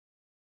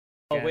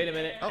Oh, wait a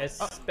minute.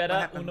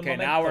 Espera un Okay,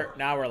 momento.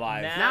 now we're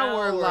live. Now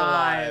we're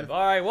live.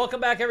 All right, welcome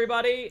back,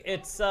 everybody.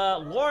 It's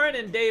Lauren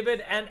and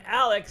David and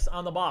Alex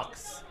on the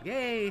box.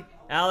 Yay.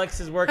 Alex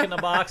is working the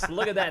box.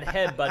 Look at that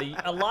head, buddy.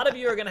 A lot of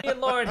you are going to... Me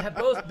and Lauren have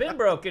both been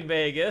broke in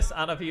Vegas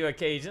on a few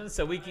occasions,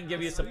 so we can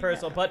give you some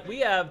personal... But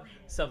we have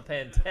some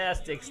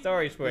fantastic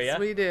stories for you. Yes,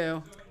 we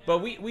do.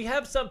 But we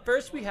have some...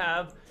 First,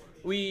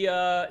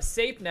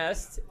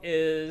 SafeNest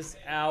is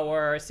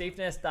our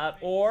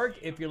safenest.org.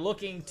 If you're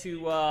looking to,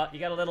 you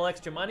got a little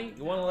extra money,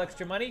 you want a little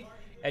extra money,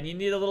 and you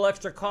need a little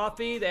extra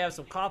coffee, they have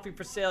some coffee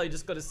for sale. You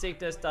just go to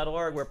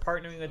safenest.org. We're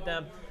partnering with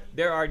them.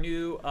 They're our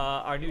new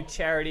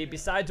charity,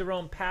 besides our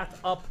own Path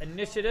Up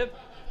initiative.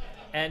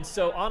 And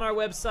so on our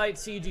website,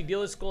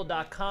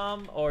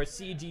 cegdealerschool.com or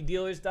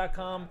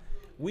cegdealers.com,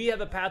 we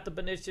have a Path Up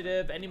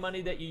initiative. Any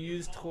money that you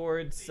use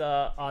towards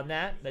on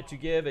that you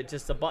give, it's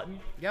just a button.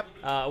 Yep.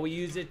 We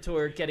use it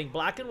toward getting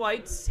black and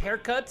whites,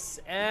 haircuts,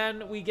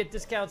 and we get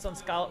discounts on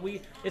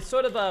It's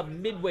sort of a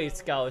midway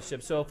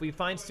scholarship. So if we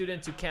find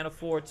students who can't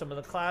afford some of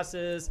the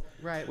classes,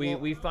 right,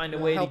 we find a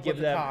way to give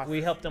them.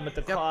 We help them with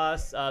the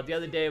costs. The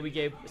other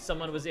day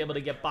someone was able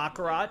to get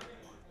baccarat.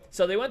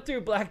 So they went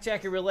through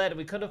blackjack and roulette, and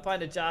we couldn't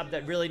find a job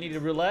that really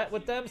needed roulette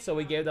with them. So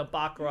we gave them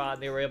baccarat,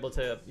 and they were able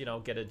to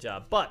get a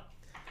job. But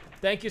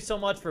thank you so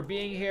much for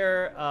being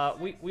here.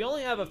 We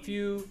only have a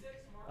few.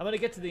 I'm gonna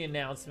get to the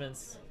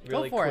announcements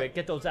really quick.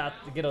 Get those out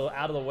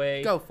of the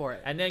way. Go for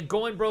it. And then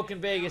going broke in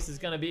Vegas is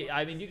gonna be.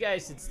 I mean, you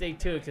guys should stay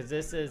tuned because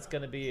this is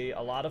gonna be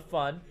a lot of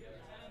fun.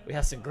 We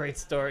have some great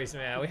stories,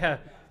 man. We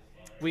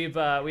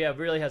have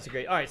really had some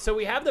great. All right, so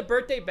we have the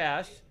birthday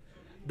bash.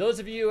 Those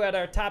of you at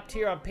our top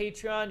tier on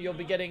Patreon, you'll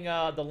be getting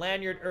the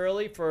lanyard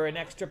early for an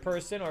extra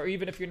person, or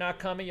even if you're not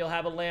coming, you'll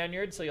have a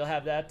lanyard, so you'll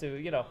have that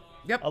to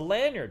Yep. A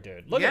lanyard,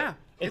 dude. Look at it.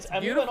 It's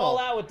beautiful. We went all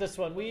out with this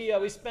one. We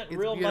spent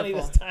real money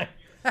this time.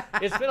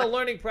 It's been a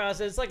learning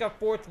process. It's like our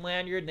fourth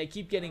lanyard, and they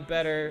keep getting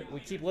better. We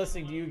keep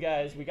listening to you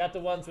guys. We got the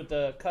ones with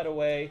the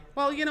cutaway.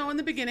 Well, in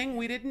the beginning,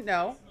 we didn't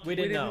know. We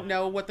didn't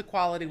know what the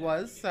quality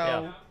was,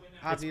 so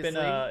obviously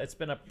it's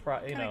been a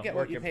get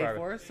what you pay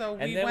for. So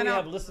and then we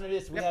have, listen to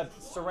this. We have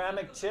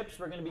ceramic chips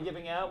we're going to be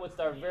giving out with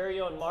our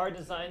very own Mar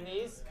designed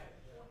these.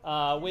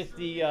 With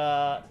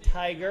the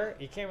tiger.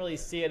 You can't really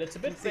see it. It's a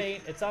bit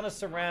faint. It's on a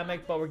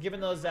ceramic, but we're giving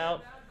those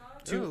out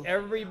to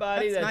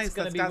everybody that's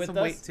going to be with us. That's got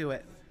some weight to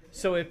it.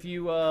 So if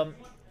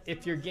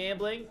you're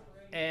gambling,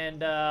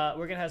 and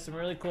we're going to have some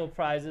really cool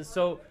prizes.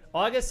 So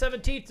August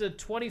 17th to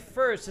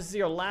 21st, this is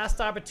your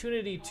last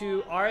opportunity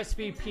to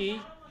RSVP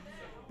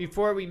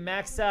before we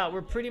max out.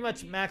 We're pretty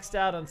much maxed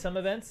out on some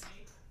events,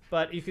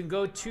 but you can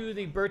go to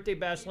the birthday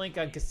bash link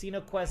on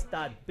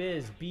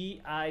casinoquest.biz,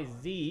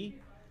 B-I-Z,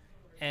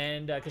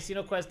 and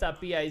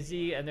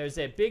casinoquest.biz, and there's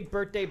a big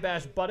birthday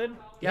bash button.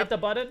 You hit the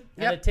button,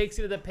 and it takes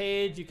you to the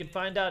page. You can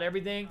find out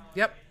everything.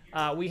 Yep.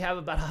 We have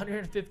about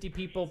 150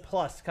 people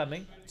plus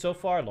coming so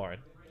far, Lauren.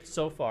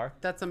 So far.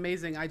 That's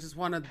amazing. I just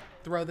want to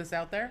throw this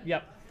out there.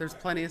 Yep. There's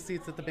plenty of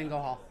seats at the bingo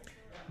hall.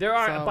 There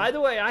are. So, by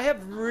the way, I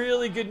have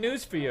really good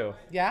news for you.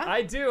 Yeah?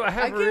 I do. I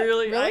have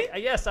really?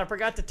 Yes, I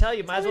forgot to tell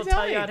you. Might as well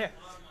tell you on here.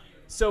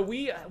 So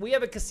we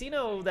have a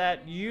casino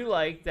that you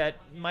like that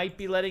might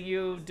be letting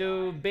you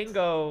do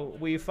bingo.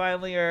 We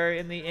finally are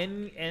in the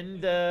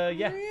end.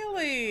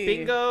 Really?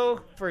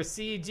 Bingo for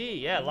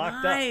CG. Yeah, locked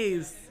up.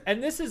 Nice.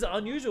 And this is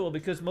unusual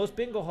because most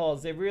bingo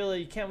halls,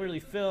 you can't really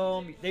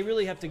film. They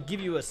really have to give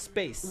you a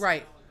space.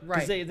 Right.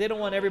 Because they don't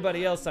want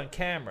everybody else on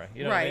camera.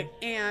 You know what I mean?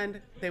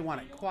 And they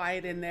want it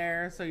quiet in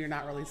there, so you're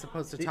not really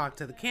supposed to talk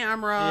to the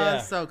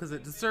camera. So because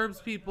it disturbs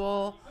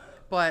people.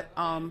 But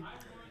I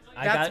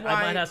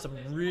might have some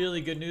really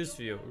good news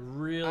for you.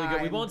 Really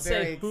good. We won't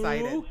say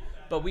who,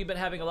 but we've been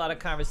having a lot of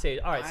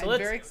conversation. All right, so I'm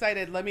very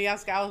excited. Let me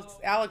ask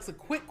Alex a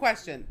quick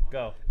question.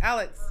 Go.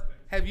 Alex,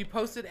 have you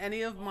posted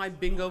any of my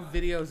bingo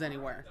videos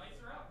anywhere?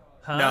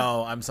 Huh?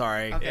 No, I'm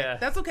sorry. Okay, Yeah.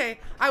 that's okay.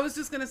 I was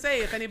just going to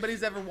say, if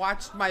anybody's ever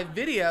watched my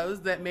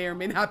videos that may or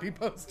may not be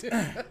posted,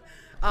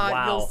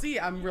 you'll see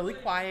I'm really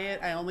quiet.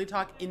 I only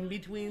talk in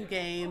between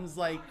games,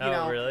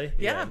 really?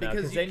 Yeah,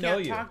 because they you know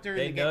can't you. talk during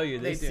They the game. know you.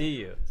 They see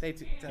you. They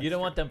do. You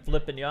don't want them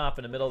flipping you off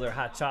in the middle of their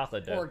hot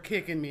chocolate, dude. Or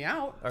kicking me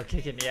out. Or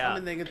kicking you out. I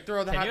mean, they could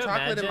throw the Can hot you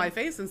chocolate imagine? in my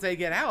face and say,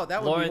 "Get out."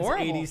 That would Lauren's be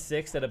horrible.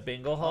 86 at a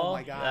bingo hall. Oh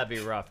my God. That'd be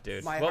rough,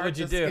 dude. My what heart would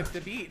you just do? skipped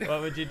a beat. What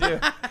would you do?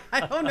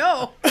 I don't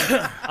know.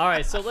 All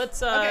right, so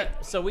let's. Okay.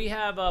 So we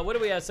have. What do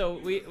we have? So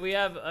we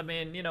have. I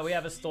mean, we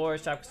have a store,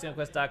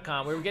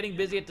 shopcasinoquest.com. We're getting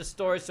busy at the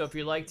store, so if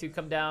you'd like to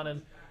come down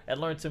and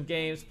learn some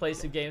games, play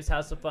some games,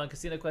 have some fun,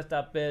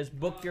 casinoquest.biz,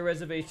 book your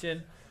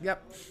reservation.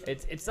 Yep.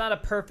 It's not a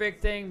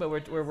perfect thing, but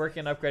we're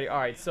working on upgrading. All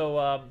right,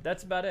 so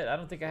that's about it. I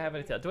don't think I have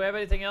anything else. Do I have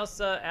anything else,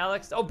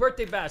 Alex? Oh,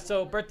 birthday bash.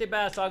 So birthday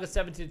bash, August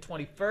 17th to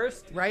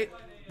 21st. Right.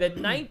 The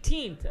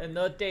 19th and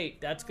the date.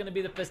 That's going to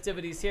be the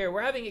festivities here.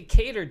 We're having a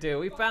cater, dude.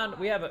 We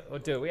have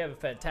a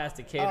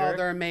fantastic caterer. Oh,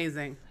 they're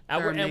amazing.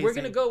 And we're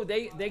going to go.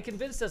 They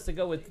convinced us to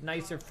go with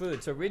nicer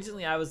food. So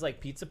originally I was like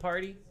pizza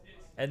party.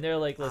 And they're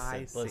like,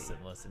 listen.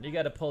 You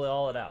got to pull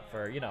all it out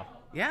for,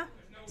 Yeah.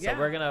 So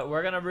we're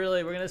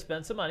gonna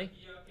spend some money.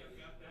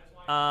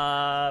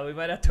 We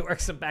might have to work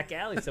some back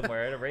alley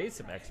somewhere to raise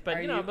some X. But,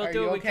 we'll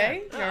do what we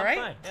okay? can. You all right?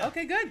 I'm fine. Yeah.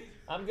 Okay, good.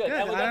 I'm good. Good.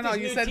 And we I got don't know.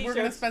 these You new said we're going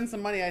to t-shirts. spend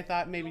some money. I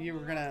thought maybe you were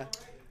going to.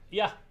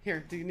 Yeah.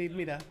 Here, do you need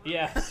me to?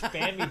 Yeah,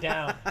 spam me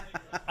down.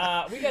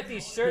 We got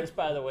these shirts,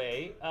 by the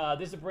way.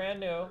 These are brand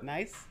new.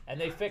 Nice. And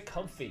they fit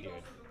comfy, dude.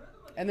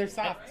 And they're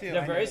soft, too.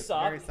 They're I very noticed.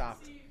 soft. Very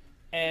soft.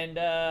 And,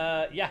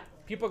 yeah,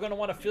 people are going to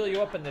want to fill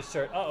you up in this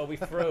shirt. Uh-oh, we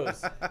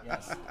froze.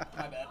 Yes,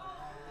 my bad.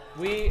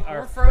 We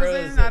are We're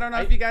frozen. I don't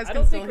know if you guys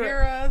can still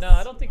hear us. No,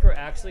 I don't think we're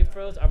actually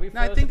frozen. Are we No,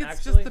 frozen I think it's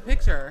actually? just the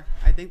picture.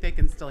 I think they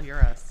can still hear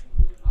us.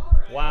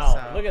 Wow,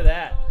 So- look at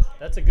that.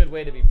 That's a good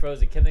way to be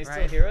frozen. Can they still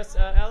Right. hear us,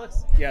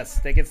 Alex? Yes,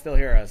 they can still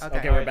hear us. Okay.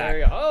 Okay, All we're right, back. there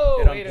you go.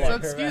 Oh, It wait a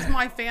unplugged. So minute. excuse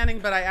my fanning,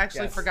 but I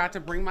actually Yes. forgot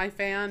to bring my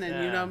fan, and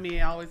you Yeah. know me,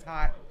 always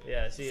hot.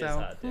 Yeah, she is So,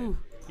 hot, dude. whew.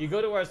 You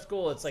go to our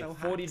school, it's like So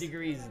 40 hot.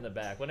 degrees in the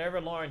back.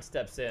 Whenever Lauren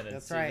steps in,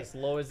 That's she right. just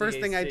lowers First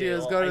the thing I AC, do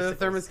is little go to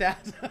the icicles.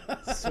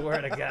 thermostat.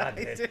 Swear to God,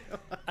 I dude. do.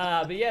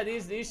 But yeah,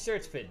 these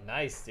shirts fit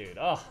nice, dude.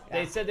 Oh,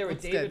 they Yeah, said they were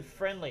looks David good.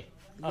 friendly.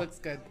 Looks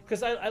good.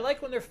 Because I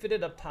like when they're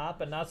fitted up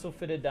top and not so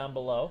fitted down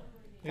below.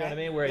 You know what I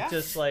Okay. mean? Where Yeah. it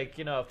just like,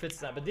 fits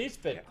down. But these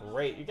fit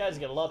great. You guys are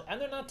going to love it. And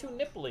they're not too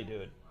nipply,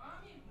 dude.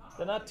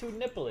 They're not too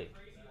nipply.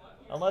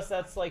 Unless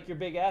that's like your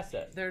big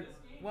asset. They're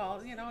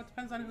well, it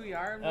depends on who you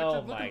are and what Oh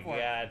you're my looking for.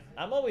 God.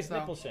 I'm always So-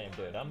 nipple shamed,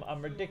 dude.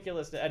 I'm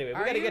ridiculous. Anyway, we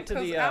Are got to you? get to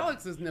 'Cause the.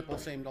 Alex is nipple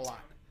shamed a lot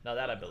No,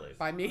 that I believe.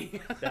 by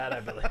me. That I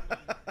believe.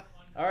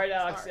 All right,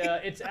 Alex.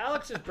 Sorry. It's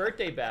Alex's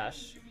birthday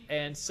bash,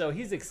 and so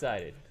he's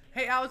excited.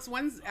 Hey, Alex,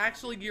 when's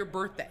actually your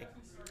birthday?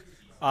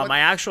 My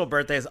actual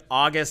birthday is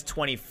August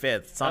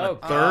 25th. It's on Oh, a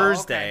okay.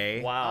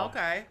 Thursday. Wow.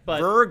 Okay.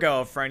 But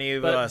Virgo for any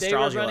of But they were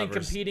astrology running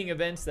lovers. competing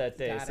events that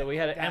day, Got so it, we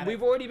had it, got and it.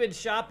 we've already been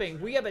shopping.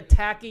 We have a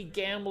tacky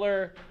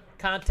gambler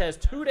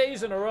contest 2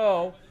 days in a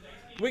row.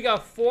 We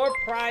got 4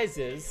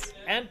 prizes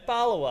and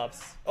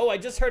follow-ups. Oh, I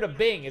just heard a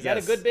bing. Is that a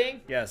Yes. good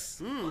bing?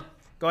 Yes.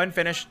 Go ahead and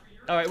finish.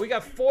 All right, we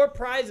got 4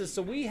 prizes.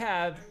 So we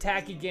have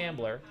tacky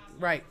gambler.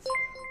 Right.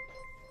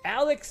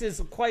 Alex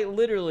is quite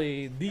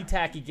literally the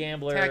tacky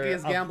gambler. Tackiest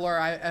of- gambler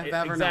I have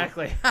ever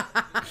exactly.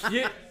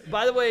 known.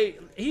 By the way,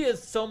 he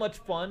is so much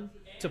fun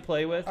to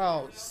play with.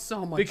 Oh,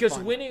 so much Because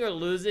fun. winning or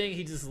losing,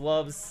 he just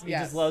loves. He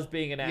Yes. just loves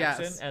being in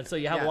action, Yes. and so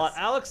you have a Yes. lot.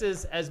 Alex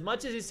is, as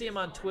much as you see him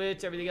on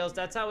Twitch, everything else.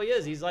 That's how he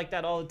is. He's like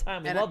that all the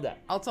time. We And love that.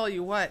 I'll tell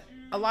you what,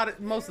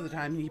 most of the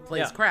time he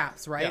plays Yeah.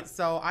 craps, right? Yeah.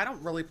 So I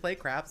don't really play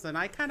craps, and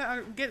I kind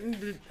of getting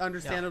to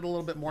understand Yeah. it a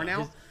little bit more Yeah, now.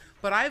 he's-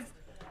 But I've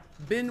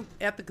been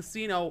at the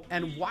casino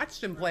and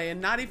watched him play, and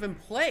not even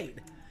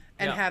played,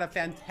 and Yeah. had a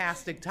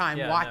fantastic time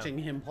Yeah, watching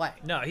him play.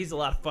 No, he's a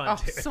lot of fun. Oh,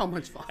 too. so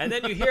much fun. And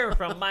then you hear him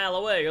from a mile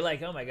away. You're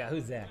like, oh my God,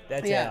 who's that?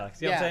 That's Yeah,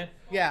 Alex. You know what I'm yeah, saying?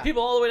 yeah.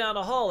 People all the way down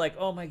the hall, like,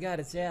 oh my God,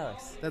 it's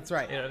Alex. That's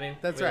right. You know what I mean?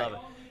 That's We right. love it.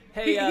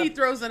 Hey, He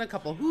throws in a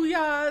couple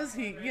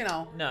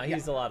hooyahs. no,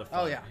 he's a lot of fun.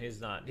 Oh, yeah. He's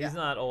not. Yeah. He's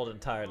not old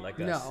and tired like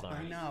us. No,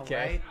 Sorry. I know, Okay?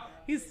 right?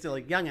 He's still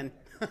a youngin'.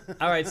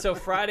 All right, so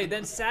Friday,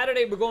 then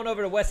Saturday, we're going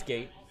over to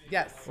Westgate.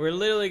 Yes. We're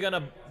literally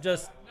gonna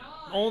just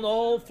own the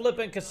whole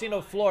flipping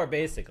casino floor,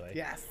 basically.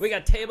 Yes. We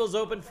got tables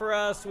open for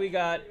us. We're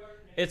gonna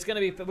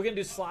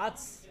do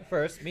slots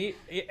first.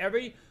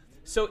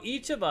 So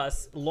each of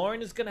us,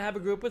 Lauren is gonna have a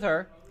group with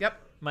her. Yep.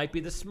 Might be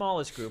the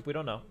smallest group. We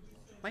don't know.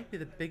 Might be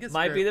the biggest.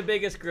 Might be group. the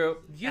biggest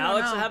group. You don't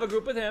Alex will know. have a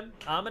group with him.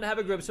 I'm gonna have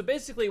a group. So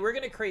basically, we're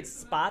gonna create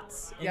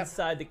spots Yep.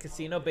 inside the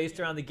casino based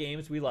around the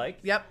games we like.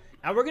 Yep.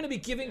 And we're gonna be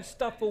giving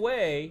stuff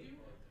away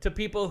to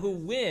people who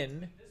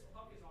win.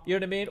 You know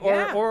what I mean?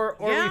 Yeah. Or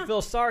Yeah. we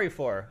feel sorry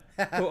for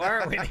who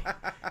aren't winning.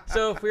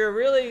 So if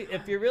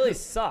you really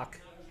suck,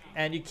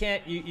 and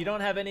you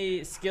don't have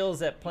any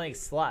skills at playing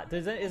slot.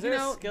 Is there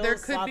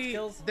skills? Slot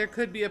skills? there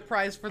could be a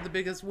prize for the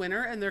biggest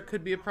winner, and there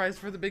could be a prize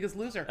for the biggest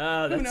loser.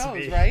 Oh, Who that's knows,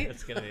 me. right?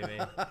 That's gonna be me.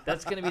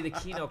 That's gonna be the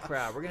Keno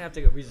crowd. We're gonna have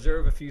to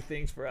reserve a few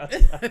things for us.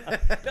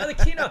 No, the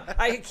Keno.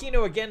 I hit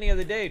Keno again the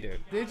other day,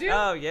 dude. Did you?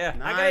 Oh yeah.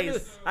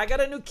 Nice. I got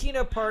a new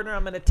Keno partner.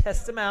 I'm gonna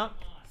test him out.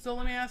 So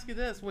let me ask you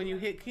this: when you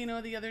hit Keno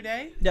the other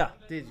day, Yeah.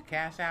 did you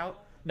cash out?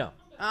 No.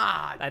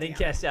 Ah, I didn't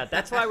damn. cash out.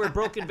 That's why we're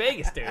broke in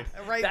Vegas, dude.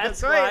 Right, That's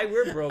that's right. why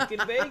we're broke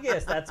in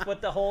Vegas. That's what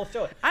the whole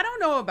show. I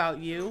don't know about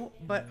you,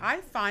 but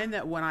I find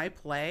that when I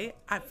play,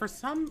 for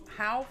some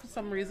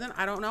reason,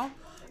 I don't know,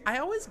 I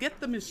always get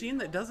the machine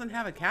that doesn't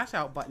have a cash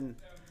out button.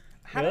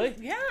 Really?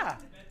 Yeah.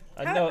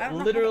 I No, don't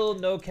know literal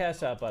no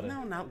cash out button.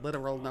 No, not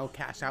literal no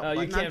cash out Oh,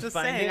 button. you can't I'm just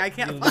find saying, it? I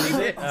can't You find lose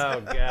it.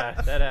 Oh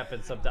god, that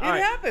happens sometimes. It All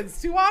right.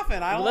 happens too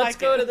often. I don't Let's like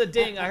go it. to the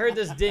ding. I heard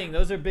this ding.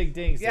 Those are big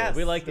dings. Dude. Yes,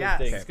 We like those yes.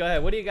 dings. Okay. Go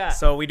ahead. What do you got?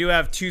 So we do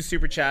have 2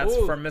 super chats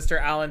Ooh. from Mr.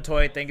 Alan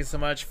Toy. Thank you so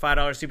much.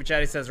 $5 super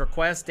chat. He says,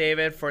 request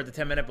David for the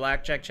 10-minute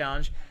blackjack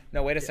challenge.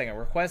 No, wait a second.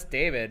 Request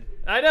David.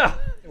 I know.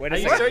 Wait a Are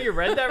you second. sure you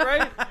read that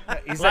right?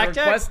 He said,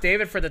 Blackjack? request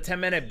David for the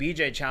 10-minute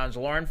BJ challenge,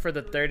 Lauren for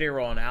the 30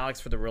 roll, and Alex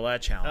for the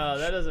roulette challenge. Oh,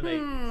 that doesn't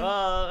make.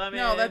 I mean,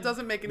 No, that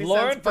doesn't make any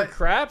Lauren sense, for but-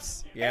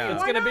 craps. Yeah.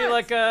 It's Why gonna be not?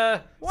 like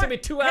it's gonna be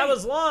 2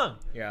 hours long.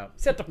 Yeah. You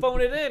have to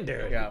phone it in,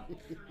 dude. Yeah. All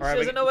She right.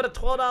 doesn't know what a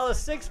 $12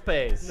 six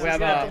pays. We have, She's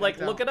gonna have to uh, like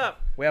look it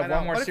up. We have I know.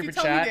 one more What if super you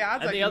tell me the chat.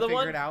 odds, And I the can other figure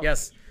one? it out.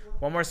 Yes.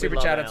 One more super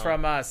love chat. it, It's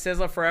Alan. from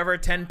Sizzler Forever,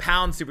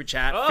 10-pound super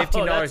chat, Oh,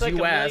 $15 that's like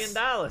US. $1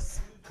 million.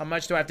 How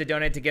much do I have to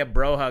donate to get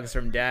bro hugs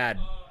from Dad?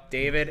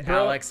 David,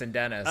 Bro- Alex, and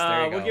Dennis.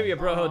 There you go. We'll give you a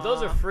bro hug.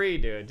 Those are free,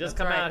 dude. Just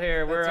That's come right. out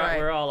here. That's right.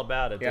 We're all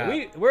about it. Dude.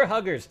 Yeah. We're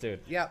huggers, dude.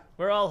 Yep.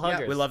 We're all Yep.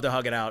 huggers. We love to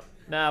hug it out.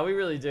 Nah, we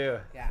really do.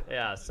 Yeah.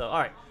 Yeah. So all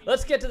right,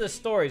 let's get to the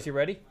stories. You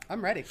ready?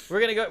 I'm ready. We're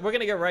gonna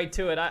get right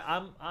to it.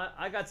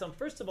 I got some.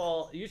 First of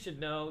all, you should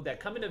know that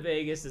coming to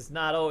Vegas is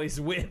not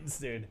always wins,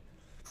 dude.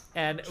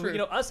 And True. you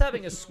know, us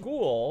having a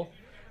school,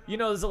 you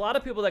know, there's a lot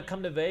of people that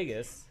come to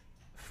Vegas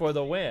for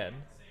the win,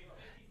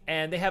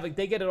 and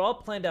they get it all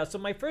planned out. So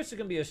my first is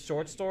gonna be a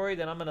short story.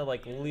 Then I'm gonna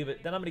leave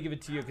it. Then I'm gonna give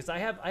it to you because I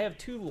have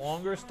two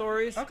longer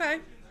stories, Okay.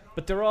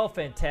 but they're all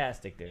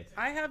fantastic, dude.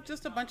 I have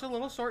just a bunch of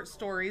little short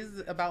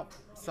stories about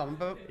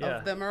Yeah.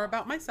 of them are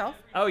about myself.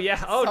 Oh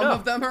yeah. Oh Some no.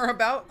 of them are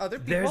about other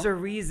people. There's a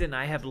reason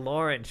I have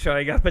Lauren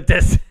showing up at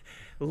this.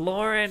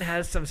 Lauren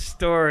has some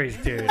stories,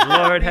 dude.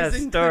 Lauren has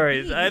Reason could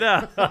stories. be. I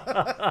know.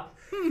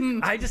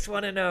 I just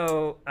want to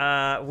know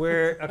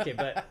where. Okay,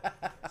 but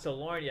so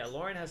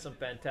Lauren has some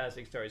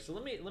fantastic stories. So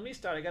let me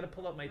start. I got to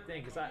pull up my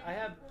thing because I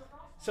have.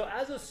 So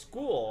as a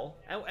school,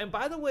 and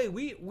by the way,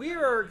 we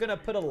are gonna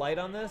put a light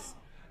on this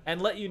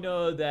and let you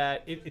know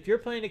that if you're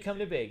planning to come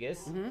to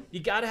Vegas, you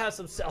got to have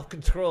some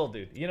self-control,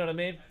 dude. You know what I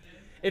mean?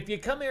 If you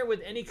come here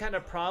with any kind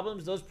of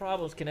problems, those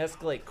problems can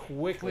escalate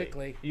quickly.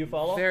 Quickly. You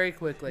follow? Very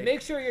quickly. Make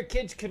sure your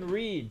kids can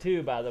read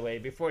too, by the way,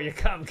 before you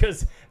come,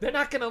 because they're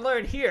not going to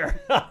learn here.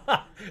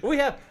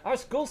 Our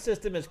school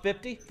system is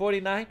 50,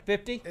 49,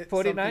 50,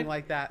 49. Something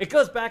like that. It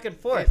goes back and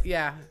forth.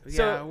 Yeah.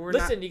 So we're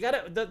listen, not, you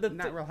gotta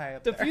not real high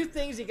up the there. few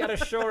things you gotta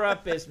shore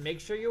up is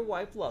make sure your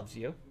wife loves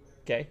you.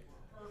 Okay.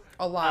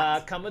 a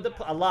lot. Come with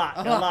a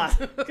lot,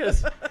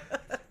 because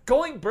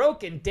going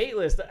broke and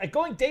dateless.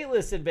 Going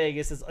dateless in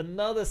Vegas is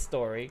another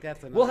story.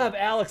 That's We'll another. have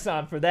Alex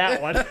on for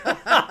that one.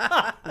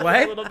 What?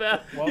 A little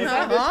bit. What was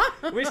that?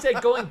 Uh-huh. We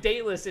said going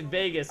dateless in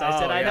Vegas. I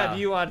said Oh, I'd yeah. have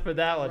you on for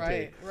that one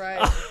Right. too.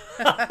 Right.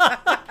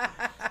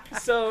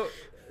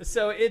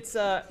 So it's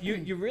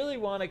you really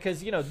want to,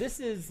 because you know this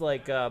is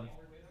like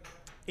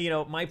you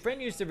know, my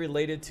friend used to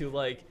relate it to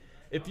like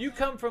if you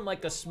come from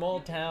like a small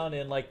town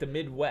in like the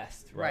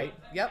Midwest, right?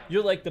 Yep.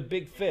 You're like the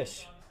big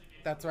fish.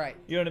 That's right.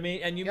 You know what I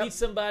mean? And you Yep. meet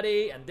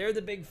somebody and they're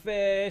the big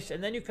fish,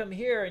 and then you come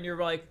here and you're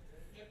like,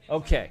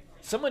 okay,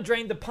 someone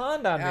drained the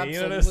pond on me. You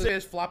know what I'm Absolutely.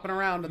 saying? Fish flopping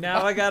around. at the Now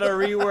I bottom. got to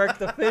rework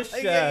the fish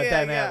Yeah,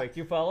 dynamic.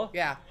 You follow?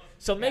 Yeah.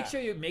 So make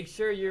Yeah.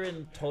 sure you're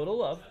in total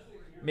love.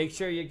 Make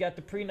sure you got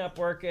the prenup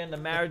working, the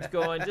marriage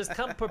going. Just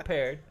come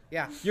prepared.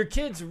 Yeah. Your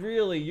kids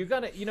really, you're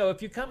gonna, you know,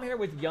 if you come here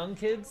with young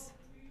kids,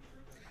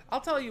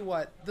 I'll tell you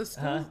what. The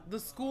Uh-huh.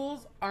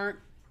 schools aren't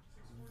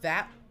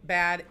that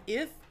bad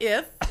if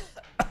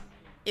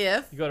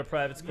you go to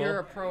private school. you're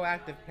a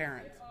proactive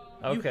parent.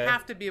 Okay. You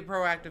have to be a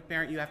proactive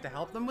parent. You have to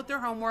help them with their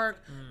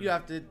homework. You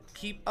have to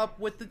keep up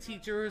with the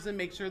teachers and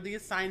make sure the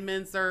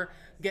assignments are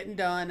getting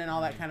done and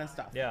all that kind of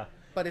stuff. Yeah.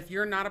 But if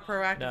you're not a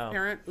proactive No.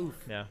 parent, oof.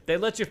 Yeah, they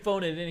let you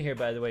phone it in here,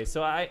 by the way.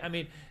 So I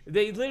mean,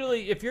 they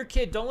literally, if your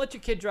kid, don't let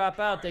your kid drop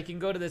out. They can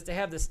go to this. They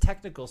have this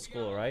technical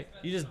school, right?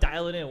 You just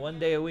dial it in 1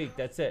 day a week.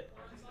 That's it.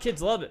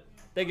 Kids love it.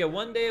 They get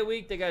 1 day a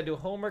week. They gotta do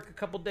homework a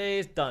couple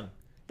days. Done.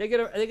 They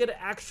get an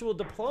actual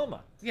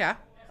diploma. Yeah.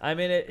 I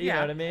mean, you Yeah.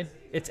 know what I mean?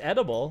 It's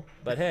edible,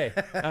 but hey.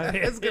 I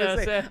mean, I was gonna you know what I'm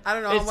say, saying? I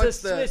don't know how It's much a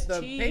Swiss the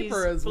cheese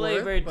paper is worth,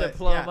 flavored but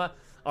diploma.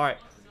 All right.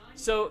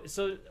 So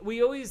I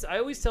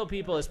always tell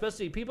people,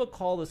 especially people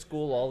call the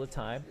school all the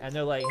time, and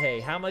they're like, hey,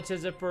 how much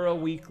is it for a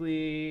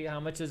weekly? How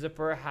much is it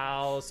for a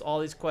house? All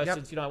these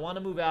questions. Yep. You know, I want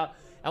to move out.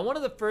 And one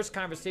of the first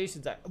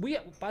conversations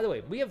by the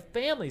way, we have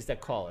families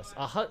that call us.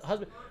 A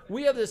husband.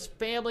 We have this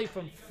family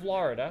from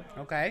Florida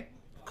Okay.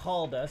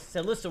 called us,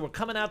 said, listen, we're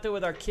coming out there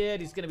with our kid.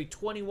 He's going to be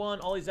 21.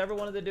 All he's ever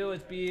wanted to do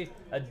is be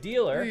a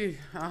dealer.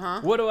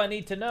 Uh-huh. What do I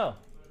need to know?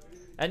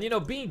 And, you know,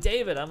 being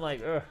David, I'm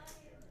like, ugh.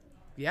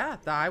 Yeah,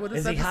 I would have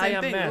Is said he the high same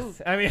on thing.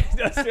 meth? Ooh. I mean,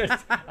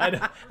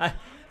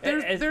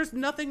 There's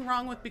nothing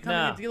wrong with becoming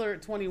No. a dealer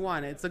at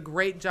 21. It's a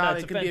great job.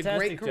 it's it a can be a great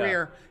fantastic job.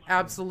 career.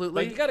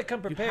 Absolutely. But you gotta come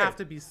You prepared. have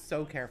to be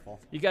so careful.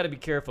 You got to be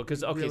careful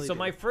because, okay, really so do.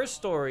 my first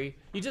story,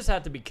 you just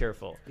have to be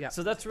careful. Yeah.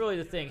 So that's really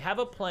the thing. Have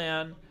a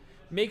plan.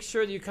 Make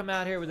sure that you come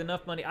out here with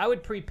enough money. I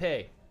would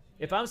prepay.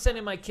 If I'm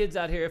sending my kids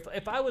out here,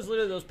 if I was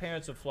literally those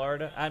parents in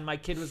Florida and my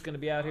kid was going to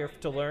be out here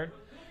to learn,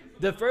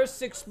 the first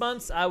 6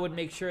 months, I would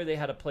make sure they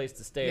had a place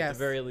to stay at Yes. the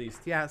very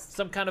least. Yes.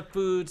 Some kind of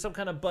food, some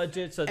kind of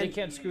budget, so they And-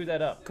 can't screw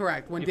that up.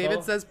 Correct. When You David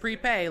follow? says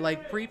prepay,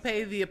 like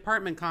prepay the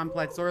apartment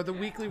complex or the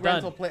weekly Done.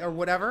 rental play or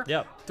whatever.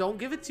 Yep. Don't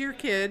give it to your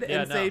kid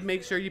Yeah, and no. say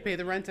make sure you pay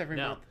the rent every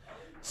No. month.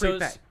 So,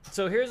 Prepay.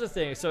 so here's the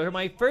thing. So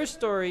my first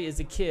story is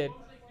a kid,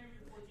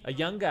 a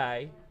young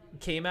guy,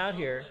 came out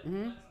here.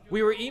 Mm-hmm.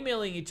 We were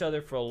emailing each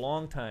other for a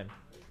long time.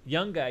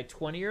 Young guy,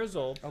 20 years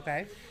old.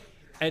 Okay.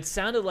 It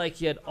sounded like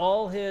he had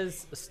all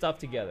his stuff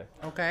together.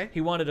 Okay. He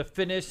wanted to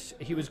finish.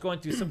 He was going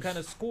through some kind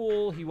of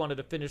school. He wanted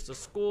to finish the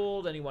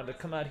school. Then he wanted to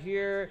come out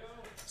here.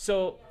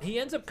 So he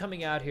ends up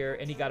coming out here,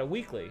 and he got a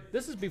weekly.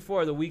 This is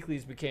before the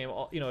weeklies became,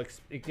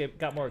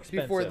 got more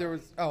expensive. Before there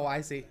was. Oh,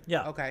 I see.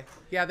 Yeah. Okay.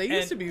 Yeah, they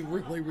used And- to be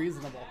really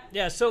reasonable.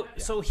 Yeah. So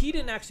he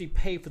didn't actually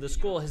pay for the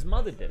school. His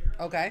mother did.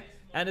 Okay.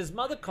 And his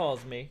mother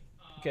calls me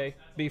okay,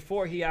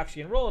 before he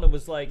actually enrolled, and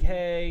was like,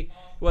 hey,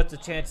 what's the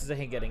chances of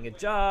him getting a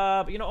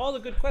job? You know, all the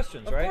good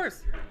questions, right? Of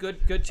course.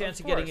 Good chance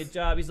of getting a course.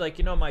 job. He's like,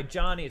 you know, my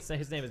Johnny,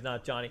 his name is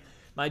not Johnny.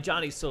 My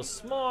Johnny's so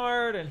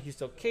smart, and he's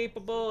so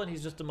capable, and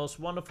he's just the most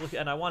wonderful,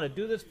 and I want to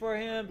do this for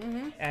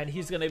him, and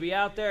he's going to be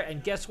out there.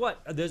 And guess what?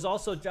 There's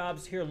also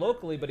jobs here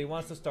locally, but he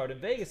wants to start in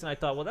Vegas. And I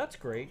thought, well, that's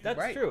great. That's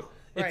Right. true.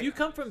 If Right. you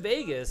come from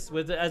Vegas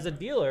as a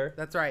dealer,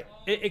 That's right.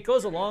 it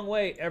goes a long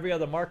way every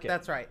other market.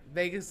 That's right.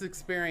 Vegas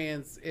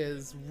experience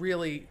is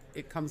really,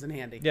 it comes in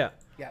handy. Yeah.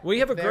 Yeah, We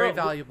have a very girl.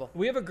 valuable.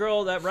 We have a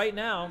girl that right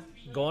now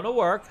going to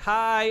work.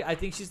 Hi, I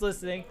think she's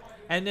listening,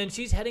 and then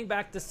she's heading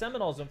back to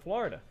Seminoles in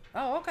Florida.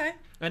 Oh, okay.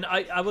 And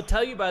I will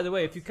tell you, by the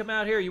way, if you come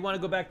out here, you want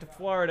to go back to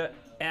Florida,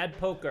 add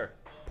poker.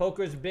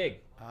 Poker's big.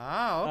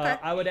 Oh, okay.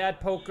 I would add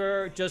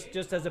poker just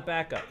as a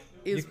backup.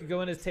 You Is- could go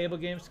in as table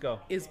games.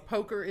 Go. Is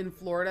poker in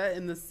Florida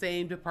in the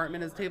same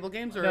department as table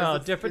games, or No,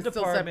 is it, different it's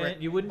still department.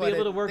 separate? You wouldn't be But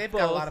able to work They've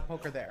got a both. lot of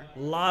poker there. A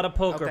lot of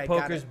poker. Okay,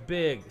 got Poker's it.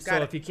 big. So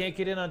Got if it. you can't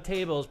get in on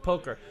tables,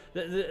 poker.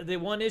 The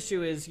one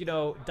issue is, you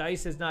know,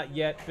 Dice has not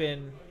yet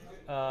been.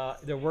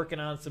 They're working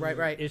on some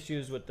Right.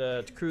 issues with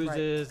the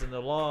cruises and the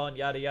law and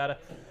yada yada.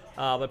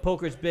 But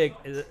poker's big.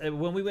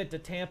 When we went to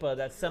Tampa,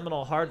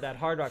 that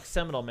Hard Rock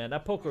Seminole, man,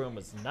 that poker room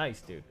was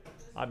nice, dude.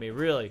 I mean,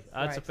 really,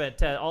 that's a Right.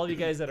 fantastic. All of you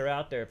guys that are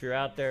out there, if you're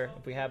out there,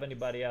 if we have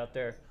anybody out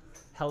there,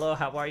 hello,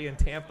 how are you in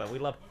Tampa? We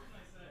love.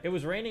 It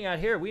was raining out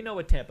here. We know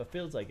what Tampa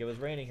feels like. It was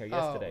raining here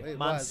yesterday. Oh, it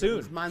Monsoon.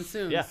 was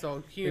monsoon. Yeah.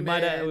 So we humid.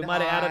 might have added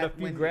a hot,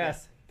 few windy.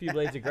 few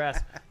blades of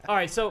grass. All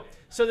right, so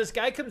this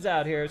guy comes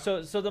out here.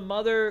 So the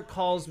mother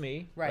calls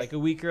me Right. like a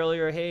week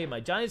earlier. Hey, my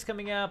Johnny's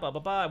coming out. Blah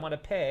blah blah. I want to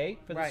pay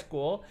for the Right.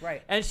 school.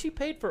 Right. And she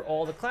paid for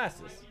all the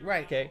classes.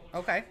 Right. Okay.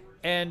 Okay.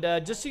 And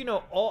just so you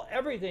know,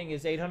 everything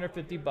is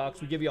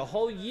 $850. We give you a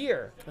whole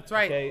year. That's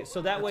right. Okay, so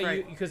that That's way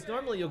right. because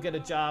normally you'll get a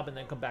job and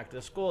then come back to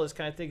the school, this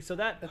kind of thing. So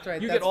That's right.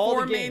 you That's get all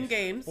four the main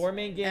games. Four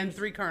main games And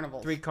 3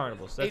 carnivals. 3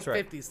 carnivals. That's right.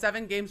 850.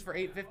 7 games for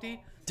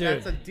 850. Dude.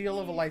 That's a deal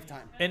of a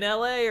lifetime. In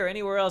LA or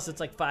anywhere else, it's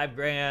like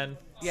 $5,000,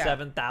 Yeah.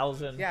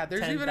 7,000. Yeah.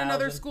 There's even 10,000.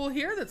 another school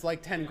here that's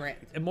like 10 grand.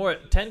 And more,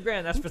 10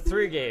 grand. That's for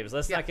 3 games.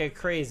 Let's Yeah. not get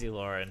crazy,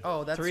 Lauren.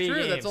 Oh, that's 3 true.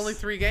 Games. That's only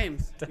 3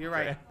 games. You're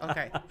right.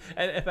 Okay.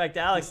 And in fact,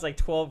 Alex is like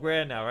 12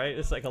 grand now, right?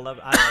 It's like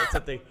 11. I don't know,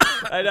 something.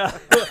 I know.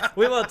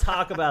 We won't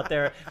talk about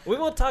We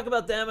won't talk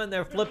about them and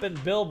their flipping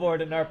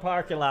billboard in our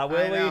parking lot, will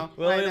I know,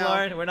 we? Will I we, know.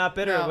 Lauren? We're not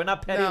bitter. No, We're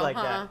not petty no, like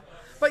that.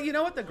 But you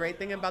know what the great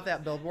thing about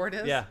that billboard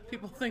is? Yeah.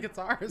 People think it's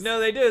ours. No,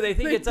 they do. They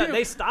think it's. do.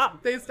 They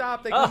stop. They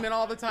stop. They Oh, come in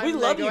all the time. we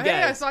and love they go, you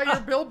Hey, I guys." saw your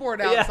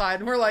billboard Yeah.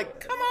 outside. And we're like,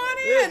 come on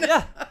in.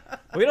 Yeah.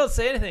 We don't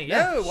say anything.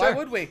 Yeah. No, why sure.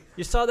 would we?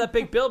 You saw that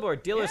big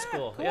billboard, dealer Yeah,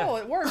 school. cool. Yeah.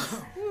 It works.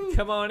 Woo.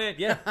 Come on in.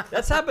 Yeah,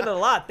 that's happened a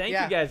lot. Thank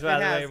Yeah, you guys, by it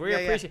the way. has. We Yeah,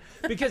 yeah. appreciate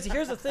because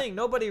here's the thing: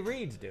 nobody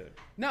reads, dude.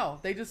 No,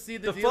 they just see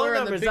The the, phone dealer and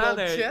the number's big on old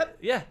there. chip.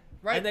 Yeah,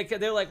 Right.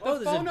 And they're like, oh,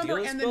 The there's phone a number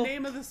dealer and school. the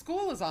name of the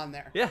school is on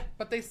there. Yeah.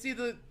 But they see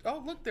look,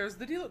 there's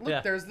the dealer. Look,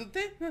 Yeah. there's the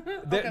thing.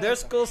 Their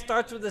school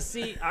starts with a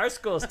C. Our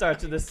school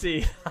starts with a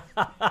C.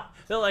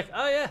 They're like,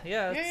 oh yeah.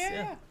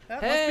 Yeah.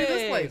 That Hey, must be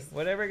this place.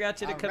 whatever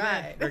got you to All come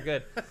right. in, we're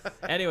good.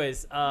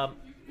 Anyways, all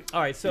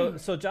right.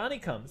 So Johnny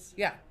comes.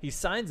 Yeah. He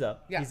signs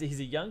up. Yeah. He's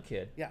a young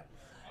kid. Yeah.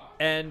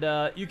 And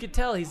you could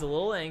tell he's a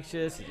little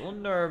anxious, he's a little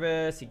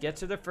nervous. He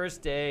gets to the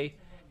first day,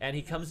 and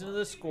he comes into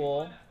the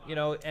school, you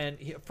know, and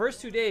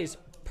first 2 days,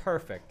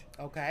 perfect.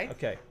 Okay.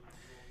 Okay.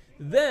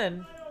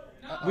 Then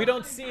we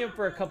don't see him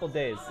for a couple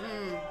days.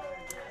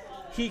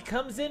 He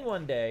comes in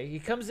one day. He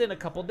comes in a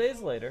couple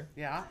days later,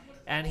 Yeah.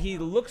 and he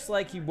looks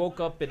like he woke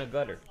up in a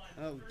gutter,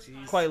 Oh,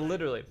 jeez. quite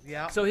literally.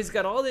 Yeah. So he's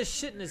got all this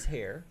shit in his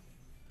hair,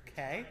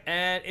 Okay.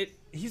 and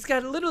he's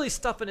got literally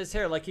stuff in his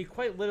hair, like he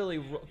quite literally,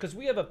 because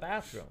we have a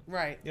bathroom.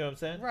 Right. You know what I'm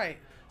saying? Right.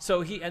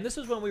 So and this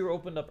was when we were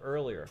opened up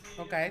earlier.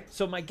 Okay.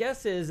 So my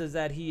guess is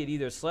that he had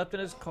either slept in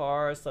his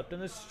car, slept in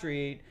the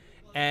street,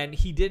 and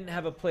he didn't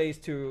have a place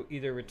to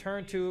either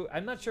return to.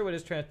 I'm not sure what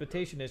his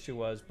transportation issue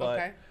was, but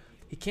Okay.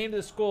 he came to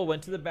the school,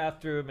 went to the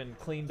bathroom, and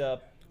cleaned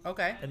up,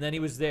 Okay. and then he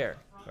was there,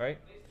 right?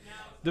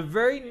 The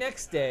very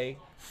next day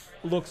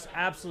looks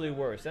absolutely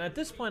worse. And at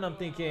this point, I'm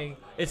thinking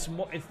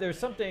there's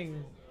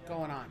something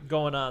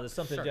Going on. There's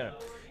something Sure. general.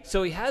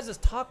 So he has us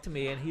talk to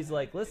me, and he's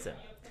like, listen,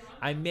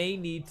 I may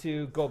need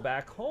to go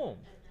back home,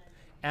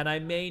 and I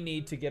may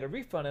need to get a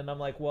refund. And I'm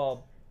like,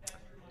 well,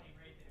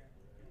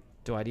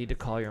 do I need to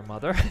call your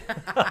mother?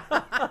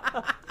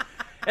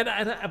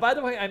 and by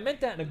the way, I meant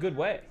that in a good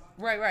way.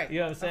 Right. Right. You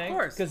know what I'm saying? Of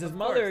course. Because his of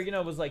mother, course. you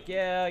know, was like,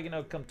 yeah, you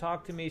know, come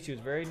talk to me. She was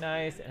very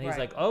nice. And he's Right.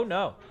 like, oh,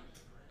 no.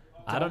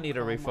 I don't need a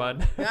call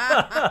refund.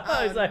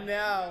 He's like,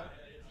 no.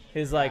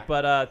 He's like,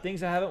 but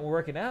things haven't been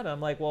working out. I'm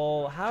like,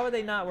 well, how are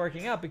they not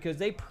working out? Because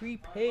they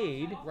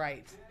prepaid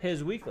Right.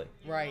 his weekly.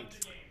 Right.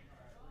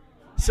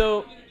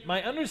 So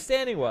my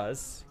understanding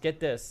was, get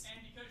this,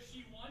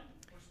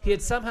 he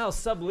had somehow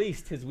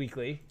subleased his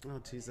weekly Oh,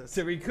 Jesus.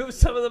 to recoup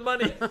some of the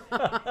money.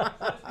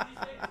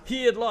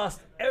 He had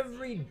lost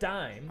every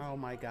dime Oh,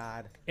 my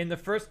God. in the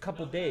first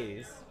couple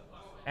days,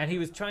 and he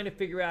was trying to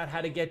figure out how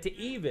to get to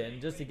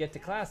even just to get to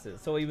classes.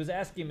 So he was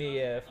asking me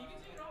if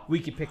we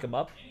could pick him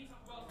up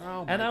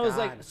Oh, and my I was God.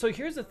 like, so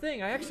here's the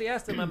thing. I actually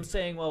asked him. I'm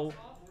saying, well,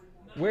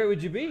 where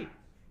would you be?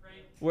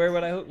 Where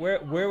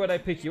would I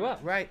pick you up?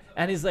 Right.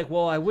 And he's like,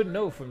 well, I wouldn't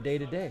know from day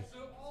to day.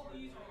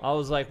 I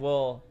was like,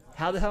 well,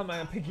 how the hell am I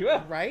gonna pick you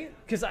up? Right.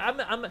 Because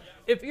I'm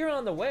if you're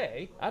on the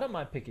way, I don't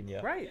mind picking you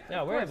up. Right,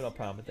 Yeah, of we're course. having no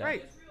problem with that.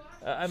 Right.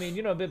 I mean,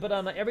 you know, but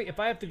on if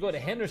I have to go to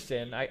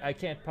Henderson, I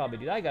can't probably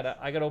do that.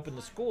 I gotta open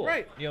the school.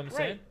 Right. You know what I'm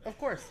right. saying? Of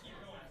course.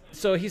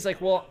 So he's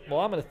like, well,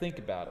 I'm gonna think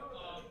about it.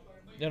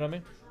 You know what I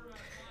mean?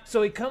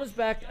 So he comes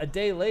back a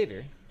day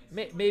later,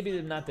 maybe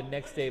not the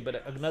next day,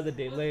 but another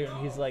day later,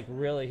 and he's like,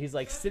 really, he's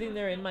like sitting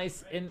there in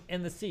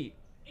the seat,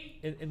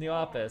 in the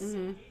office,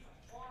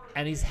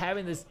 and he's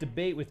having this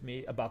debate with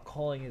me about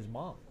calling his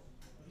mom.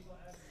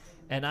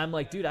 And I'm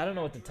like, dude, I don't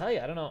know what to tell you.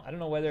 I don't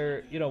know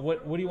whether, you know,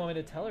 what do you want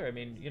me to tell her? I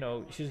mean, you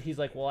know, he's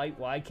like, well,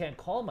 I can't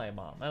call my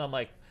mom, and I'm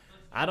like,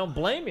 I don't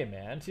blame you,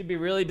 man. She'd be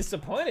really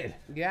disappointed.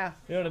 Yeah.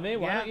 You know what I mean?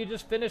 Why Yeah. don't you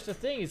just finish the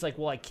thing? He's like,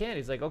 well, I can't.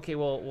 He's like, okay,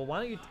 well,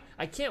 why don't you?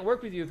 I can't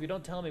work with you if you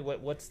don't tell me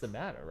what's the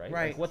matter, right?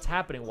 Right. Like, what's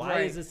happening? Why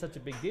Right. is this such a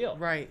big deal?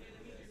 Right.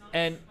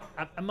 And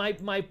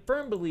my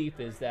firm belief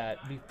is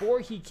that before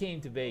he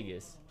came to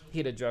Vegas, he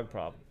had a drug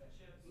problem.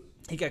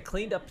 He got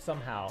cleaned up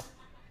somehow,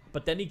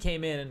 but then he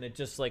came in and it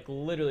just like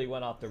literally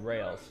went off the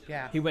rails.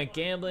 Yeah. He went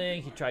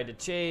gambling. He tried to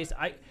chase.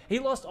 He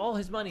lost all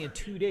his money in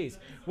 2 days.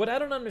 What I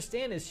don't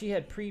understand is she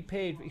had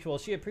prepaid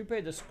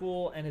the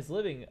school and his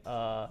living.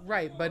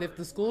 Right. But if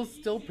the school's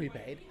still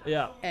prepaid,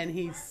 Yeah. and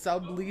he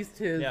subleased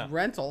his Yeah.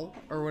 rental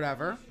or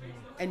whatever,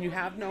 and you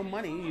have no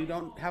money, you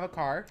don't have a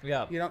car.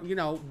 Yeah. You don't. You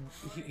know.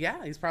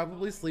 He's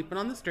probably sleeping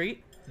on the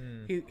street.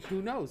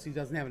 Who knows? He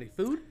doesn't have any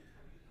food.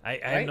 I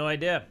have Right? no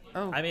idea.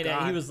 Oh, I mean,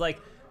 God. he was like,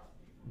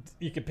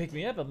 "You can pick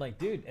me up." I'm like,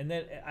 "Dude," and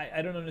then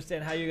I don't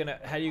understand how you're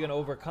gonna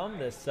overcome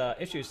this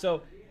issue.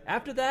 So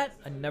after that,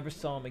 I never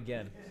saw him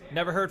again.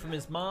 Never heard from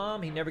his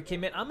mom. He never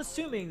came in. I'm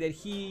assuming that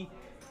he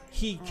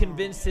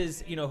convinced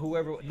his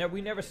whoever.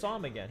 We never saw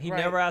him again. He Right.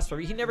 never asked for.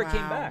 He never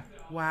came Wow. back.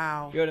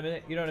 Wow. You know what I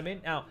mean? You know what I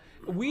mean? Now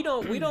we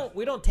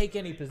don't take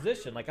any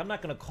position. Like I'm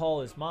not gonna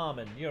call his mom,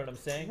 and you know what I'm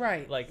saying?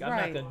 Right, Like I'm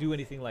right. not gonna do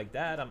anything like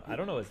that. I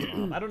don't know his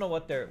mom. I don't know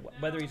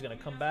whether he's gonna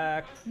come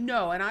back.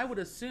 No, and I would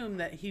assume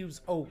that he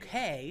was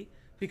okay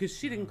because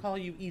she didn't call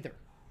you either.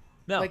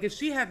 No. Like if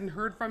she hadn't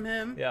heard from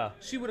him, Yeah.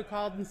 she would have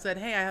called and said,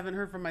 "Hey, I haven't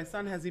heard from my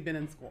son. Has he been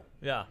in school?"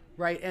 Yeah.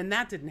 Right? And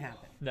that didn't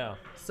happen. No.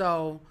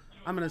 So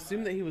I'm gonna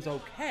assume that he was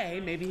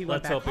okay. Maybe he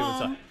went Let's back hope he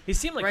was. home. He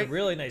seemed like right? a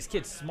really nice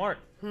kid, smart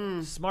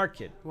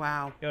kid.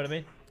 Wow. You know what I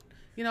mean?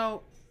 You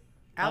know,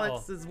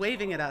 Alex Uh-oh. is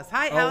waving at us.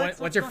 Hi, Oh, Alex.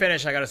 once you're going-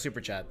 finished, I got a super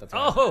chat. That's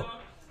all. Oh,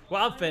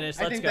 well, I'm finished.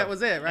 I Let's think go. that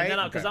was it, right? And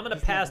then because Okay. I'm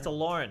gonna pass to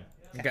Lauren.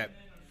 Okay.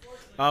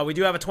 We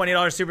do have a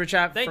 $20 super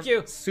chat. Thank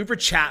you. Super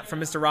chat from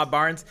Mr. Rob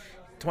Barnes.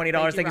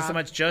 $20. Thank you so Rob.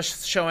 much.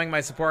 Just showing my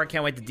support.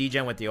 Can't wait to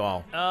DJ with you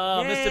all.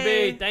 Oh, Yay. Mr.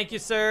 B, thank you,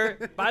 sir.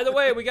 By the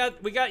way, we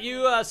got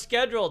you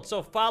scheduled,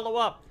 so follow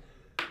up.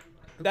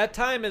 That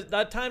time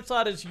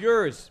slot is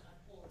yours.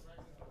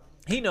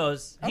 He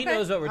knows. He Okay.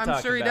 knows what we're talking about.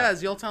 I'm sure he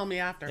does. You'll tell me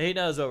after. He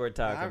knows what we're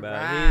talking All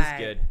about. right. He's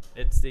good.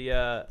 It's the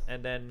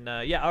and then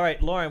yeah. All right,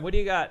 Lauren, what do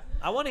you got?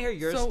 I want to hear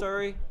your So,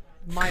 story.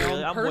 My Really,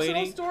 own I'm personal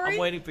waiting. story? I'm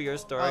waiting for your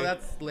story. Oh,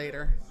 that's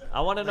later.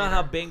 I want to know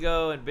how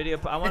bingo and video.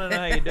 I want to know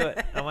how you do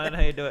it. I want to know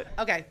how you do it.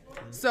 Okay,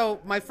 so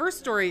my first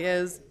story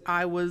is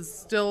I was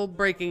still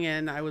breaking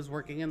in. I was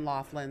working in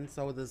Laughlin,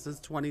 so this is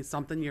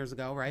 20-something years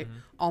ago, right?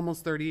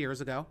 Almost 30 years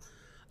ago.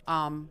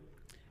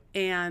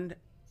 And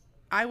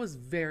I was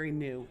very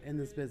new in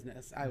this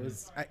business. I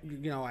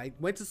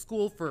went to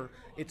school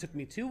it took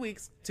me 2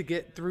 weeks to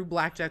get through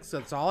blackjack. So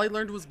that's all I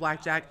learned was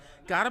blackjack.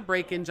 Got a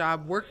break-in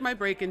job, worked my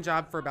break-in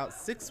job for about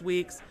 6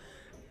 weeks,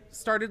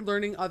 started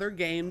learning other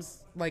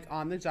games like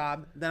on the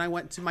job. Then I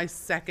went to my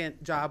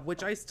second job,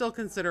 which I still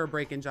consider a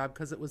break-in job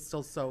because it was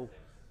still so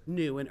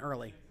new and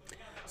early.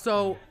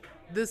 So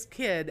this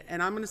kid,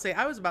 and I'm going to say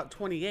I was about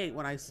 28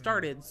 when I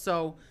started.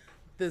 So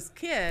this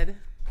kid,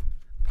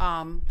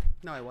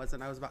 no, I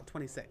wasn't. I was about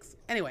 26.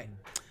 Anyway,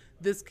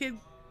 this kid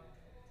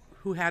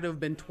who had to have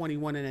been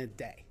 21 in a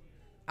day,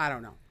 I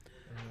don't know,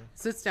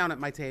 sits down at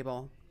my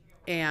table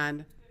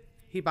and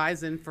he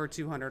buys in for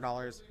 $200,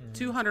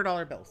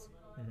 $200 bills,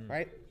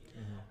 right?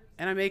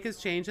 And I make his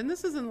change. And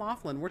this is in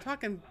Laughlin. We're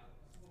talking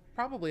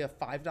probably a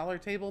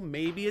 $5 table,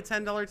 maybe a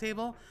 $10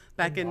 table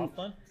back In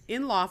Laughlin?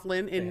 in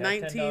Laughlin in They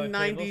had $10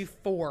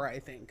 1994, I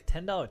think.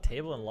 $10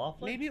 table in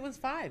Laughlin. Maybe it was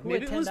 $5. Who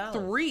Maybe had it was $10?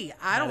 $3.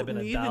 I Might have don't been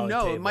a even dollar know.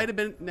 It table. might have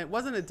been. It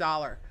wasn't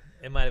 $1.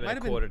 It might have Might been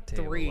have a quarter been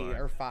table. 3 Lauren.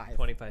 or 5.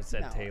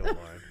 25-cent No. table,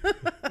 Lauren.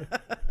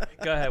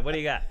 Go ahead. What do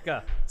you got?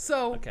 Go.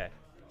 So Okay.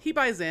 he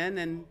buys in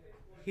and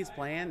he's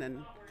playing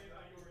and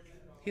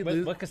he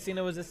loses. What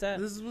casino was this at?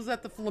 This was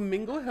at the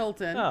Flamingo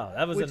Hilton. Oh,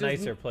 that was a which is-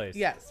 nicer place.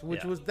 Yes,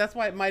 which Yeah. was that's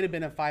why it might have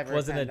been a $5 or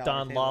Wasn't a it $10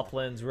 Don table.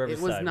 Laughlin's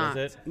Riverside? It was not.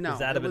 Was it? No, 'Cause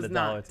that'd have it been was the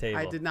dollar not. table.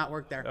 I did not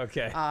work there.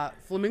 Okay.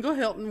 Flamingo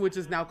Hilton, which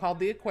is now called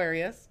the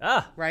Aquarius.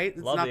 Ah, Right?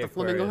 It's love not the the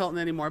Flamingo Aquarius. Hilton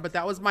anymore, but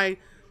that was my.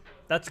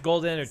 That's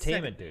Gold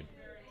Entertainment, dude.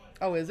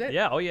 Oh, is it?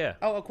 Yeah. Oh yeah.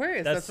 Oh,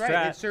 Aquarius. That's right.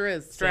 Strat. It sure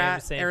is. Same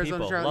Strat, Arizona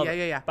people. Trail. Love Yeah, it.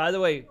 yeah, yeah. By the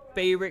way,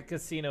 favorite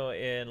casino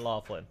in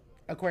Laughlin.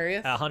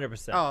 Aquarius?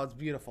 100%. Oh, it's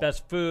beautiful.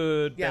 Best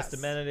food, Yes, best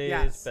amenities,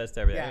 yes. best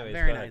everything. Yeah, Anyways,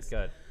 very go ahead. nice. Go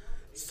ahead.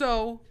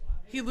 So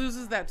he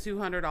loses that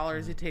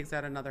 $200. He takes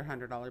out another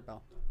 $100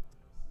 bill.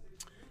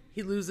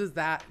 He loses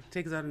that,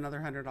 takes out another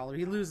 $100.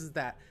 He loses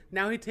that.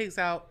 Now he takes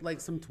out like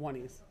some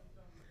 20s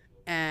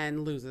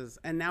and loses.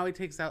 And now he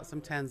takes out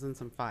some 10s and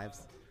some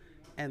 5s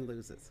and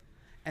loses.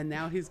 And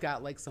now he's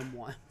got like some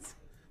 1s.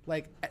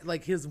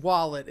 Like his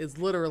wallet is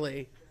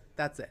literally,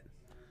 that's it.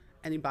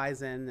 And he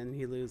buys in and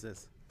he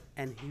loses.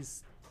 And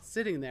he's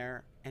sitting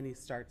there and he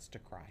starts to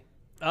cry.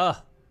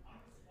 Oh,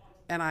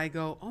 And I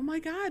go, oh my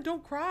God,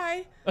 don't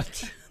cry.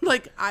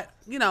 Like,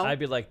 I'd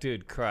be like,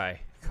 dude,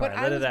 cry. but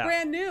I Let was it out.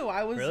 brand new.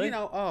 I was, Really?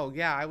 oh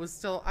yeah, I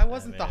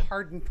wasn't the man.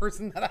 hardened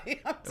person that I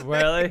am today.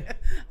 Really?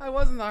 I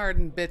wasn't the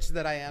hardened bitch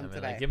that I am I mean,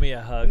 today. like, give me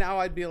a hug. Now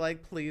I'd be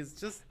like, please,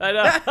 just I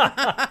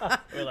know.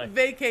 We're like,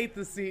 vacate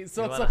the seat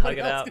so You wanna somebody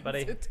hug it else out, can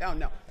buddy? sit down.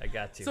 No. I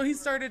got you. So he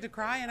started to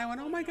cry, and I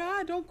went, oh my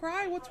God, don't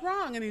cry. What's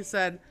wrong? And he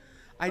said,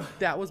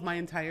 that was my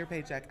entire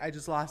paycheck. I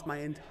just lost my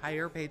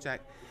entire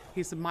paycheck.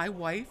 He said, my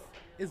wife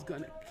is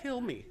going to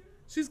kill me.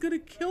 She's going to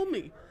kill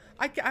me.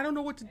 I don't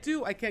know what to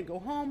do. I can't go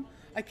home.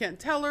 I can't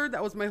tell her.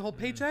 That was my whole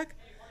paycheck.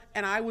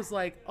 And I was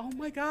like, oh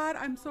my God,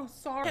 I'm so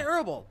sorry.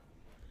 Terrible.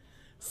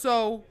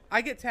 So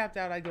I get tapped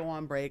out. I go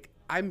on break.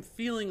 I'm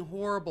feeling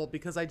horrible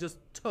because I just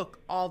took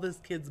all this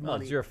kid's Well,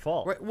 money. it's your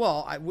fault. Right?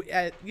 Well,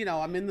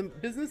 I'm in the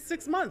business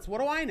 6 months. What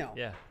do I know?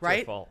 Yeah, it's right.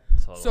 your fault.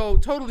 Totally. So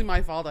totally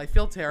my fault. I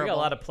feel We terrible. got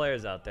a lot of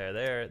players out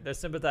there. They're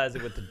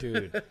sympathizing with the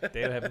dude.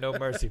 They have no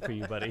mercy for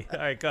you, buddy. All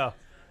right, go.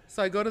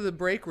 So I go to the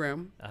break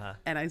room Uh-huh.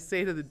 and I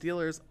say to the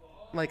dealers,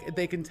 like,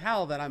 they can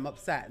tell that I'm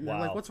upset. And they're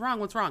like, Wow. what's wrong?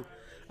 What's wrong?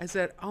 I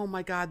said, oh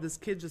my God, this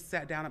kid just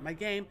sat down at my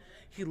game.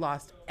 He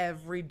lost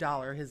every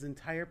dollar, his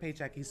entire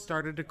paycheck. He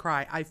started to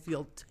cry. I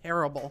feel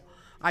terrible.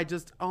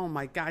 Oh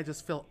my God, I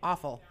just feel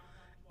awful.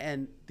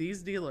 And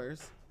these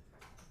dealers,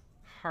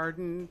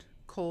 hardened,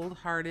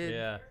 cold-hearted,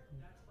 Yeah.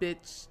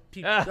 bitch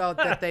people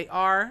that they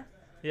are,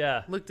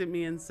 Yeah. looked at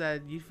me and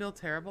said, you feel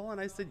terrible? And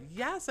I said,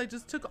 yes, I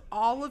just took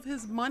all of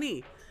his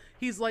money.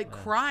 He's like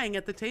crying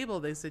at the table.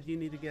 They said, you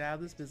need to get out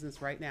of this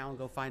business right now and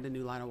go find a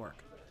new line of work.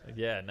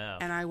 Yeah, no.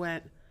 And I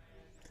went,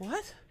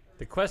 what?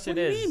 The question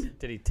What do you is, mean?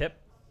 did he tip?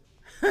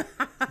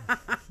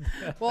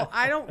 Well,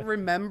 I don't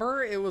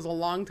remember. It was a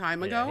long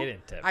time ago. he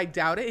didn't tip. I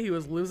doubt it. He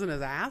was losing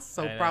his ass,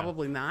 so I know.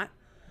 probably not.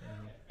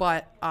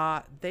 But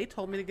they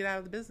told me to get out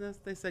of the business.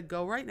 They said,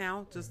 go right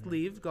now. Just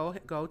leave. Go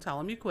tell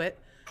them you quit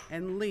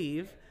and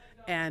leave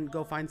and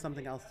go find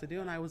something else to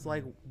do. And I was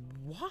like,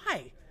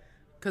 why?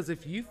 Because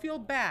if you feel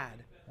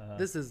bad,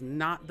 this is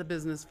not the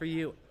business for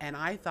you. And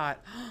I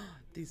thought,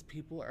 these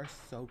people are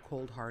so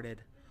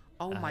cold-hearted.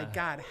 Oh, my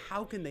God.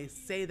 How can they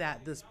say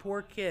that? This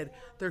poor kid,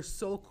 they're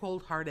so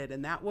cold-hearted.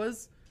 And that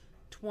was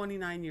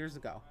 29 years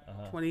ago,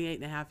 28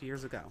 and a half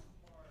years ago.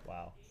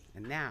 Wow.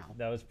 And now,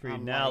 That was pretty.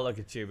 I'm Now like,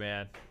 look at you,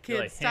 man. You're kids,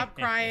 like, stop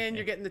crying.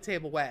 You're getting the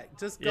table wet.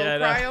 Just go Yeah, I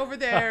know. cry over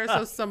there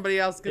so somebody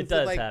else can It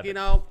does like, happen.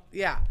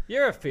 yeah.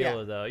 You're a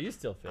feeler, though. You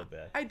still feel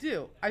bad. I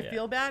do. I Yeah.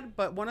 feel bad,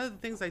 but one of the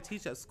things I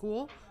teach at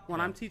school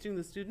when I'm teaching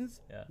the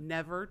students, Yeah.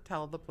 never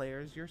tell the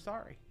players you're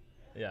sorry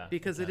Yeah.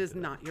 because it exactly is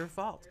not your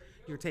fault.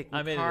 You're taking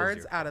I mean, it is cards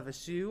your out of a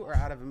shoe or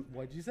out of a,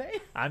 what'd you say?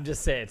 I'm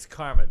just saying, it's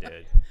karma,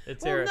 dude.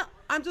 It's Well, your. no,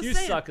 I'm just you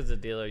saying. suck as a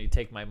dealer. You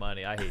take my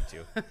money. I hate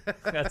you.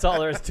 That's all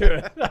there is to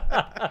it.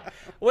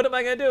 What am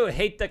I gonna do?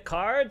 Hate the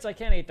cards? I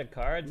can't hate the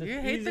cards. It's You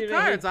hate easier the to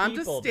hate cards. I'm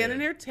just people, standing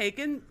dude. here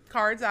taking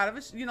cards out of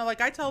a, like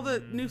I tell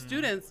the new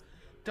students,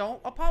 don't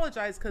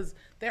apologize because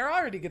they're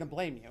already going to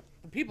blame you.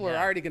 The people are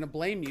Yeah. already going to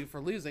blame you for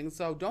losing.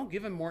 So don't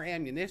give them more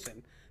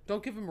ammunition.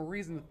 Don't give them a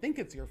reason to think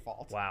it's your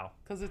fault. Wow.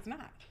 Because it's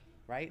not.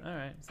 Right. All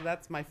right. So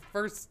that's my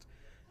first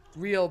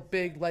real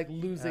big like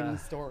losing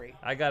story.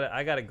 I got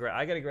a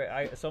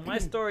great. So my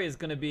story is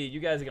gonna be. You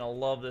guys are gonna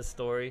love this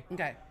story.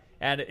 Okay.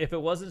 And if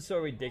it wasn't so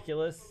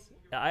ridiculous,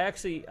 I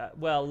actually,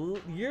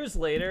 years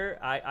later,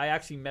 I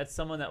actually met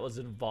someone that was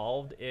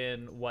involved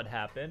in what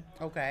happened.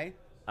 Okay.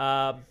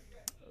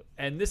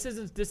 And this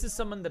is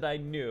someone that I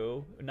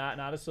knew,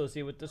 not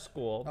associated with the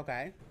school.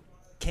 Okay.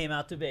 Came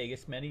out to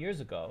Vegas many years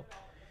ago,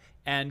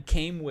 and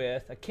came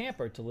with a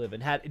camper to live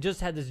in. Had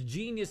this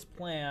genius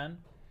plan.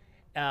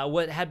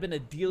 What had been a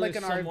dealer Like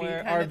an RV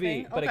somewhere, kind of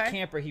thing? but a Okay.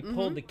 camper. He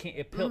pulled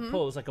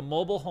pulled like a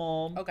mobile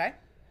home. Okay.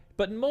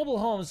 But mobile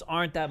homes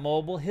aren't that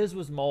mobile. His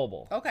was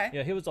mobile. Okay.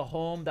 Yeah, he was a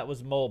home that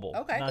was mobile.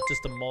 Okay. Not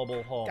just a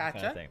mobile home Gotcha.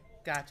 kind of thing.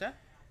 Gotcha.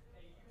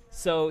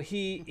 So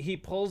he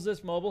pulls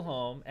this mobile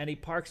home and he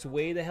parks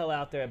way the hell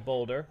out there at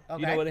Boulder. You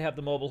know Okay. where they have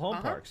the mobile home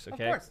Uh-huh. parks,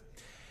 okay? Of course.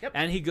 Yep.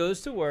 And he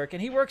goes to work,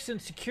 and he works in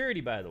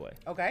security, by the way.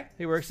 Okay.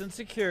 He works in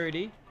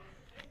security,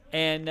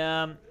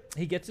 and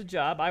he gets a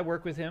job. I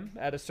work with him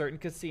at a certain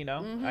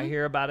casino. Mm-hmm. I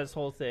hear about his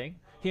whole thing.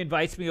 He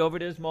invites me over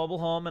to his mobile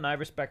home, and I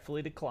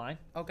respectfully decline.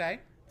 Okay.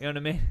 You know what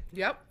I mean?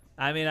 Yep.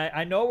 I mean,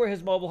 I know where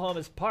his mobile home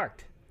is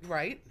parked.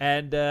 Right.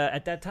 And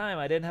at that time,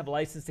 I didn't have a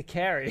license to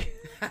carry.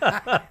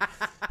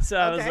 So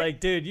I was Okay. like,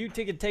 dude, you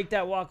can take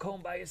that walk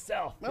home by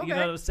yourself. You know Okay.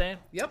 what I'm saying?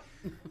 Yep.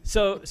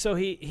 So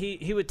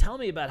he would tell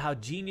me about how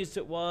genius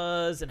it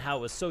was and how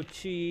it was so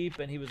cheap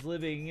and he was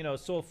living,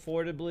 so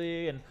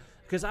affordably. And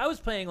because I was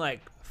paying like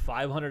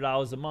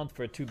 $500 a month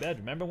for a 2-bedroom.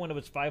 Remember when it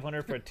was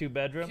 $500 for a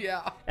 2-bedroom?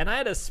 Yeah. And I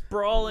had a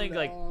sprawling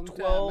like Long time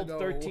 12, ago.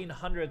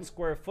 1,300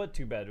 square foot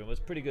 2-bedroom. It was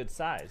pretty good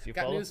size. You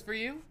Got follow? news for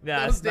you?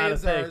 Yeah, Those it's not a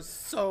days thing. are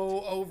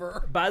so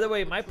over. By the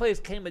way, my place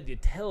came with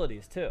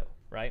utilities too,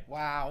 right?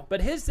 Wow. But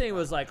his thing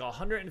was like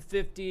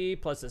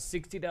 $150 plus a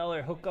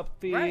 $60 hookup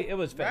fee. Right, It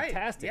was right,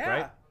 fantastic, yeah.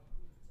 right?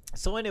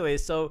 So anyway,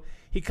 so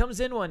he comes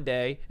in one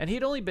day, and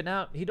he'd only been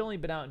out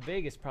in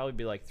Vegas probably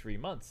be like 3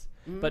 months.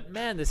 Mm-hmm. But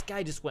man, this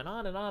guy just went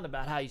on and on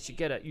about how you should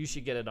get an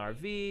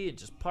RV and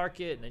just park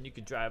it, and then you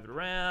could drive it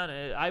around.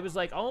 And I was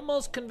like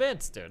almost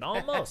convinced, dude,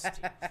 almost.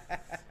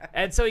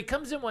 And so he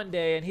comes in one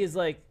day, and he's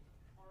like,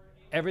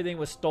 everything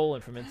was stolen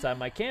from inside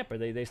my camper.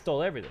 They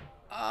stole everything.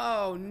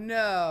 Oh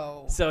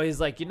no. So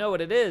he's like, you know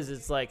what it is?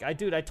 It's like, I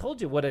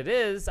told you what it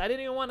is. I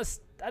didn't want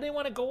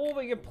to go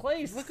over your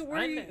place. Look at where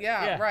I you- kn-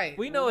 yeah, right.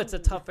 We know it's a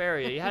tough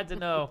area. You had to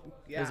know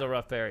it was Yeah. a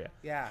rough area.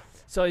 Yeah.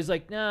 So he's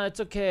like, no, it's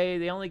okay.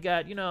 They only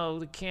got,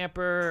 the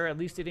camper. At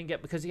least he didn't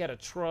get, because he had a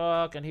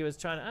truck, and he was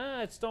trying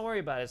to, don't worry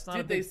about it. It's not a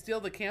Did they big. steal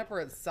the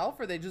camper itself,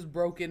 or they just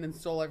broke in and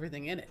stole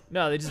everything in it?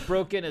 No, they just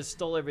broke in and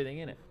stole everything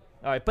in it.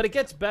 All right, but it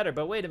gets better.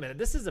 But wait a minute,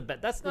 this is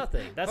that's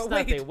nothing. That's But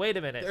nothing. wait, Wait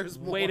a minute. there's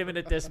Wait a more.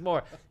 minute. There's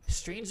more.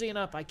 Strangely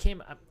enough,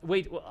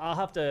 wait. Well, I'll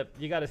have to.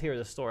 You got to hear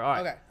the story.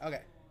 All right.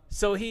 Okay.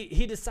 So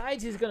he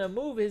decides he's gonna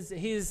move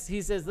he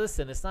says,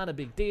 listen, it's not a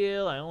big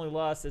deal. I only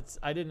lost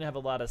I didn't have a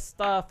lot of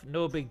stuff.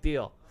 No big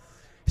deal.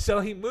 So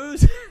he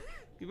moves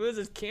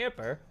his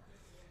camper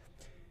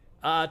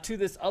to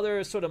this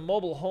other sort of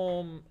mobile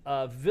home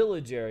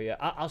village area.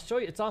 I'll show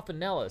you. It's off of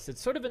Nellis.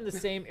 It's sort of in the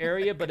same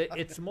area, but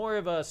it's more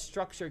of a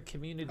structured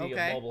community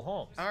Okay. of mobile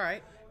homes. All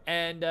right.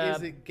 And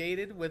Is it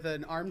gated with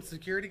an armed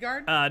security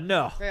guard?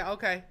 no. Yeah.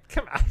 Okay.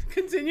 Come on.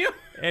 Continue.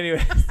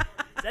 Anyways,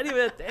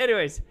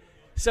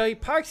 so he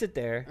parks it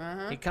there.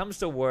 Uh-huh. He comes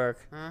to work.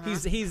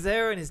 He's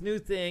there in his new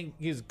thing.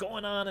 He's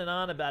going on and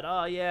on about,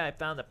 oh yeah, I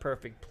found the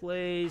perfect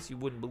place. You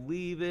wouldn't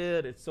believe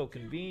it. It's so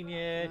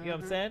convenient. You know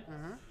what I'm saying?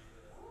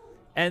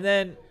 And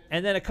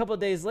then a couple of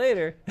days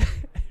later,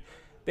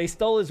 they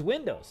stole his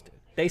windows, dude.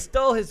 They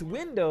stole his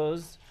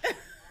windows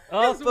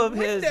off of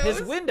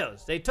his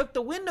windows. They took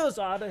the windows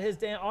out of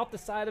off the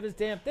side of his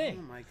damn thing.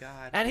 Oh my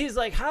God. And he's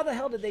like, how the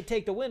hell did they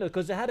take the window?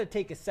 Because it had to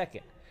take a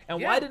second. And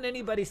Yeah. why didn't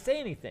anybody say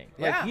anything?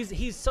 Like Yeah.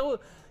 he's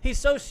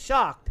so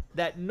shocked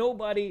that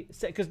nobody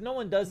said, because no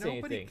one does say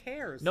Nobody anything.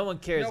 cares. No one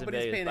cares. in Nobody's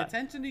Vegas. paying By-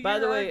 attention to By your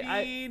the way,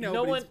 RV, no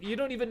nobody's- one. You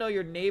don't even know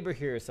your neighbor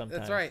here sometimes.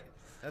 That's right.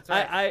 That's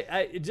right.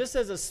 I just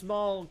as a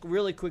small,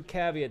 really quick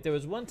caveat, there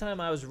was one time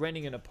I was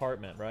renting an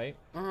apartment, right?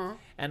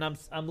 And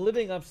I'm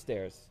living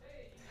upstairs,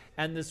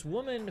 and this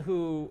woman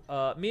who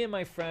me and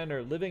my friend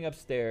are living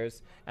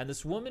upstairs, and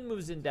this woman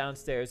moves in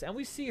downstairs, and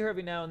we see her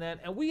every now and then,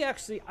 and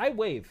I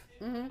wave.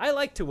 I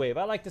like to wave.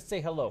 I like to say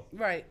hello.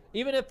 Right.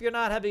 Even if you're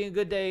not having a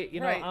good day,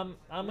 Right. I'm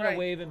gonna Right.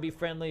 wave and be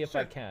friendly if I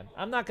Sure. can.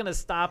 I'm not gonna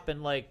stop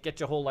and like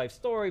get your whole life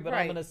story, but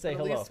right. I'm gonna say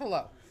But at hello. least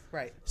hello.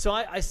 Right. So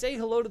I say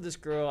hello to this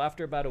girl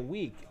after about a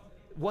week.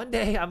 One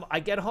day I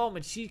get home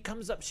and she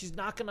comes up. She's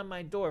knocking on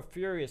my door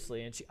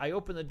furiously, and I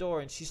open the door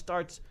and she's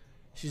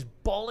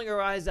bawling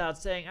her eyes out,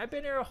 saying, "I've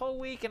been here a whole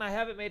week and I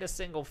haven't made a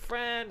single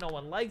friend. No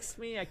one likes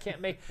me. I can't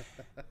make."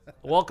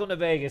 Welcome to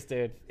Vegas,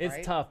 dude. It's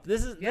Right? tough.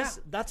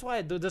 That's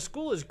why the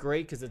school is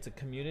great, because it's a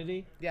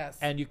community. Yes.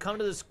 And you come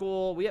to the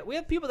school. We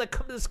have people that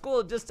come to the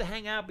school just to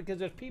hang out because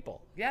there's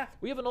people. Yeah.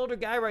 We have an older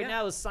guy right Yeah.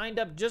 now who's signed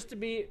up just to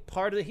be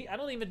part of the. I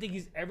don't even think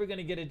he's ever going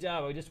to get a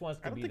job. He just wants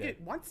to I don't be think there.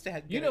 it wants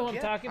to. You know who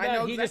I'm talking I know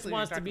about? He exactly just what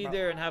wants you're to be talking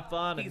there about. and have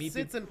fun and He meet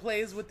sits people. and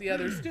plays with the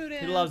other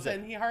students. loves it.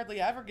 And he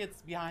hardly ever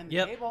gets behind the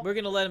Yep, table. we're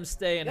gonna let him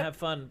stay and Yep. have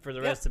fun for the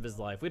Yep. rest of his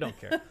life. We don't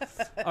care.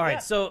 All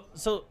right, so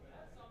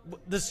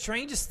the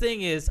strangest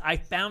thing is I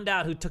found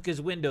out who took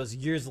his windows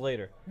years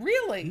later.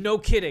 Really? No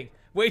kidding.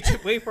 Wait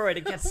for it.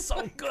 It gets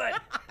so good.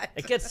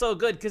 It gets so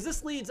good because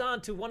this leads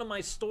on to one of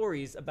my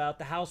stories about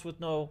the house with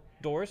no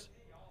doors.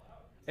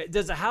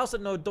 There's a house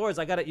with no doors.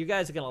 You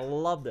guys are gonna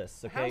love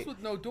this. Okay. House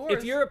with no doors.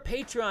 If you're a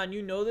Patreon,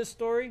 you know this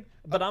story,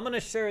 but I'm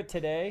gonna share it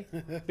today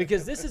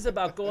because this is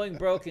about going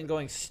broke and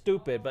going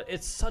stupid. But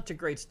it's such a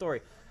great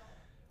story.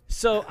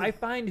 So I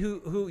find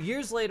who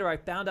years later I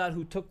found out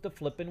who took the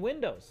flipping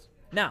windows.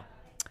 Now,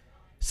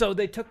 so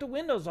they took the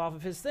windows off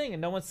of his thing,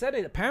 and no one said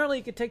it. Apparently,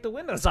 you could take the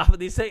windows off of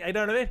these things. I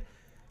know what I mean.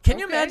 Can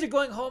you Okay. imagine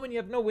going home and you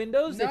have no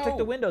windows? They took the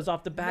No. windows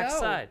off the back No.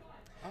 side.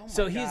 Oh my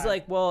So he's God.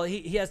 like, well,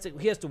 he has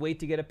to wait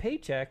to get a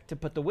paycheck to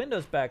put the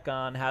windows back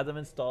on, have them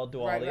installed,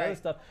 do all Right, the other right.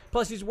 stuff.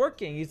 Plus, he's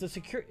working. He's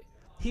security.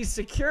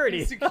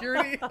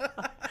 security.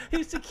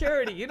 He's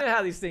security. You know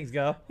how these things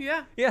go.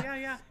 yeah. Yeah.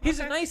 Yeah. He's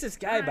the Okay. nicest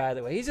guy, Alright. by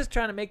the way. He's just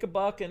trying to make a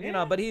buck, and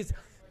Yeah. but he's,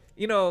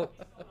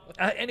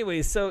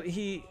 anyway. So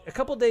a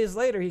couple days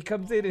later, he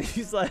comes in and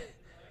he's like,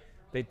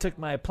 they took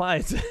my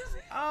appliances.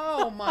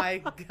 Oh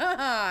my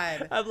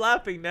God. I'm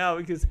laughing now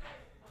because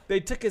they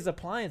took his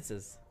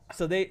appliances.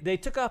 So they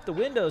took off the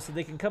windows so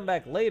they can come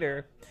back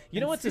later.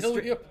 You know what's steal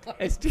the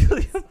and steal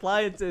the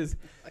appliances.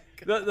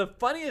 The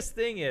funniest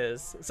thing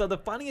is,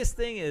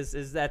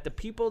 is that the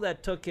people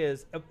that took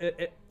his,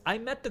 I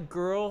met the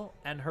girl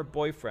and her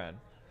boyfriend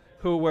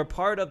who were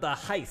part of the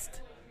heist,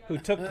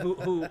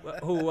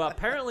 who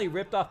apparently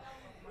ripped off.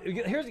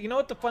 You know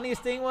what the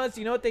funniest thing was?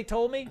 You know what they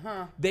told me?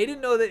 Huh. They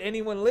didn't know that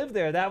anyone lived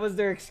there. That was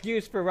their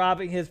excuse for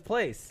robbing his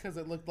place. Because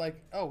it looked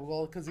like,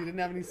 because he didn't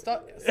have any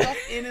stuff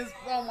in his.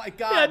 Oh my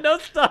God. Yeah, no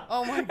stuff.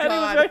 Oh my And he was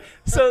God. right.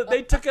 So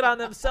they took it on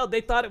themselves. They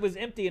thought it was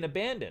empty and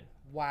abandoned.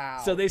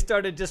 Wow. So they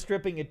started just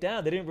stripping it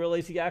down. They didn't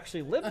realize he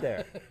actually lived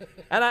there.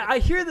 And I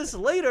hear this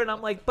later, and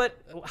I'm like, but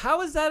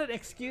how is that an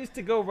excuse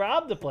to go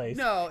rob the place?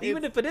 No,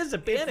 even if it is it's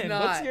abandoned.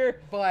 not, What's your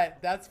But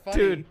that's funny.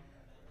 Dude.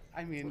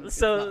 I mean, it's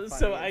so not funny,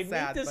 so it's I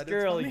sad, meet this but it's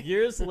girl funny.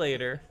 years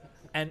later,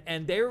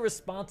 and they were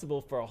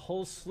responsible for a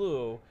whole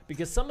slew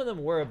because some of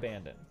them were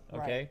abandoned.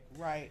 Okay.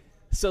 Right.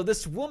 So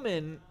this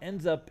woman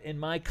ends up in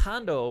my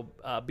condo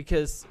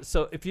because,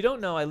 so if you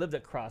don't know, I lived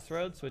at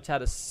Crossroads, which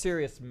had a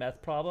serious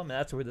meth problem, and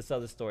that's where this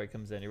other story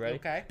comes in. You ready?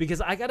 Okay. Because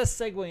I got to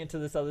segue into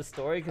this other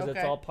story because it's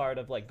Okay. all part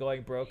of like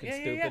going broke and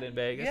stupid in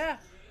Vegas. Yeah.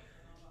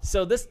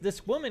 So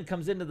this woman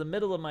comes into the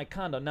middle of my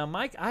condo. Now,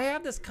 Mike, I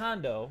have this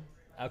condo,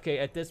 okay,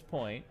 at this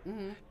point,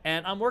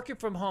 and I'm working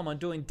from home. I'm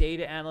doing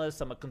data analyst.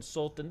 I'm a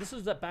consultant. This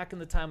was back in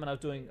the time when I was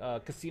doing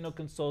casino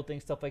consulting,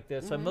 stuff like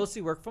this. So I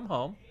mostly work from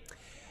home.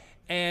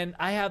 And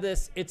I have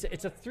this. It's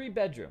a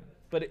 3-bedroom,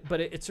 but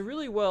it's a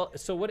really well.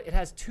 So what it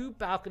has 2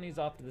 balconies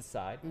off to the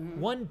side,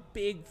 one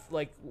big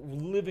like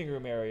living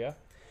room area,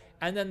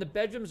 and then the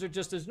bedrooms are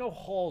just there's no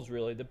halls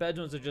really. The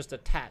bedrooms are just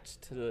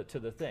attached to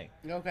the thing.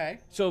 Okay.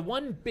 So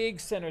one big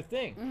center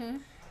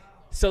thing.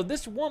 So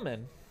this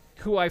woman,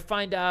 who I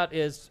find out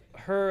is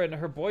her and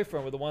her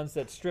boyfriend were the ones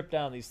that stripped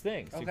down these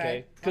things.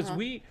 Okay. Because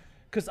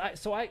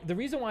the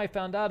reason why I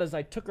found out is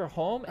I took her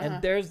home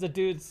and there's the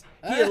dude's.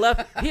 He had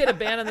left. He had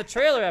abandoned the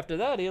trailer after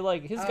that.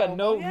 He's got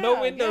no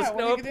windows,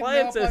 no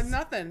appliances.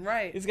 Nothing.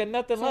 Right. He's got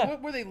nothing So left.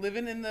 what were they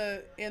living in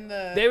the?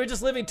 They were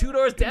just living 2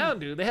 doors down,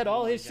 dude. They had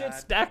all his shit God.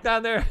 stacked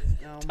on their,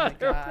 Oh on my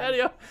their God.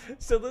 patio.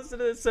 So listen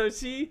to this. So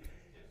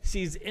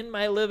she's in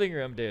my living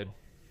room, dude,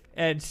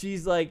 and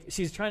she's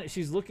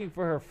looking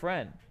for her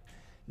friend.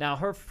 Now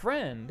her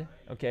friend,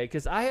 okay,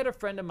 because I had a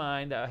friend of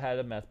mine that had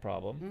a meth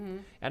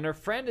problem, and her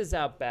friend is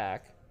out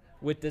back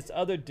with this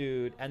other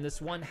dude and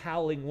this one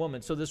howling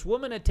woman. So this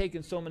woman had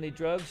taken so many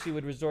drugs she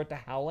would resort to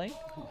howling.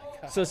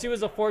 So she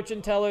was a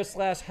fortune teller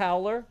 /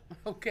 howler.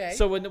 Okay.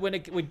 So when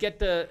it would get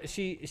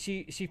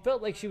she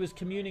felt like she was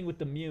communing with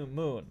the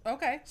moon.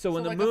 Okay. So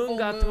when the like a moon full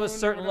got to a moon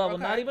certain or level,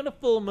 whatever. not even a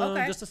full moon,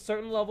 Okay. just a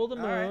certain level of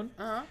the All right. moon,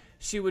 Uh-huh.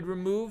 she would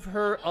remove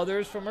her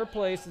others from her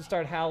place and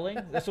start howling.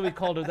 That's what we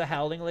called her, the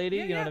howling lady.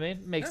 Yeah, you know yeah. what I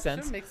mean? Makes That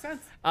sense. sure makes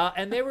sense.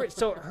 And they were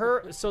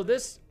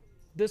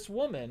this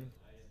woman,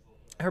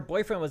 her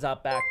boyfriend was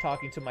out back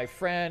talking to my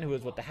friend who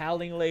was with the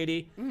howling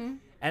lady.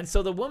 And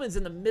so the woman's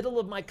in the middle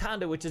of my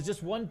condo, which is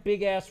just one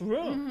big ass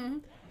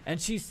room.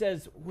 And she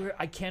says,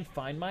 I can't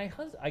find my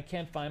husband. I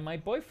can't find my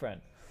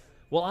boyfriend.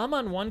 Well, I'm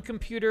on one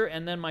computer,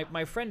 and then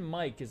my friend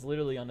Mike is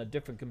literally on a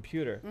different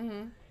computer.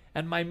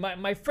 And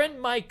my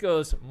friend Mike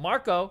goes,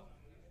 Marco,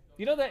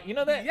 you know that?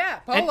 Yeah,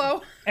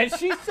 Polo. And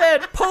she said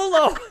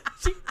Polo.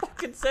 She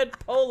fucking said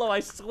Polo. I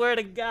swear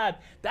to God.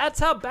 That's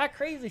how back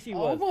crazy she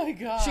was. Oh my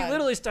God. She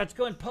literally starts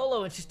going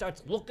Polo, and she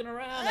starts looking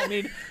around. I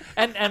mean,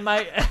 and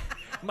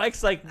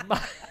Mike's like,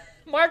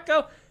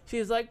 Marco.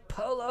 She's like,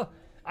 Polo.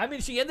 I mean,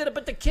 she ended up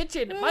at the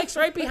kitchen. Mike's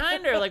right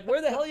behind her. Like,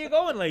 where the hell are you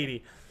going,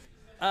 lady?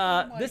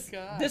 God.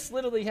 This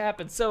literally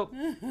happened. So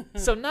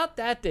not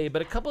that day,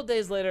 but a couple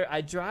days later,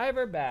 I drive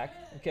her back,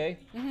 okay,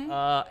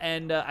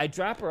 and I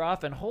drop her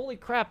off, and holy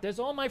crap, there's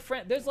all my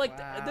friends. There's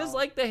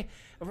like they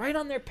right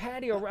on their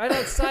patio, right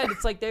outside.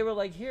 It's like they were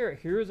like,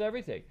 here's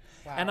everything.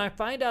 Wow. And I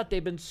find out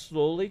they've been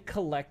slowly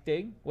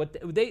collecting what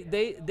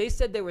they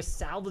said they were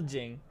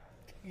salvaging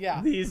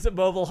these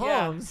mobile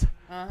homes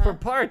for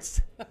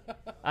parts.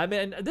 I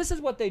mean, this is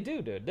what they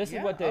do, dude. This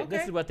is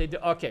what they do.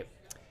 Okay,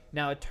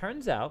 now it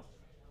turns out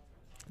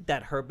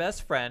that her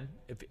best friend,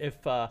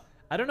 if I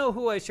don't know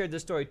who I shared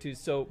this story to,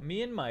 so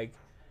me and Mike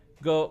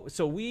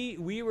so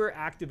we were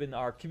active in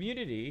our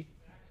community,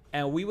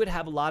 and we would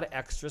have a lot of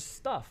extra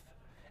stuff,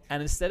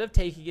 and instead of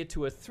taking it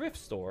to a thrift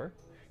store,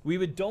 we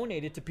would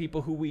donate it to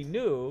people who we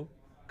knew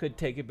could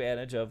take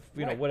advantage of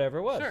whatever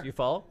it was. Sure. You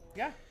follow?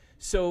 Yeah.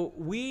 So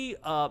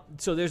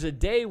so there's a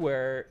day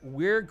where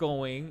we're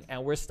going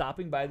and we're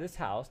stopping by this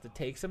house to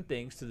take some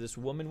things to this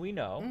woman we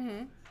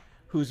know,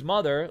 whose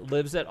mother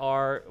lives at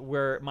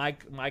where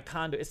my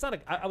condo. It's not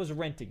I was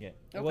renting it.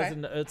 It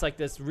wasn't. It's like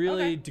this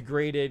really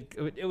degraded.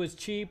 It was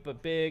cheap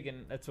but big,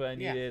 and that's what I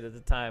needed at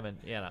the time, and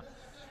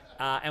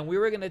and we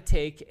were gonna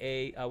take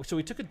so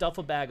we took a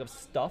duffel bag of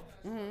stuff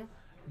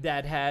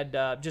that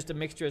had just a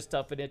mixture of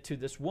stuff in it to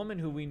this woman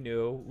who we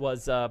knew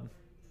was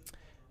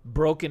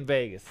broke in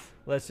Vegas.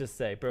 Let's just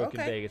say broke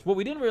in Vegas. What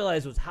we didn't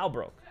realize was how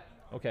broke.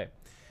 Okay,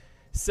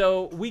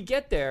 so we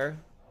get there,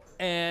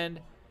 and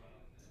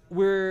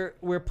we're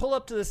pull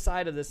up to the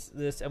side of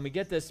this, and we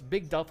get this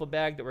big duffel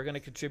bag that we're going to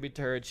contribute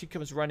to her, and she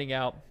comes running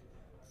out,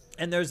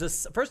 and there's a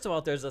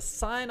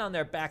sign on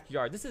their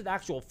backyard. This is an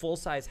actual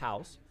full-size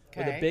house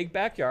with a big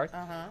backyard.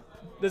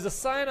 There's a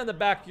sign on the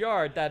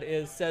backyard that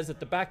says that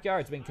the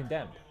backyard's been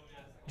condemned.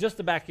 Just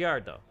the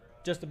backyard, though.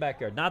 Just the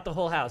backyard, not the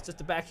whole house, just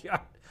the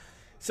backyard.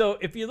 So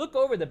if you look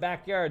over the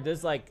backyard,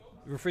 there's like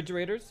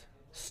refrigerators,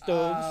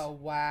 stoves, Oh,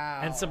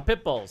 wow. and some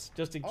pit bulls,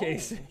 just in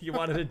case you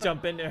wanted to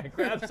jump in there and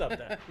grab something.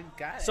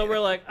 Got So it. we're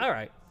like, all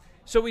right.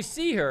 So we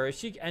see her,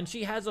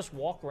 she has us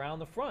walk around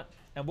the front.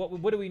 And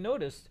what do we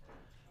notice?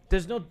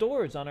 There's no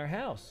doors on her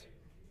house.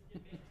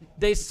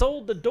 They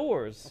sold the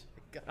doors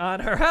on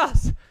her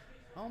house.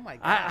 Oh my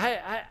god.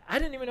 I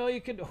didn't even know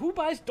you could. Who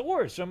buys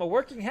doors from a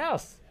working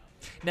house?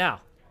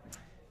 Now,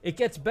 it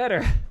gets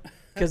better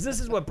because this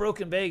is what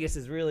Broken Vegas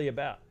is really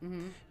about.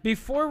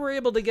 Before we're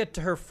able to get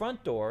to her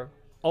front door,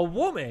 a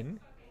woman,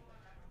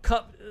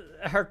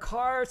 her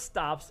car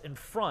stops in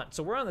front.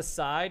 So we're on the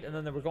side, and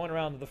then we're going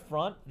around to the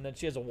front, and then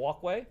she has a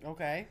walkway.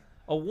 Okay.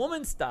 A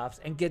woman stops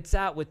and gets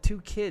out with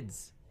 2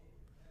 kids.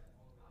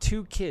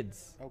 2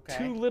 kids. Okay.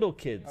 2 little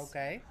kids.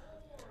 Okay.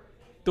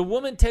 The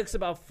woman takes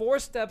about 4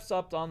 steps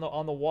up on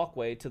the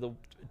walkway to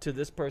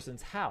this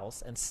person's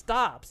house and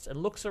stops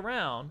and looks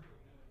around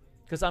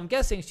because I'm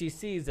guessing she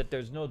sees that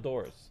there's no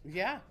doors.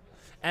 Yeah.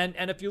 And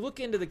if you look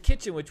into the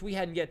kitchen, which we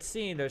hadn't yet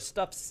seen, there's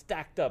stuff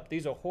stacked up.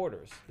 These are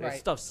hoarders. There's Right.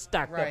 stuff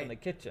stacked up in Right. the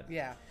kitchen.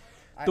 Yeah.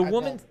 The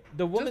woman-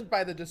 well, just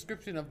by the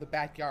description of the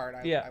backyard,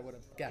 I would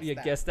have guessed You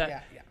that. guessed that?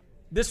 Yeah, yeah.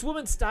 This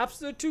woman stops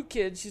their 2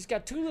 kids. She's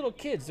got 2 little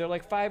kids. They're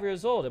like 5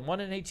 years old and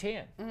one in each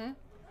hand. Mm-hmm.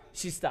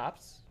 She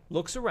stops,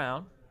 looks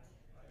around,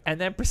 and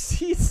then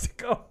proceeds to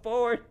go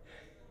forward.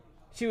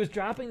 She was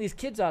dropping these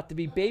kids off to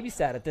be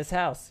babysat at this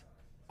house.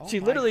 Oh She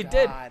my literally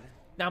did. God.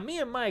 Now, me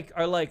and Mike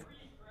are like,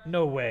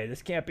 no way,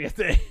 this can't be a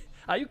thing.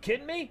 Are you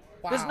kidding me?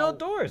 There's no Wow.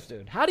 doors,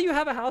 dude. How do you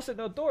have a house with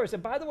no doors?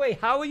 And by the way,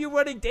 how are you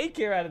running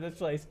daycare out of this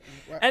place?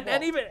 Well- And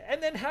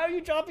then how are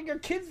you dropping your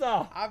kids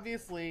off?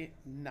 Obviously,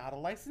 not a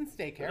licensed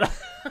daycare.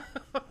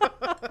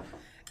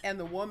 And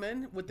the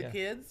woman with the Yeah.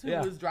 kids who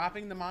Yeah. was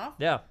dropping them off,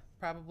 Yeah.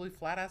 probably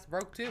flat ass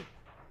broke too.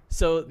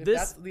 So If this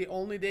that's the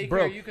only daycare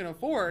broke. you can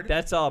afford.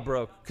 That's all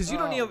broke. Because you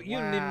don't Oh,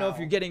 even know if wow.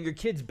 you're getting your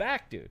kids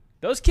back, dude.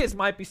 Those kids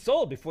might be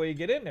sold before you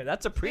get in there.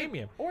 That's a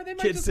premium. Or they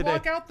might Kids just today.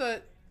 walk out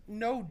the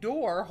no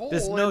door hole.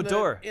 There's no in the,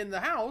 door. in the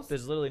house.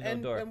 There's literally no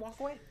door. And walk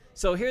away.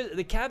 So here's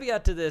the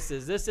caveat to this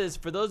is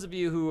for those of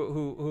you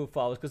who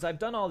follow us, because I've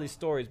done all these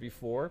stories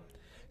before.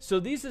 So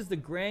these is the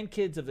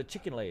grandkids of the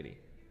chicken lady.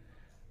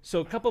 So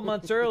a couple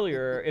months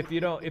earlier, if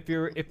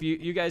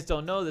you guys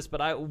don't know this,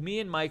 but me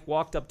and Mike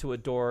walked up to a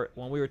door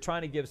when we were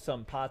trying to give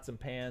some pots and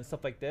pans,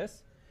 stuff like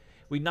this.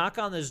 We knock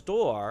on this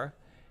door,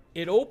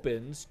 it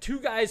opens, 2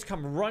 guys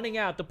come running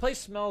out. The place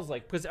smells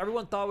like, because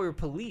everyone thought we were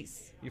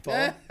police. You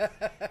follow?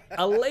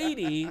 A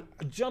lady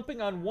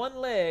jumping on one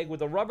leg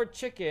with a rubber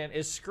chicken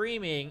is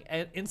screaming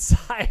and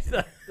inside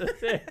the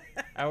thing.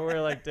 And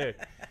we're like, dude,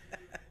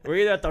 we're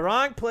either at the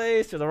wrong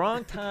place or the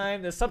wrong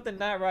time. There's something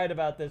not right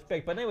about this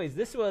pic. But anyways,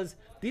 these were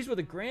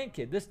the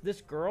grandkids.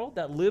 This girl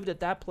that lived at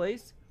that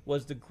place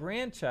was the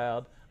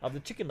grandchild of the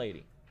chicken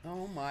lady.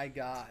 Oh my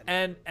God.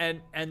 And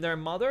their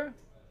mother,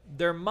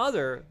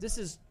 this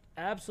is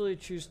absolutely a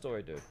true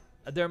story, dude.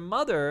 Their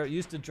mother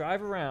used to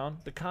drive around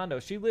the condo.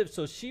 She was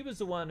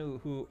the one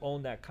who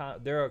owned their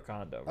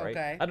condo, right?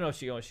 Okay. I don't know if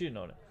she didn't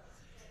own it.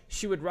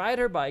 She would ride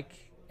her bike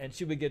and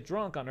she would get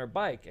drunk on her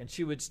bike and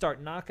she would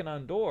start knocking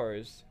on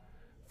doors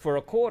for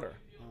a quarter.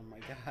 Oh my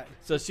God.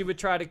 So she would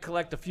try to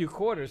collect a few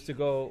quarters to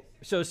go.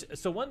 So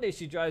one day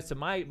she drives to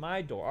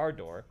our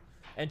door,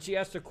 and she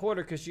asks for a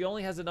quarter because she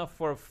only has enough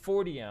for a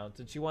 40 ounce,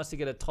 and she wants to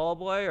get a tall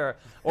boy or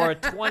a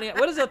 20.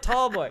 What is a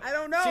tall boy? I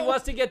don't know. She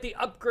wants to get the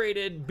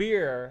upgraded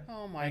beer.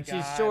 Oh my and God.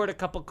 she's short a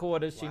couple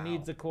quarters. She Wow.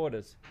 needs the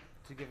quarters.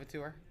 Did you give it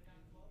to her?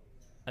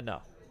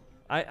 No,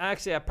 I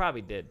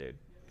probably did, dude.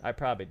 I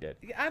probably did.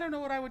 I don't know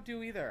what I would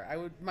do either.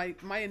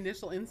 My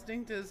initial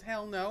instinct is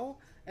hell no,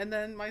 and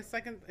then my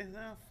second is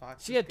oh fuck.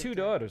 She just had give 2 it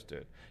to her. daughters,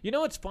 dude. You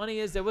know what's funny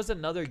is there was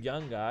another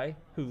young guy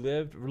who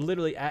lived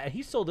literally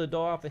he sold a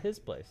door off of his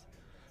place.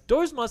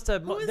 Doors must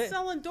have. Who is they-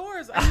 selling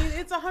doors? I mean,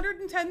 it's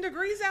 110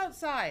 degrees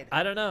outside.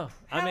 I don't know.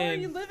 How I mean, are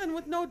you living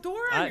with no door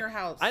on your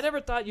house? I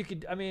never thought you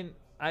could. I mean,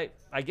 I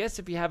guess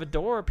if you have a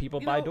door, people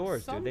You buy know,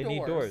 doors, some dude. They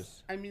need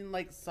doors. I mean,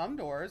 like some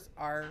doors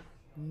are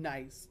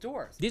nice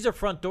doors. These are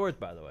front doors,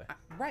 by the way.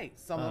 Right.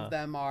 Some of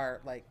them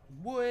are like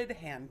wood,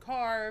 hand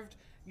carved.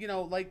 You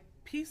know, like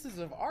pieces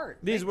of art.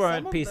 These Like, weren't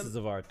some of pieces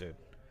them- of art, dude.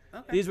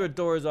 Okay. These were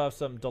doors off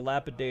some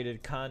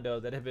dilapidated condo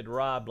that had been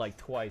robbed like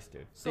twice,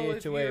 dude. So The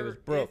HOA was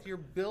broke. If you're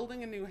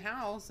building a new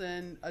house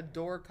and a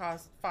door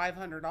costs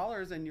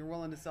 $500 and you're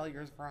willing to sell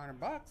yours for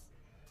 $100,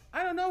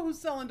 I don't know who's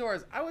selling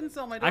doors. I wouldn't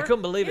sell my door. I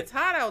couldn't believe it. It's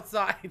hot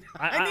outside.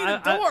 I need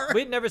a door.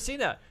 We'd never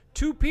seen that.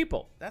 2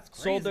 people That's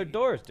sold their crazy.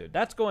 doors, dude.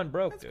 That's going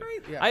broke, That's dude.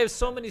 crazy. Yeah. I have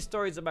so many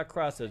stories about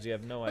Crossroads. You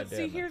have no But idea.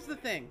 see, man. here's the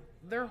thing: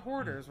 they're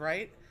hoarders,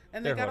 right?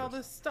 And they They're got all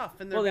hoarders. this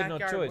stuff in their Well, they have no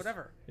backyard, choice.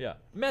 whatever. Yeah,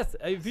 meth.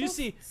 If you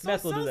see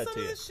meth, will sell do that some to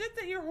of you. the shit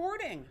that you're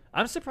hoarding.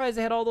 I'm surprised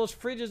they had all those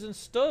fridges and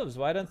stoves.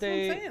 Why don't That's what I'm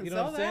they? saying. You know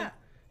Sell what I'm saying? that.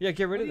 Yeah,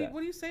 get rid What of are, you, that. what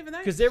are you saving that?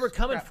 Because they were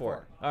coming crap for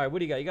it. All right, what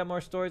do you got? You got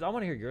more stories? I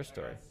want to hear your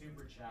story.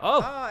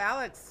 Oh, Oh,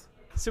 Alex.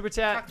 super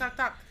chat.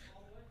 Talk.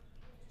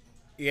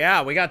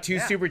 Yeah, we got two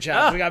Yeah. super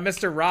chats. Oh. We got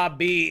Mr. Rob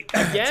B,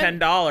 Again?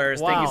 $10.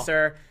 Thank Wow. you,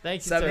 sir.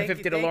 Thank you, sir. $7.50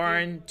 Thank to you.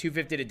 Lauren,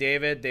 $2.50 to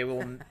David.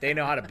 They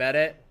know how to bet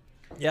it.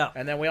 Yeah.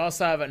 And then we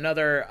also have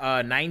another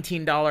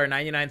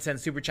 $19.99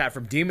 super chat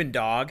from Demon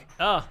Dog.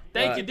 Oh,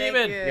 thank you, Thank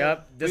Demon. you.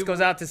 Yep. This We-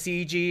 goes out to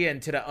CG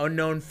and to the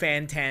unknown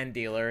Fantan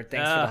dealer.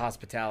 Thanks for Ah. the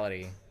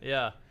hospitality.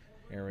 Yeah.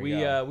 Here we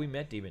go. We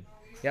met Demon.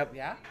 Yep.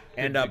 Yeah.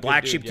 And Good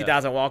Black dude, Sheep yeah.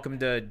 2000, welcome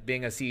to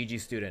being a CEG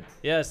student.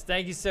 Yes,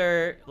 thank you,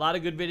 sir. A lot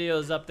of good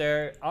videos up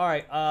there. All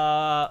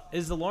right.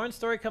 Is the Lauren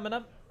story coming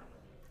up?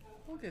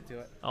 We'll get to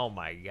it. Oh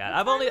my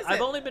God. time is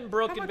I've it? only been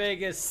broke How in much-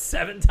 Vegas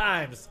 7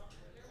 times.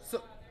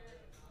 So,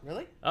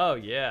 really? Oh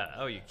yeah.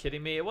 Oh, you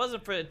kidding me? It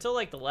wasn't for until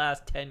like the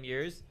last 10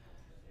 years.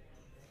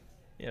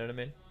 You know what I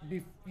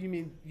mean? You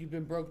mean you've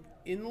been broke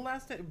in the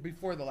last 10,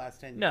 before the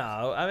last 10 years?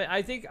 No, I mean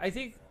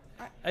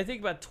I think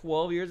about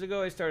 12 years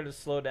ago I started to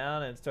slow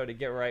down and started to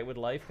get right with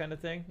life kind of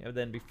thing. And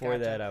then before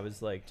Gotcha. that I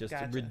was like just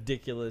Gotcha.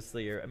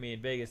 ridiculously, I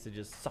mean Vegas had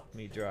just sucked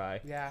me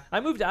dry. Yeah. I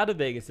moved out of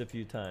Vegas a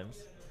few times.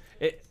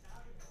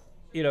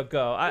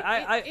 Go.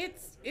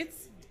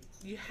 It's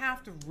you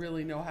have to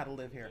really know how to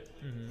live here.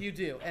 Mm-hmm. You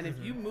do. And if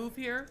you move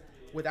here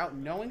without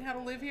knowing how to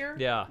live here,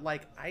 Yeah.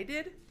 like I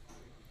did,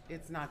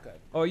 it's not good.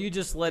 Or you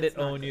just let it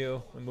not own good.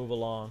 you and move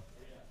along.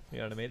 You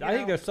know what I mean? You I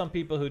think know- there's some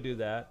people who do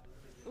that.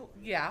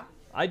 Yeah.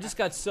 I just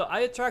got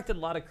I attracted a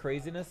lot of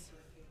craziness.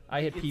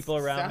 I had It people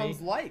around me.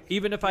 sounds like.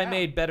 Even if I Yeah.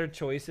 made better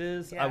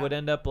choices, I Yeah. would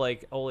end up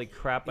like, holy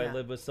crap, I Yeah.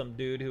 live with some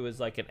dude who was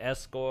like an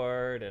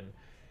escort and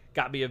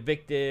got me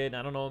evicted.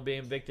 I don't know, I'm being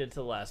evicted to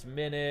the last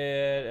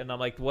minute. And I'm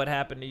like, what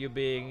happened to you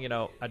being,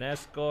 an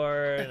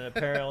escort? And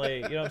apparently,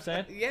 you know what I'm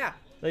saying? Yeah.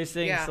 These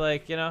things Yeah.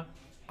 like, Yeah,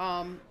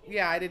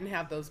 I didn't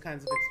have those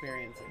kinds of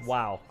experiences.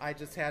 wow. I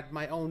just had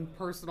my own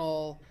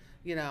personal,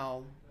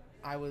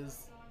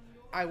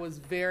 I was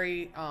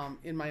very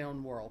in my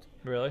own world.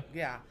 Really?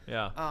 Yeah.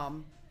 Yeah.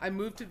 I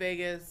moved to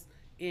Vegas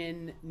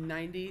in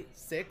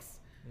 '96.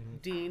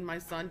 Dean, my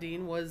son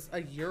Dean, was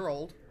a year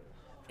old,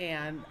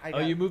 and I Oh,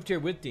 got, you moved here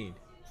with Dean?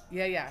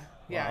 yeah.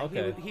 Wow,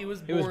 okay. He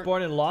was He was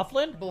born in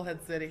Laughlin?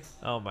 Bullhead City.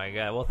 Oh my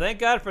God! Well, thank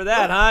God for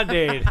that, huh,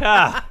 Dean?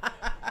 Ha.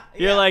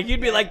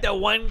 You'd be like the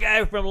one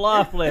guy from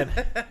Laughlin.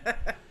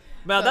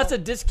 Wow, that's a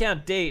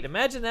discount date.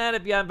 Imagine that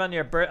if you have on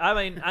your birth. I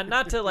mean,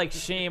 not to like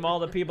shame all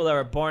the people that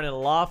were born in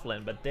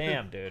Laughlin, but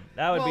damn, dude,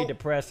 that would be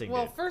depressing.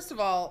 Well, Dude. first of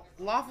all,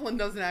 Laughlin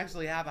doesn't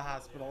actually have a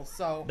hospital,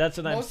 so That's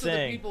what I'm most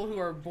saying. of the people who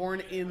are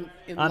born in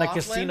On a Laughlin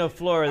casino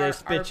floor, they are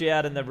spit you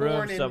out in the room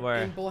born somewhere.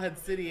 in Bullhead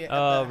City. At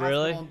Oh, the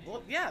really?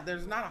 hospital yeah,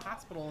 there's not a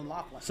hospital in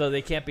Laughlin. So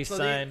they can't be So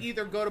signed. they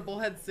either go to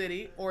Bullhead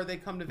City or they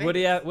come to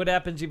Vegas. What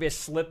happens if you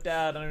slipped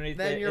out underneath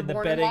Then you're in the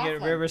born in bedding at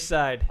Laughlin.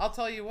 Riverside? I'll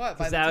tell you what.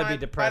 'Cause that would be By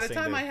depressing, the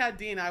time dude. I had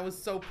Dean, I was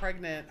so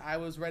pregnant, I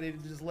was ready to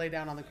just lay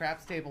down on the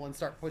craps table and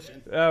start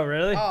pushing. Oh,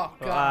 really? Oh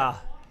God, Wow.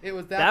 it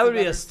was That would be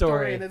a another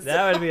story. in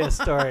That would be a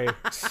story.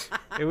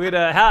 We'd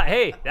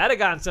hey, that'd have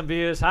gotten some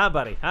views, huh,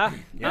 buddy? Huh?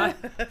 Yeah.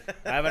 Huh?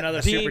 I have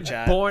another super Being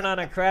chat. born on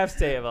a crafts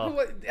table.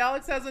 What,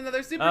 Alex has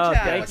another super Oh,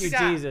 chat. thank What you,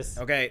 got? Jesus.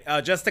 Okay,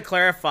 just to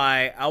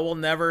clarify, I will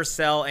never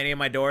sell any of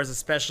my doors,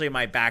 especially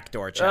my back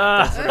door, chat.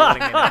 Ah. That's what I'm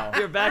letting you know.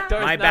 Your back door.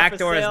 My is not back for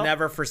door is sale?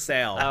 never for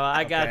sale. Oh,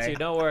 I got okay? you.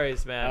 No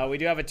worries, man. We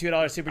do have a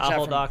 $2 super I'll chat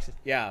hold from oxygen.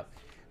 yeah.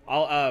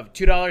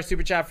 $2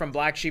 super chat from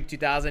Black Sheep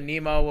 2000.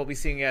 Nemo, we'll be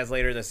seeing you guys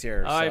later this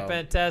year. All right, so.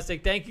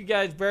 fantastic. Thank you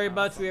guys very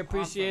much. We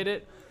appreciate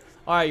it.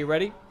 All right, you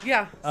ready?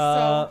 Yeah.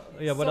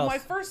 Yeah, what so else? my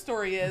first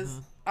story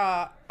is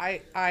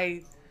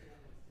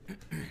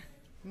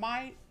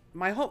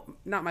my whole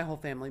not my whole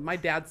family, my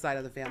dad's side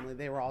of the family,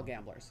 they were all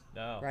gamblers.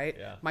 No, Right?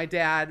 yeah. My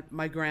dad,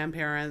 my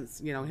grandparents,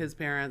 his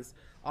parents,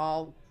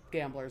 all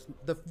gamblers.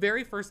 The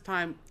very first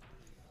time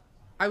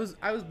I was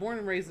born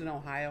and raised in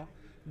Ohio.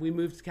 We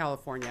moved to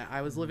California.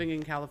 I was living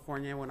in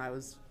California when I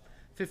was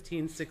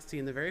 15,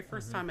 16. The very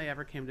 1st time I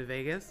ever came to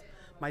Vegas,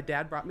 my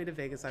dad brought me to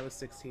Vegas. I was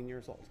 16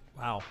 years old.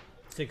 Wow.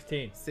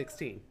 16.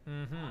 16.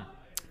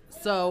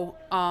 So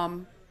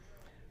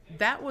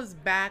that was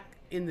back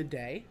in the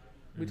day.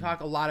 We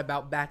talk a lot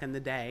about back in the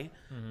day.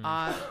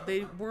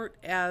 They weren't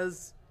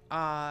as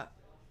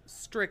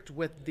strict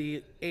with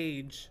the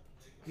age,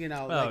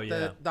 like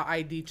yeah. the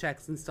ID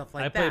checks and stuff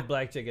like I that. played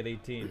blackjack at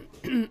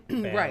 18.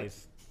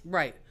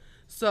 Right.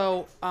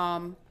 So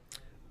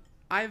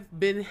I've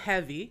been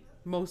heavy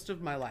most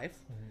of my life.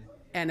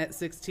 And at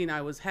 16,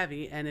 I was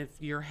heavy. And if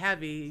you're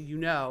heavy,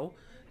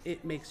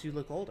 it makes you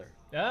look older.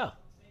 Yeah.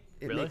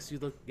 It Really? makes you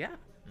look, yeah.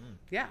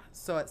 Yeah.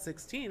 So at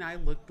 16, I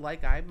looked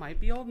like I might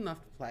be old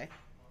enough to play.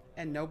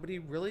 And nobody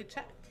really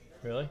checked.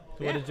 Really?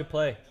 So Yeah. what did you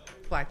play?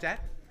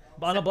 Blackjack.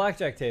 On a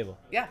blackjack table.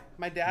 Yeah.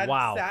 My dad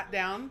Wow.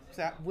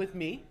 sat with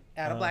me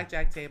at a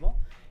blackjack table.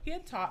 He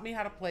had taught me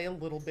how to play a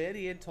little bit.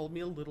 He had told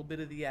me a little bit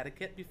of the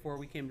etiquette before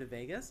we came to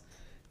Vegas.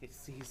 He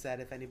said,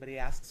 if anybody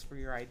asks for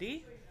your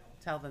ID,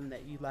 tell them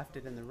that you left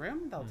it in the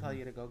room. They'll tell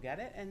you to go get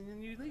it, and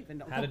then you leave. And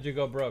don't How did you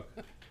go broke?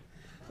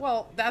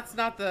 Well, that's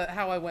not the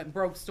how I went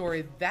broke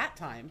story that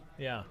time.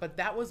 Yeah. But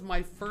that was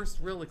my first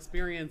real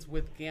experience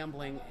with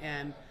gambling,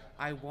 and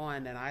I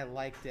won, and I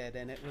liked it,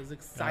 and it was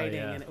exciting,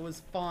 yeah. and it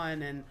was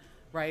fun, and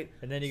right.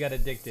 And then you got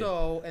addicted.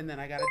 So, and then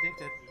I got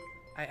addicted.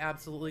 I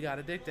absolutely got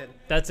addicted.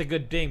 That's a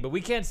good ding, but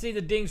we can't see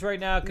the dings right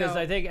now because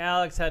No. I think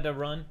Alex had to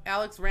run.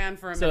 Alex ran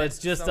for a So minute. it's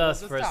just we'll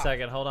us for a talk.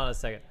 second. Hold on a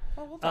second.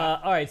 Oh, we'll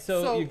talk. All right,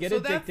 so you get so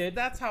addicted.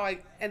 That's how I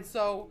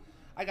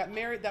got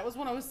married. That was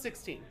when I was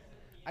 16.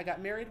 I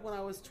got married when I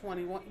was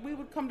 21. We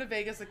would come to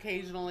Vegas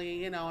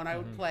occasionally, and I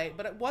would play,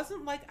 but it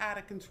wasn't like out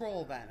of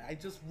control then. I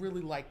just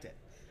really liked it.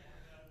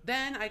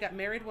 Then I got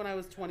married when I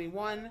was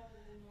 21,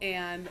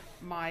 and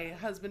my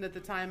husband at the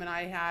time and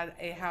I had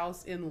a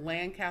house in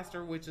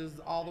Lancaster, which is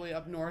all the way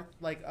up north,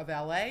 like of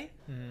LA.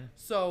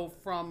 So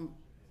from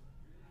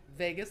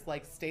Vegas,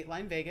 like State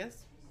Line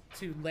Vegas,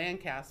 to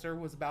Lancaster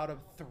was about a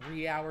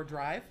 3-hour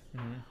drive.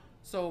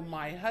 So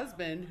my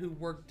husband, who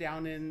worked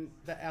down in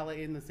the LA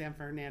in the San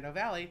Fernando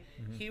Valley,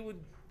 he would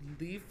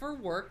leave for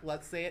work.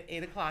 Let's say at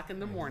 8 o'clock in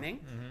the morning,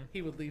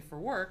 he would leave for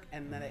work,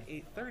 and then at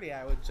 8:30,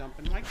 I would jump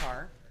in my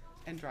car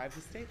and drive to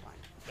State Line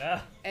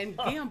Ah, and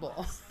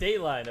gamble. State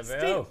line of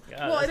it. Oh, God,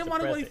 well, I that's didn't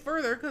want to go any depressing.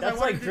 further because I That's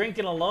wanted like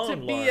drinking alone, to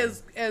be Lauren.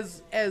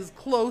 as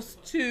close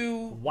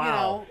to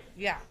Wow.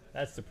 yeah.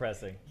 That's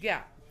depressing.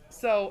 Yeah.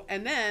 So,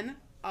 and then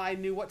I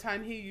knew what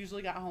time he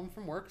usually got home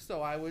from work,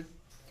 so I would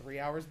 3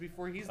 hours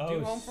before he's Oh,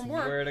 due home from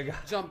swear work, to God.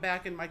 jump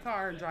back in my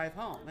car and drive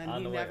home. And On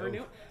he the way. never Oof.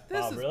 knew.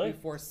 This Wow, is really?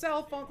 before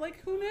cell phone.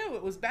 Like, who knew?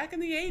 It was back in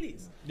the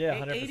 80s. Yeah,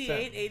 100%.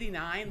 88,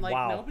 89. Like,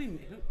 Wow. nobody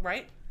knew,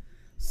 right?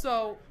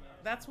 So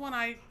that's when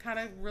I kind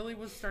of really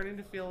was starting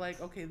to feel like,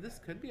 okay, this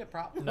could be a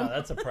problem. No,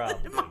 that's a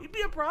problem. It might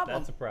be a problem.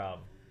 That's a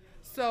problem.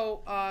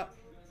 So,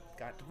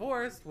 got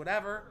divorced,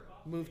 whatever,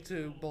 moved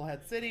to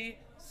Bullhead City,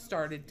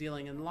 started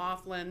dealing in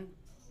Laughlin,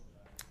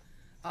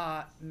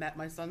 met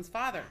my son's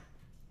father.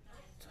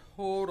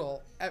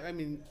 I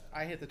mean,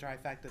 I hit the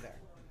trifecta there.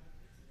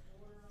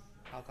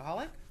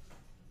 Alcoholic,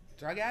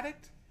 drug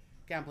addict,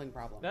 gambling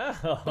problem.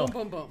 Oh. Boom,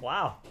 boom, boom.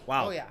 Wow.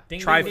 Wow. Oh, yeah. Ding,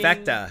 ding,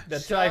 Trifecta. ding. The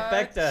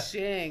trifecta.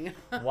 Cha-ching.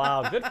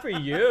 Wow, good for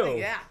you.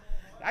 Yeah,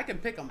 I can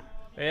pick them.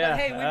 Yeah, But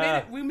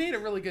hey, we made a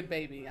really good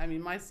baby. I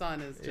mean, my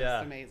son is just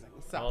Yeah. amazing.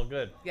 So, All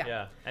good. Yeah.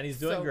 Yeah. And he's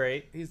doing So,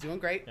 great. He's doing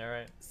great. All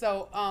right.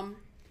 So,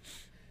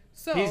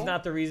 He's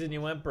not the reason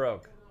you went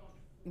broke.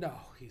 No,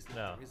 he's not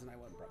No. the reason I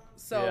went broke.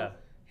 So Yeah.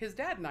 his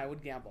dad and I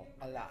would gamble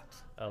a lot.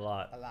 A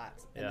lot.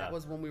 And Yeah. that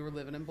was when we were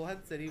living in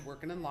Bullhead City,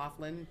 working in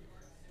Laughlin,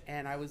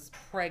 and I was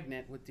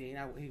pregnant with Dean.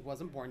 He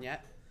wasn't born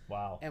yet,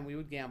 Wow. and we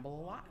would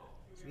gamble a lot.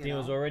 You Dean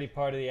was know? already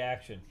part of the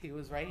action. He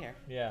was right here.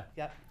 Yeah.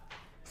 Yep.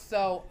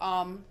 So,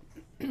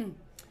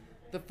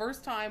 the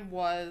first time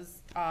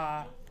was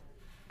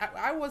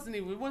it wasn't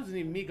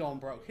even me going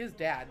broke. His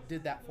dad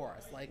did that for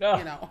us. Like, Oh.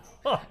 you know,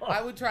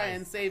 I would try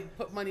and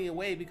put money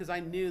away because I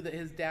knew that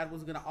his dad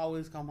was gonna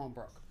always come home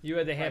broke. You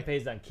had the hand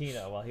pays on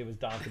Keno while he was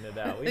donking it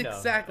out. We know.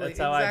 Exactly. That's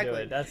how I do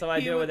it. That's how I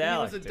do it with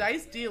Alex. He was a dude.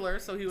 dice dealer,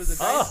 so he was a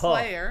dice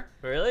player.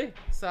 Really?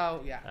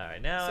 So yeah. All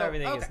right. Now So,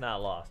 everything okay. is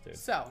not lost, dude.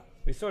 So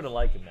We sort of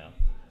like him now.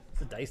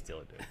 He's a dice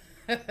dealer, dude.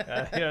 You know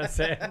what I'm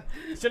saying?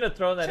 Shouldn't have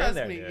thrown that in trust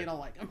there, me, dude. you don't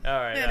like him. All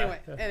right.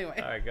 Anyway.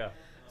 All right, go.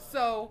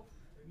 So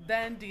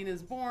then Dean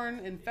is born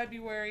in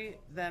February.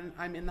 Then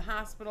I'm in the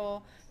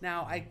hospital.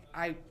 Now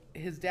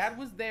his dad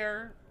was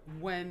there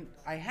when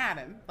I had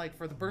him, like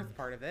for the birth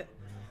part of it.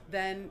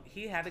 Then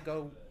he had to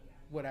go,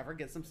 whatever,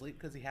 get some sleep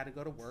because he had to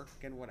go to work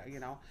and whatever, you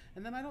know.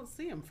 And then I don't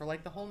see him for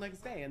like the whole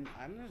next day, and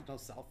there's no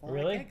cell phone. I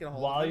Really? can't get a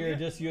hold While of him.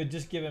 you had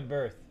just given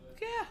birth.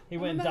 Yeah. He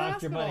I'm went in and the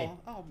docked your money.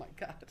 hospital. Oh my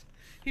God.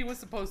 He was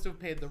supposed to have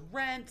paid the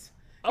rent.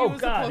 Oh, he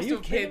was God, supposed are you to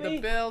have paid kidding the me?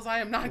 bills. I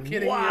am not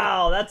kidding you.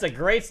 Wow, that's a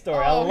great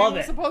story. I Oh, love he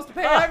was it. supposed to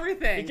pay Ah,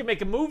 everything. You can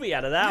make a movie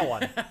out of that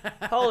one.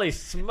 Holy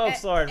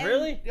smokes, Lord. And-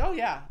 Really? Oh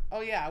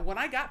yeah. When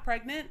I got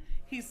pregnant,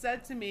 he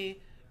said to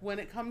me, when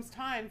it comes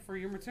time for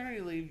your maternity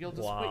leave, you'll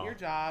just quit Wow. your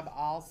job.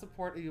 I'll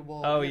support you.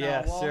 We'll, Oh, you know,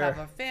 yeah, we'll sure. have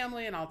a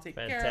family and I'll take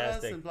care of us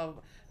Fantastic. and blah, blah,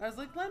 blah. And I was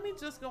like, let me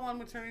just go on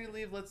maternity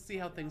leave. Let's see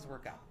how things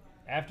work out.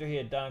 After he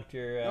had donked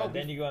your, No,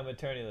 then you go on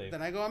maternity leave.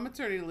 Then I go on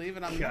maternity leave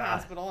and I'm in the God.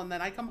 hospital, and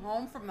then I come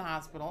home from the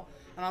hospital,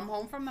 and I'm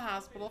home from the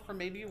hospital for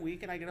maybe a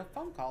week, and I get a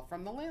phone call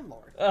from the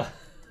landlord. Ugh,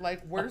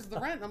 Like, where's the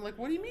rent? And I'm like,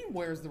 what do you mean,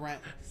 where's the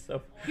rent?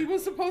 so He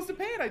was supposed to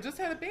pay it. I just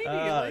had a baby.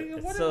 Like,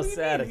 it's what so do you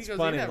sad. mean? It's He goes,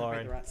 funny, "You never paid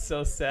Lauren. the rent."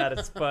 So sad.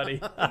 It's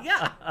funny.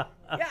 Yeah.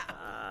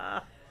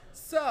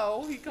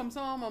 So he comes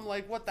home. I'm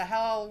like, what the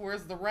hell?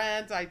 Where's the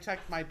rent? I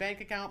checked my bank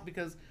account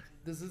because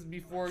this is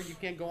before you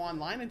can't go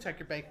online and check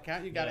your bank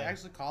account. You got to Yeah.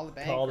 actually call the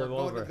bank Call or them go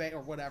over. to the bank or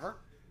whatever.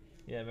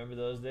 Yeah, remember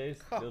those days?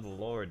 Good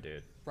Lord,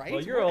 dude. Right?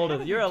 Well, you're How older.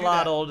 did You're you a do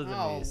lot that? older than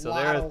Oh, me, so a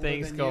there lot are older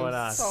things than going you.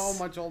 on. So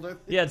much older.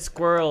 You had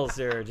squirrels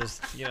there,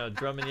 just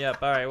drumming you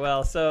up. All right,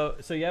 well, so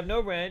you have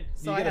no rent.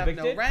 So you I get have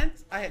evicted? no rent.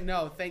 I had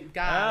no, thank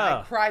God. Oh.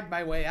 I cried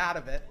my way out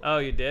of it. Oh,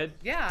 you did?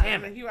 Yeah,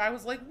 Damn and it. I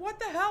was like, "What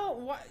the hell?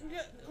 What?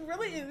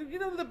 Really? You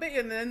know the big?"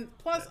 And then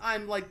plus,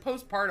 I'm like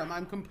postpartum.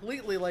 I'm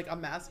completely like a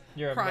mess,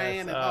 You're a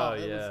crying. mess. And, Oh,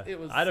 it yeah. was. It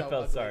was. I'd have so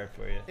felt ugly. sorry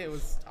for you. It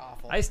was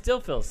awful. I still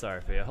feel sorry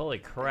for you. Holy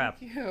crap.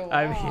 Thank you.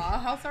 I mean, Aw,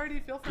 how sorry do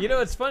you feel for you me? know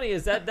what's funny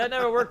is that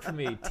never worked for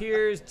me.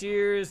 Tears,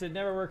 jeers, it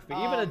never worked for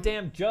me. Even a Um,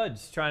 damn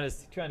judge trying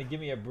to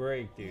give me a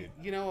break, dude.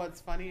 You know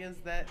what's funny is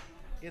that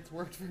It's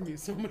worked for me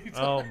so many times.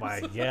 Oh my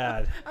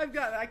God.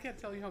 I can't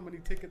tell you how many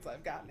tickets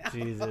I've got now.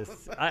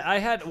 Jesus. I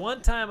had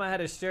one time I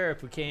had a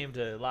sheriff who came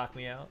to lock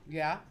me out.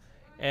 Yeah.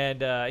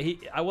 And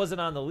I wasn't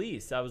on the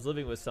lease. I was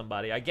living with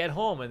somebody. I get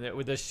home and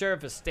the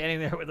sheriff is standing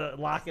there with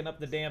locking up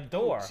the damn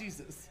door. Oh,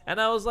 Jesus. And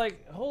I was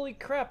like, "Holy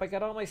crap! I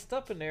got all my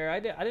stuff in there. I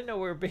didn't know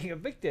we were being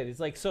evicted." It's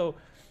like, so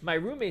my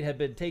roommate had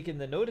been taking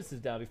the notices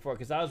down before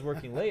because I was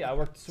working late. I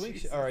worked swing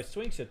shift.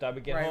 I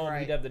would get home,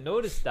 he'd have the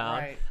notice down.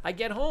 Right. I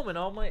get home and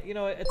all my,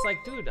 it's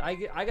like, dude, I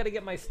got to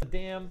get my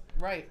damn.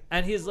 Right.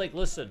 And he's like,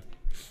 "Listen,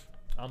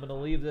 I'm gonna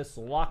leave this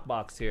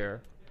lockbox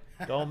here.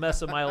 Don't mess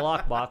with my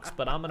lockbox,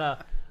 but I'm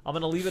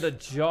gonna leave it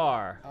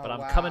ajar, but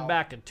I'm coming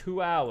back in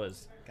 2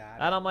 hours."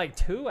 And I'm like,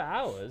 2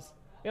 hours?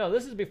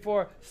 This is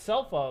before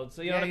cell phones.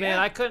 So you know what I mean?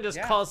 Yeah. I couldn't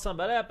just call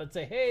somebody up and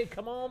say, "Hey,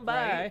 come on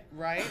by."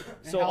 Right.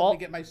 And So help me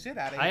get my shit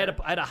out of here. I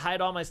had to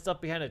hide all my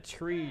stuff behind a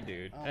tree,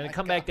 dude, Oh and my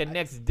come back the God.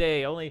 next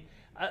day. Only,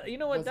 you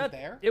know what? Was it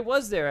there? It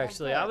was there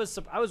actually.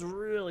 good. I was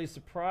really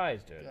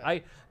surprised, dude.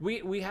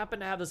 Good. We happened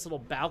to have this little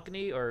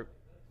balcony, or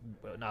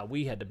no,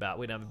 we didn't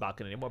have a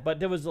balcony anymore. But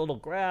there was a little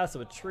grass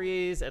with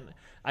trees, and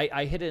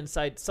I hid it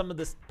inside some of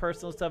this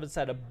personal stuff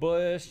inside a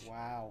bush.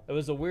 Wow. It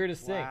was the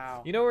weirdest thing.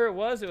 You know where it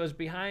was? It was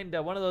behind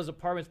one of those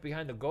apartments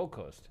behind the Gold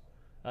Coast.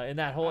 In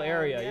that whole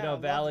area, yeah,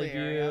 Valley lovely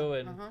View, area.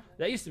 and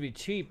that used to be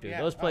cheap, dude.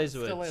 Yeah. Those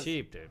places Still were is.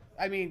 cheap, dude.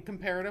 I mean,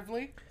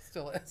 comparatively,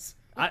 still is.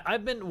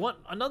 I've been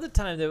another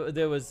time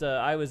there was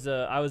I was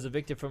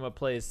evicted from a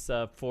place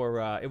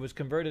for it was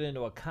converted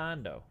into a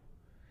condo,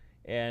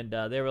 and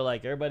they were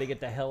like, "Everybody get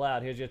the hell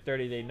out! Here's your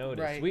 30-day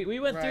notice." Right. We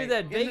went through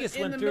that. Vegas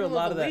went through a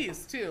lot of that.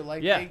 Lease too.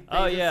 Like Yeah. They just They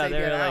say, were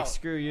 "Get like, out."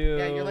 "Screw you."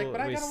 Yeah, you're like,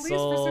 "But I we got a lease for 6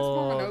 more."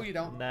 sold. No, you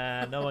don't.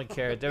 Nah, no one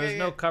cared. There was Yeah,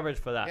 no yeah. coverage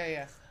for that.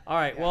 Yeah. All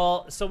right. Yeah.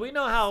 Well, so we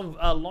know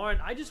how Lauren.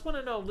 I just want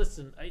to know.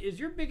 Listen, is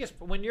your biggest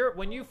when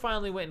you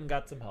finally went and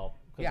got some help?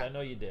 Because Yeah. I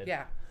know you did.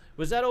 Yeah.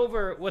 Was that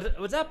over?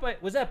 Was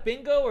that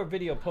bingo or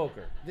video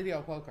poker?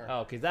 Video poker. Oh,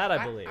 okay, that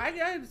I believe. I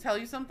gotta tell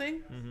you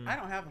something. I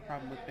don't have a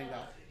problem with bingo.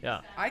 Yeah.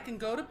 I can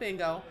go to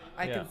bingo.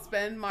 I Yeah. can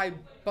spend my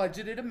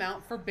budgeted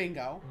amount for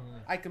bingo.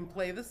 I can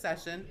play the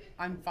session.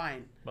 I'm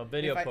fine. But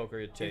video If I- poker,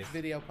 you chase. It's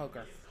video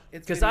poker.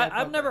 It's Because video I've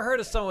poker. never heard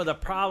of someone with a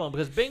problem.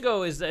 Because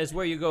bingo is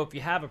where you go if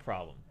you have a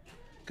problem.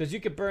 Because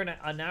you could burn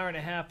an hour and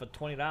a half for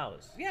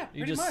 $20. Yeah,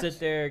 You pretty just much. sit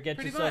there, get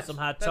Pretty yourself much. some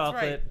hot That's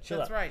chocolate, right. chill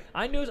That's out. right.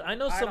 I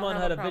know someone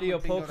have had a a problem video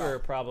with bingo at poker all.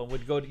 problem.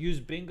 Would go to use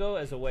bingo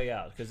as a way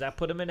out because that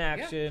put him in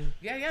action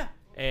Yeah.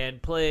 and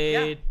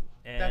played.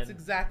 And That's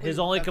exactly- his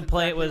only that's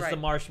complaint exactly was the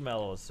right.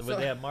 marshmallows. So, So-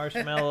 they have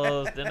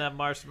marshmallows, didn't have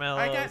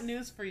marshmallows. I got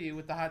news for you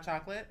with the hot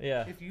chocolate.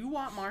 Yeah. If you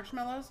want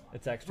marshmallows,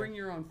 It's extra. bring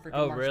your own freaking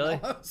Oh, really?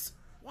 marshmallows.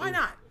 Why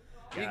not?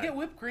 You God. get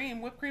whipped cream.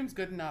 Whipped cream's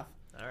good enough.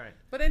 All right.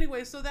 But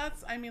anyway, so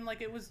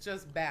it was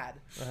just bad.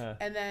 Uh-huh.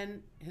 And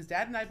then his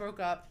dad and I broke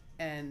up,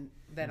 and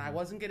then I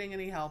wasn't getting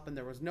any help, and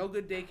there was no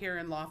good daycare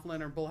in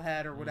Laughlin or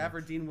Bullhead or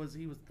whatever. He was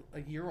a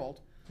year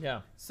old.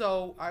 Yeah.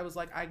 So I was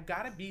like, I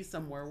gotta be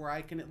somewhere where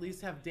I can at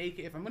least have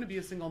daycare if I'm gonna be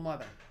a single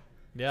mother.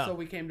 Yeah. So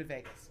we came to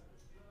Vegas.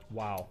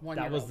 Wow. 1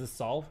 That year was old. the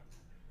solve?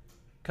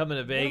 Coming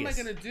to Vegas. What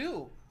am I gonna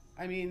do?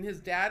 I mean, his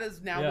dad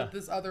is now Yeah. with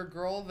this other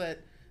girl that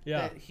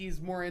Yeah. that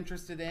he's more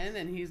interested in,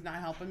 and he's not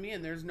helping me.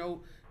 And there's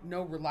no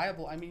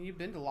reliable. I mean, you've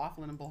been to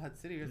Laughlin and Bullhead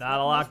City. There's Not a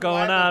the lot most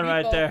going reliable on right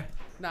people. there.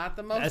 Not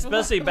the most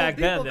Especially reliable back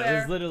then. people It was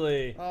there.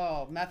 literally.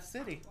 Oh, Meth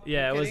City.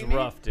 Yeah, You it was kidding me?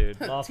 rough,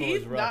 dude. Laughlin was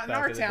Teeth? rough Not in back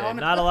our in the town. day.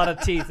 Not a lot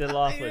of teeth in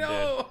Laughlin, You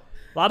know? dude.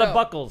 A lot of No.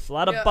 buckles. A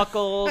lot of Yeah.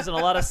 buckles and a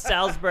lot of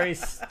Salisbury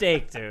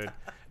steak, dude.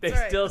 They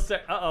That's right. still say,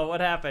 uh-oh,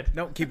 what happened?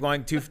 No, keep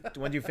going.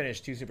 When do you finish?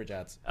 2 super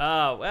chats.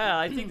 Oh, well,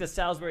 I think the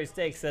Salisbury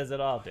steak says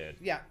it all, dude.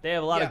 Yeah. They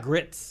have a lot of Yeah.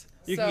 grits.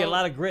 You can get a So-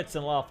 lot of grits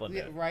in Laughlin,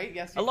 Yeah, dude. right?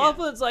 Yes, you can.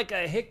 Laughlin's like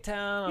a hick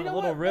town on You know a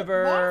little what?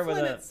 river Laughlin with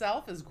a.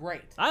 itself is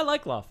great. I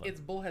like Laughlin. It's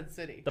Bullhead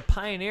City. The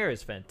Pioneer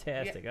is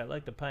fantastic. I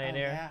like the Oh,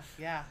 Pioneer.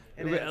 yeah.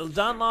 It is.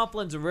 Don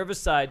Laughlin's a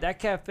Riverside. That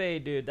cafe,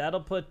 dude,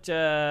 that'll put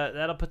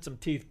some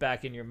teeth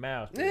back in your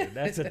mouth, dude.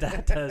 That's what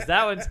that does.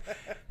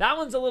 That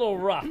one's a little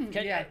rough.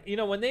 Yeah.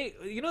 When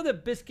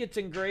the biscuits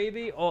and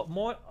gravy, a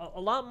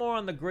lot more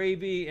on the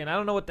gravy, and I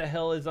don't know what the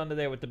hell is under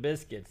there with the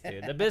biscuits,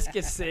 dude. The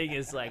biscuits thing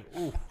is like,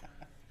 ooh.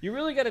 You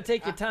really got to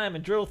take your time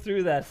and drill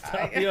through that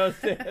stuff. You know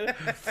what I'm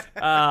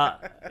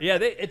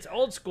saying? It's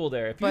old school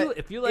there.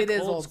 If you like it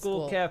is old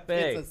school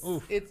cafe,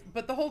 oof.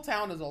 But the whole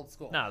town is old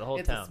school. No, the whole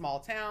it's town. It's a small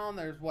town.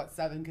 There's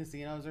 7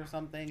 casinos or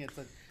something. It's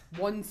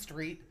one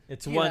street.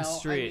 It's you one know,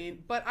 street. I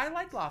mean, but I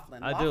like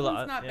Laughlin. I do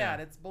Laughlин's not yeah. bad.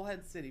 It's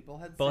Bullhead City.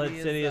 Bullhead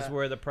City is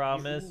where the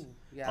problem is. Ooh,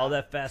 yeah. All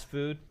that fast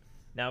food.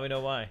 Now we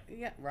know why.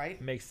 Yeah, right.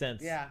 Makes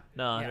sense. Yeah.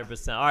 No, Yeah.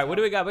 100%. All right, what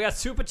do we got? We got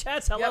super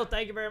chats. Hello, Yep.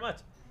 thank you very much.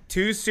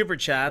 2 super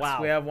chats.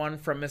 Wow. We have one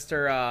from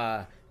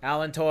Mr.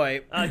 Alan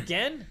Toy.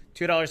 Again?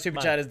 $2 super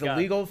My chat. Is the God.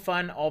 legal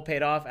fund all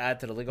paid off? Add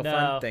to the legal No,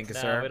 fund. Thank you, no,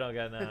 sir. we don't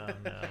got no.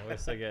 We're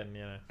still getting,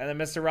 And then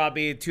Mr.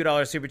 Robbie,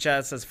 $2 super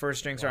chat says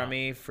first drinks are Wow. on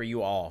me for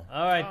you all.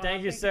 All right, Oh,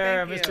 thank you, thank you,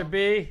 sir, thank Mr. you.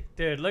 B.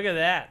 Dude, look at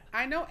that.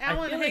 I know I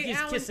Alan. feel Hey, like he's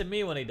Alan. kissing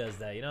me when he does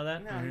that. You know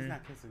that? No, he's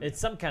not kissing me. It's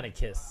some kind of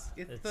kiss.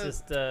 It's It's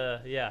the-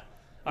 just, yeah.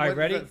 All right, What,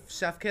 ready? the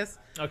chef kiss.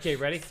 Okay,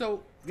 ready?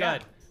 So Go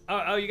ahead.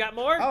 Oh, you got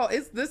more? Oh,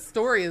 this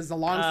story is a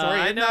long story.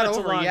 I It's know not it's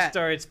over a long yet.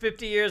 story. It's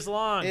 50 years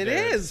long. It dude.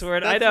 is. Swear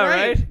to- I That's know,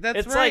 right. right? That's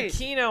it's right. like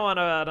Keno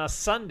on a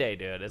Sunday,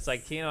 dude. It's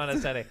like Keno on a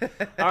Sunday.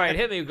 All right,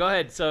 hit me. Go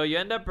ahead. So you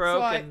end up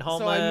broke and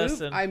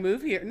homeless. I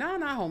move here. No,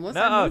 not homeless.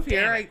 No, I move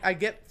damn here.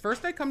 it.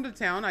 I come to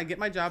town. I get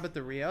my job at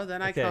the Rio.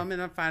 Then I Okay. come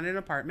and I find an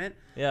apartment.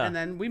 Yeah. And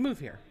then we move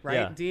here, right?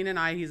 Yeah. Dean and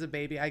he's a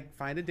baby. I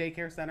find a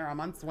daycare center. I'm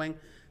on Swing,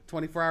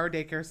 24-hour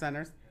daycare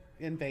centers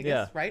in Vegas,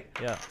 Yeah. right?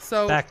 Yeah.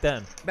 So Back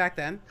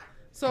then.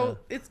 So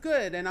it's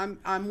good, and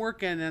I'm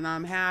working, and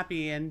I'm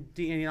happy, and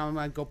Dean, I'm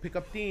gonna go pick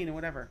up Dean and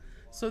whatever.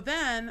 So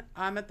then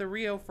I'm at the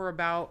Rio for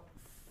about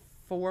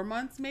 4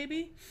 months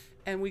maybe,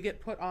 and we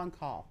get put on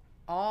call.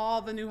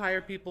 All the new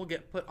hire people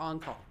get put on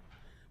call,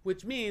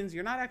 which means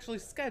you're not actually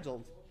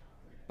scheduled,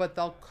 but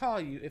they'll call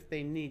you if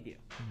they need you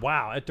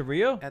Wow. At the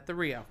Rio? at the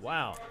Rio.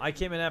 Wow. I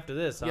came in after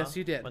this, huh? Yes,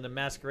 you did. When the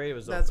masquerade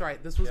was over. That's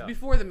right. This was Yeah.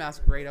 before the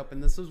masquerade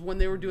opened. This was when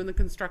they were doing the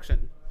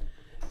construction.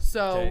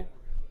 So Okay.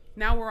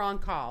 now we're on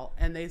call,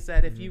 and they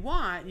said Mm-hmm. if you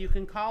want, you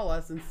can call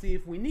us and see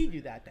if we need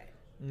you that day.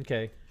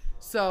 Okay.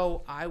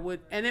 So I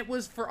would, and it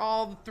was for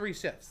all the 3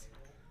 shifts.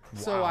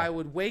 So Wow. I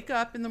would wake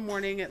up in the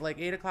morning at like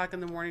 8 o'clock in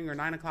the morning or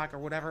 9 o'clock or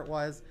whatever it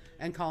was,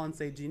 and call and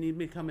say, do you need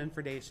me to come in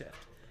for day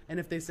shift? And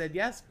if they said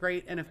yes,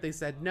 great. And if they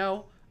said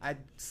no, I'd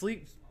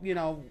sleep,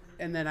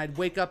 and then I'd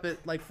wake up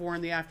at like 4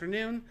 in the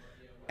afternoon,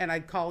 and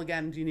I'd call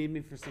again, do you need me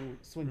for some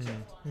swing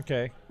shift?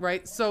 Okay.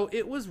 Right? So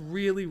it was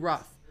really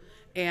rough.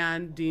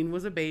 And Dean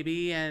was a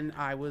baby, and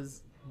I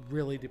was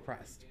really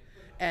depressed.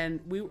 And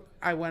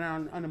I went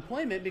on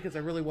unemployment because I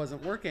really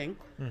wasn't working.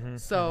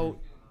 So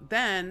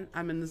then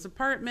I'm in this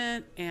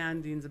apartment,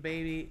 and Dean's a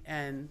baby,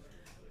 and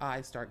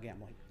I start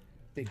gambling.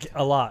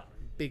 A lot.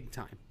 Big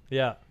time.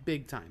 Yeah.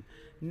 Big time.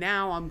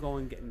 Now I'm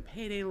getting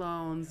payday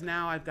loans.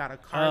 Now I've got a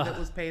car that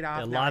was paid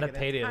off. A Now I lot of get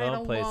payday title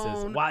loan places.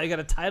 loan. Wow, you got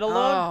a title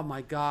loan? Oh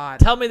my God.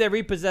 Tell me they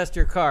repossessed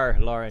your car,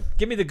 Lauren.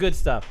 Give me the good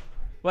stuff.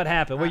 What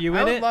happened? Were you I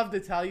in would it? love to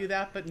tell you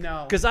that, but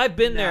no. Because I've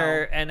been No.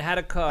 there and had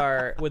a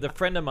car with a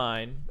friend of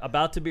mine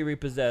about to be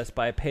repossessed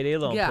by a payday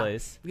loan Yeah.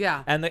 place.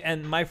 Yeah.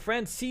 And my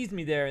friend sees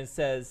me there and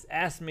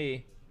asked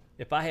me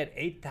if I had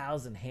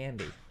 $8,000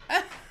 handy.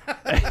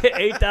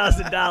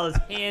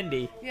 $8,000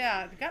 handy.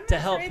 Yeah, got To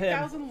help him.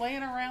 8,000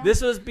 laying around.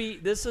 This was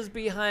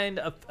behind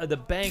the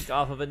bank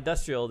off of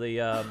Industrial.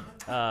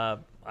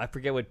 I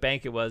forget what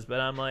bank it was, but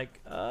I'm like,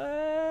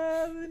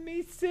 let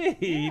me see.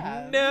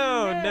 Yeah,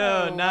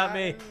 No, not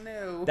me.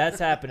 No. That's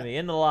happened to me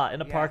in the lot, in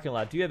the Yeah. parking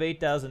lot. Do you have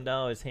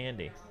 $8,000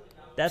 handy?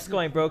 That's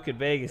going broke in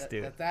Vegas,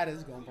 dude. that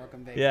is going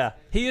broken Vegas. Yeah,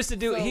 he used So-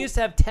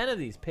 to have 10 of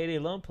these payday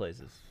loan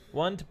places.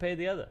 One to pay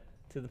the other,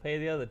 to pay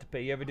the other, to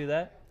pay. You ever do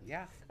that?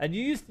 Yeah. And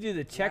you used to do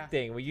the check Yeah.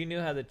 thing where you knew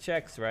how the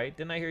checks, right?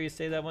 Didn't I hear you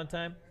say that one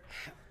time?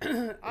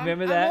 I'm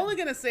that? only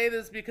going to say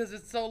this because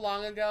it's so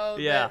long ago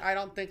Yeah. that I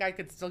don't think I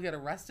could still get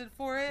arrested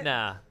for it.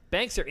 Nah,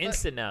 banks are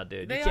instant now,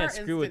 dude. They You are can't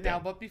screw with instant now,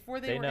 them. but before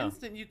they were know.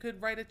 instant, you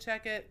could write a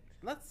check at,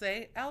 let's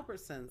say,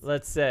 Albertsons.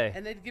 Let's say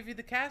And they'd give you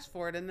the cash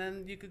for it, and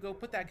then you could go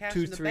put that cash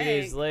 2, in the 3 bank.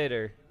 days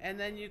later, And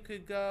then you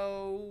could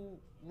go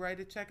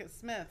write a check at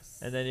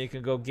Smith's. and then you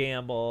can go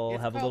gamble,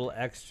 It's have a called-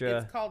 little extra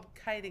It's called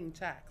kiting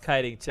checks.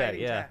 kiting check.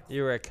 kiting Yeah, checks.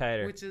 you were a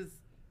kiter. Which is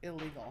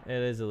illegal. It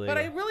is illegal.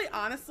 But I really,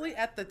 honestly,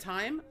 at the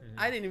time, Mm-hmm.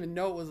 I didn't even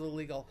know it was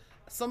illegal.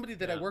 Somebody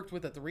that I worked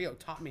with at the Rio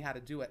taught me how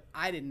to do it.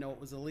 I didn't know it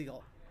was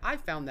illegal. I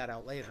found that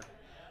out later.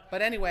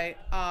 But anyway,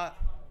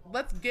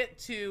 let's get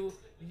to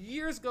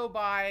years go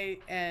by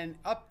and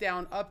up,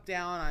 down, up,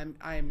 down.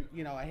 I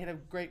hit a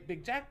great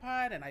big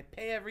jackpot and I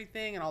pay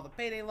everything and all the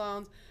payday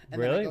loans.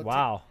 And Really? Then I go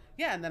Wow.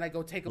 yeah, and then I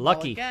go take a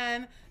Lucky. ball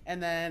again,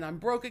 and then I'm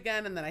broke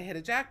again, and then I hit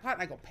a jackpot,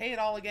 and I go pay it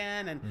all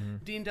again, and Mm-hmm.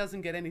 Dean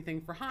doesn't get anything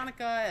for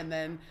Hanukkah, and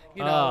then,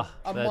 Ah,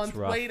 a that's month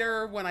rough.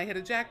 later, when I hit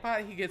a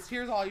jackpot, he gets,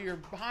 here's all your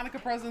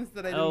Hanukkah presents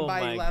that I didn't Oh buy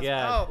my you last.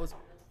 God. Oh, it was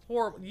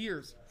horrible.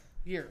 Years.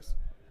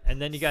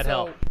 And then you got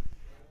help.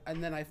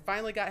 And then I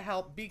finally got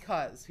help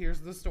because here's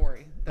the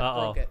story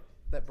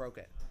that broke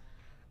it.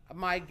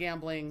 My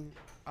gambling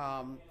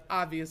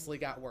obviously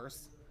got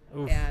worse,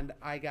 Oof. and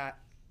I got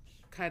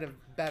kind of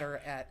better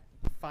at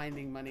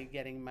finding money,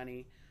 getting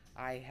money.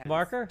 I had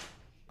Marker?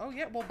 Oh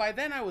yeah, well by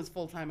then I was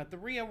full time at the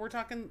Rio. We're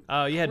talking.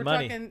 Oh, you had we're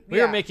money. talking- We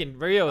were yeah. making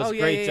Rio was Oh a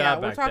yeah, great yeah, job yeah.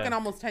 We're back talking then.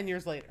 almost 10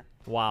 years later.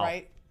 Wow.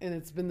 Right, and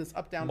it's been this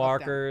up down,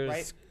 Markers, up,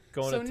 down, right?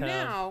 going so to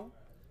town.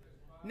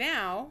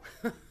 now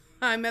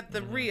I'm at the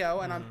Mm-hmm. Rio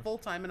and I'm full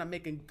time and I'm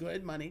making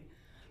good money.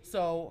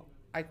 So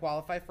I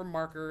qualify for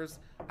markers.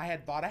 I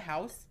had bought a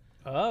house,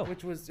 Oh.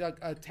 which was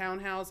a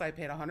townhouse. I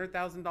paid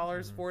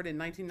 $100,000 for it in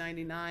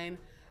 1999.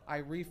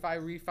 I refi.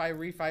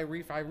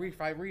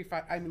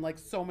 I mean, like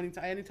so many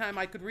times. Anytime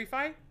I could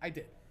refi, I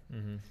did.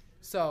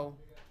 So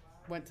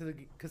went to the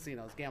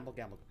casinos, gamble.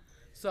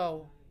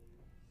 So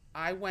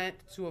I went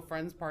to a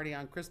friend's party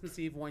on Christmas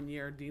Eve one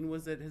year. Dean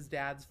was at his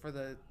dad's for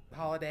the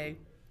holiday.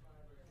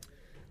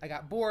 I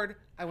got bored.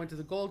 I went to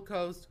the Gold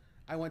Coast.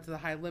 I went to the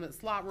high limit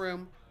slot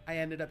room. I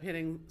ended up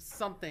hitting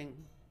something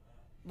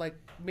like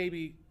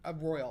maybe a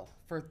Royal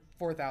for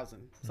 4,000,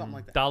 something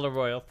like that. Dollar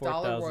Royal,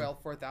 4,000. Dollar Royal,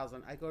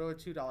 4,000. I go to a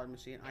 $2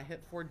 machine. I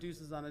hit 4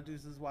 deuces on a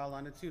deuces while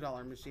on a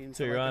 $2 machine.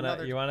 So you're like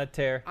on a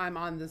tear. I'm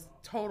on this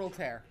total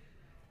tear.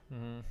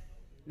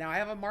 Now I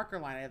have a marker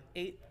line. I have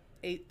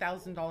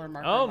 $8,000 marker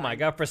line. Oh my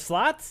God, for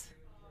slots?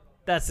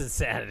 That's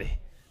insanity.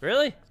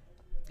 Really?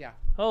 Yeah.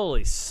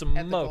 Holy smokes.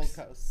 At the Gold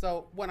Coast.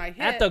 So when I hit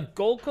At the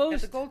Gold Coast?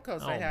 At the Gold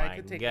Coast, Oh I my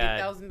could take God.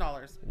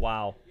 $8,000.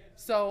 Wow.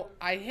 So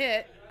I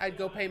hit, I'd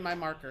go pay my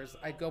markers.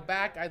 I'd go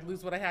back, I'd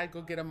lose what I had,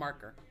 go get a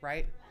marker,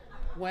 right?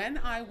 When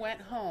I went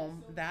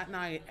home that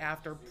night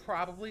after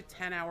probably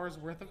 10 hours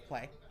worth of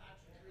play,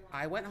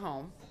 I went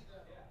home.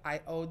 I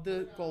owed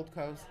the Gold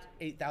Coast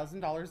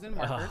 $8,000 in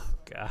markers. Oh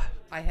God.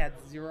 I had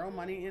zero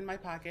money in my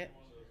pocket,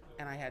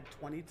 and I had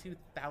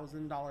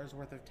 $22,000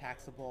 worth of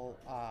taxable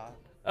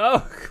Oh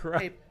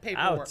crap.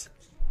 paperwork.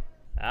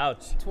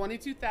 Ouch.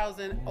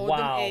 22,000, owed Wow.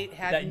 them 8,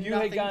 had that you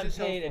nothing had gotten to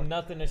show paid for and it.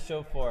 nothing to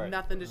show for it.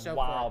 Nothing to show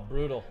Wow, for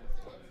brutal.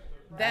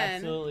 it. Then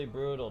Absolutely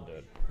brutal,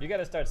 dude. You got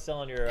to start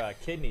selling your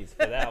kidneys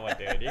for that one,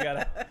 dude. You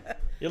gotta.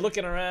 You're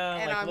looking around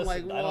and like, I'm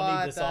listen, like, I don't need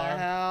what this the arm.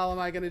 hell am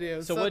I gonna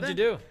do? So what'd you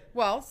then- do?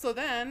 Well, so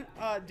then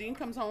Dean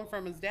comes home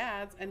from his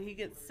dad's and he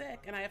gets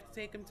sick, and I have to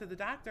take him to the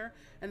doctor,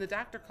 and the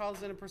doctor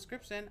calls in a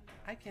prescription.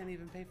 I can't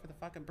even pay for the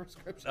fucking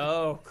prescription.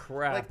 Oh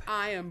crap. Like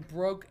I am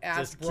broke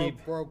ass,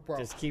 broke.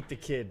 Just keep the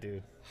kid,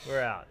 dude.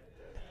 We're out.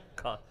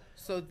 Call.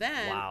 So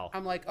then Wow.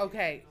 I'm like,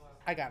 okay,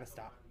 I gotta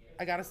stop.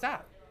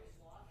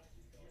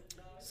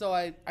 So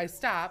I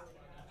stop,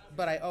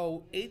 but I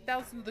owe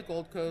 8,000 to the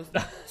Gold Coast,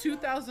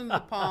 2,000 to the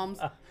Palms,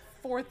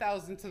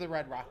 4,000 to the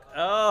Red Rock.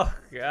 Oh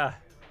God.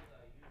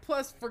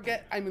 Plus,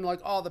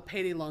 like all the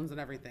payday loans and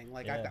everything.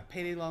 Like Yeah. I've got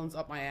payday loans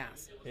up my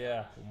ass.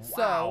 Yeah.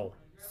 Wow.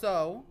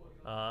 So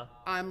Uh-huh.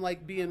 I'm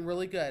like being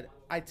really good.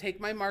 I take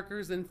my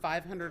markers in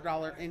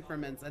 $500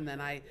 increments, and then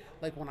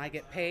when I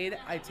get paid,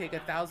 I take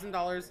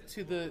 $1,000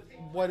 to the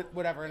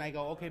whatever, and I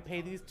go, okay,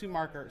 pay these 2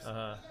 markers.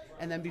 Uh-huh.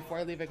 And then before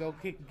I leave, I go,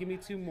 okay, give me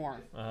 2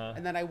 more. Uh-huh.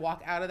 And then I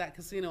walk out of that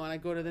casino and I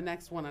go to the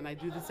next one and I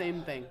do the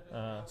same thing.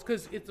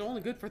 Because it's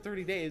only good for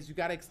 30 days. You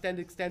got to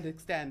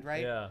extend,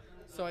 right? Yeah.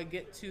 So I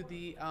get to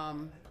the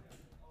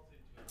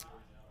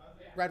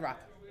Red Rock.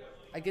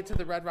 I get to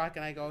the Red Rock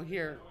and I go,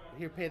 here,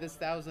 pay this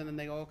 1,000. And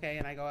they go, okay.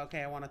 And I go,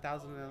 okay, I want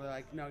 1,000. And they're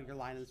like, no, your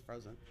line is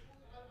frozen.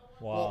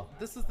 Wow. Well,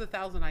 this is the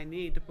 1,000 I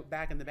need to put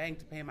back in the bank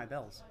to pay my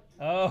bills.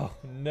 Oh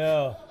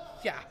no.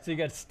 Yeah. So you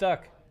got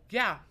stuck.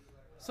 Yeah.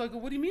 So I go,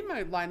 what do you mean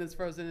my line is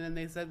frozen? And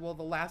they said, well,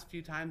 the last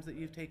few times that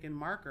you've taken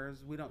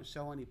markers, we don't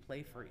show any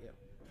play for you.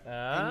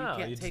 Oh,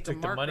 can't you take just a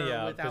took the money marker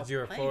out without because you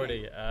were playing.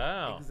 40.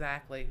 Oh.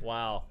 Exactly.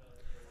 Wow.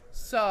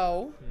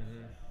 So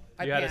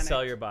I You had to sell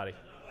panicked. your body.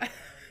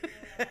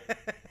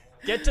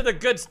 Get to the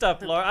good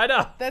stuff, Laura. I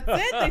know. That's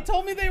it. They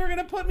told me they were going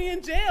to put me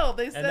in jail.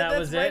 They said that that's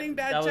was it? writing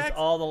bad That was checks.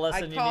 all the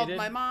lesson I you called needed?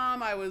 my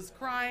mom. I was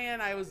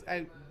crying.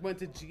 I went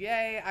to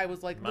GA. I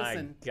was like, My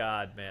listen,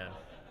 God, man.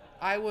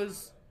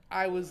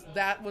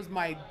 that was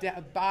my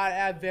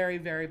very,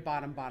 very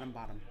bottom.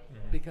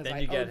 Because Then I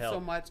you get owed help. so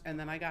much, and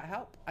then I got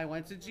help. I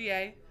went to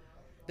GA.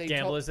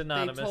 Gamblers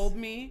Anonymous. They told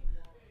me,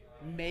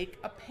 make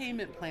a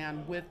payment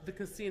plan with the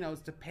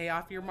casinos to pay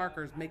off your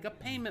markers. Make a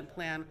payment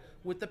plan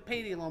with the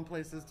payday loan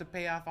places to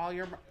pay off all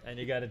your And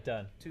you got it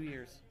done. 2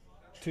 years.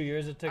 2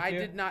 years it took I you?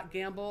 did not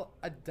gamble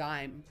a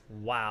dime.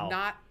 Wow.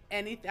 Not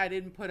anything. I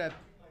didn't put a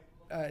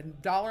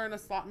dollar in a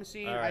slot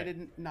machine. All I right.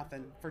 didn't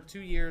nothing for 2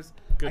 years.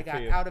 Good I for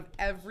got you. out of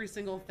every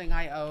single thing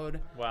I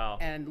owed. Wow.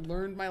 And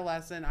learned my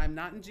lesson. I'm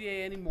not in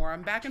GA anymore.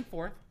 I'm back and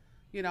forth.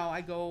 You know,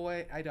 I go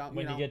away. I don't.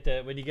 When you you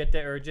know. get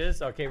the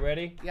urges, okay,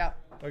 ready? Yeah.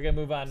 We're gonna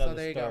move on to So the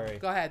there you story. go.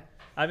 Go ahead.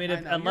 I mean, I if,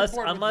 know, you're unless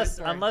bored with my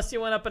story. unless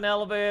you went up an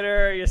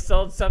elevator, you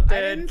sold something,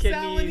 I didn't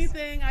kidneys. sell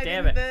anything. I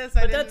Damn didn't it. this.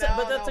 I But didn't that's a,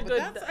 but no, that's no, a good.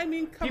 But that's, I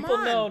mean, come people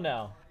on. know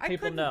now. I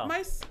People couldn't. know.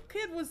 My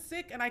kid was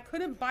sick, and I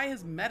couldn't buy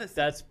his medicine.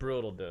 That's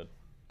brutal, dude.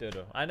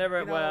 I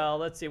never. You know- well,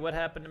 let's see what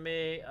happened to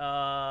me.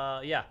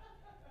 Yeah,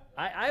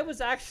 I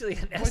was actually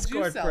an What'd you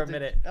escort sell, for a dude?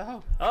 minute.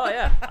 Oh. Oh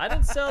yeah, I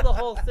didn't sell the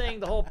whole thing,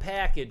 the whole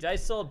package. I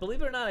sold,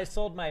 believe it or not, I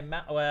sold my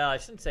mouth. Well, I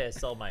shouldn't say I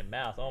sold my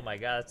mouth. Oh my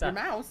God, that's Your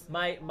not mouse?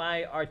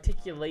 my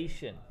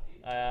articulation.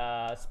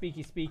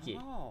 Speaky.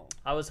 Oh.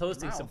 I was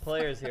hosting Mouth. some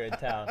players here in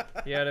town.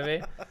 You know what I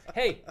mean?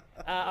 Hey,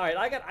 all right,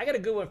 I got a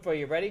good one for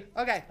you. Ready?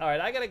 Okay. All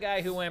right, I got a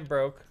guy who went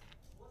broke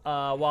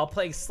while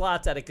playing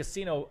slots at a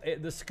casino.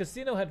 This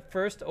casino had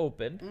first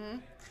opened. Mm-hmm.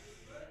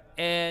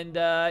 And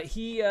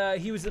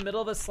he was in the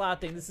middle of a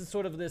slot thing. This is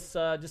sort of this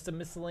just a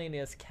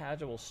miscellaneous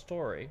casual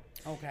story.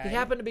 Okay. He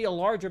happened to be a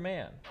larger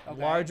man.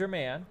 Okay. Larger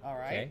man. All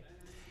right. Okay.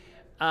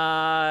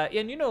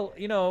 And you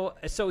know,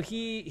 so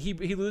he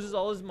loses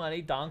all his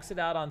money, donks it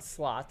out on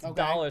slots, Okay.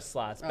 dollar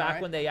slots, All back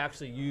right. when they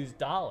actually used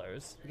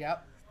dollars.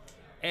 Yep.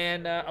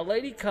 And a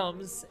lady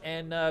comes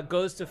and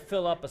goes to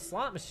fill up a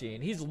slot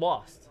machine. He's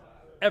lost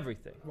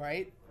everything.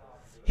 Right.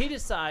 He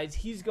decides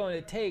he's going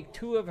to take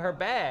 2 of her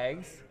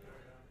bags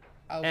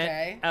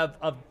Okay. and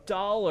of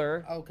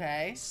dollar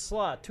Okay.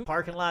 slot to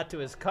parking lot to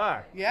his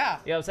car. Yeah.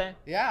 You know what I'm saying?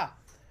 Yeah.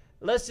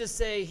 Let's just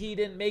say he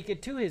didn't make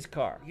it to his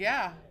car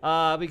Yeah.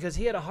 because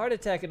he had a heart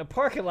attack in the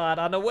parking lot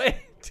on the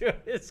way to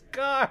his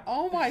car.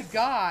 Oh my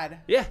God.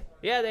 Yeah,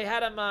 they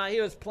had him. He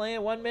was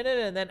playing 1 minute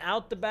and then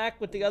out the back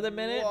with the other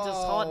minute. Just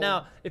hauling. Whoa.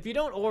 Now, if you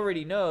don't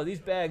already know, these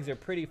bags are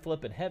pretty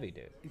flippin' heavy,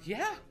 dude.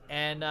 Yeah.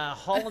 And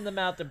hauling them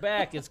out the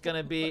back, it's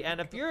gonna be. And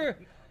if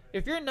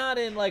you're not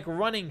in like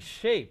running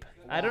shape,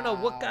 I don't know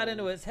what got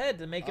into his head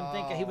to make him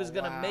think he was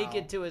gonna make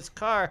it to his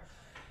car.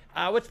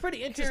 What's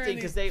pretty interesting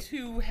because they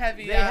too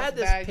heavy. they had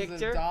this bags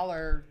picture. Of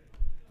dollar.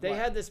 They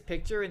had this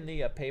picture in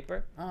the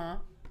paper.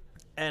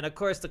 And of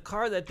course, the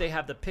car that they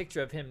have the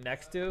picture of him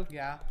next to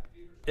Yeah.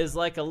 is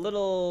like a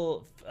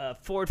little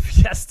Ford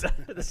Fiesta.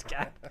 This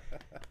guy,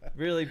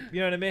 really, you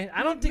know what I mean?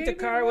 I don't think the Maybe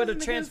it car would have wasn't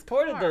his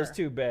transported those car.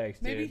 2 bags,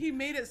 dude. Maybe he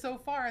made it so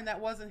far and that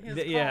wasn't his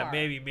car. Yeah,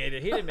 maybe he made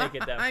it. He didn't make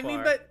it that far. I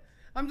mean, but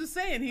I'm just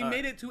saying he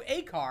made it to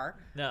a car.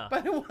 No.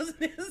 But it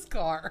wasn't his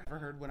car. I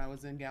heard when I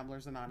was in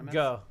Gamblers Anonymous.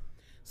 Go.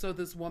 So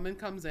this woman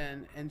comes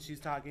in and she's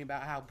talking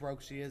about how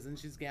broke she is and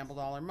she's gambled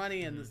all her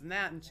money and this and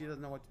that and she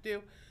doesn't know what to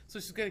do. So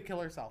she's gonna kill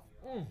herself.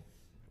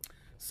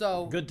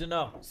 So Good to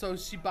know. So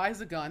she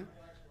buys a gun.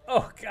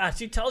 Oh God,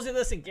 she tells you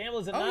this in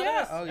Gamblers Anonymous.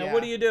 yeah. Oh, And yeah.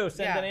 what do you do?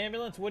 Send Yeah. an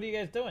ambulance? What are you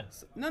guys doing?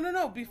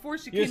 No. Before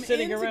she You're came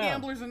sitting into around.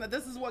 Gamblers Anonymous,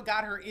 this is what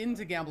got her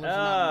into Gamblers Oh,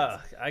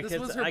 Anonymous. I This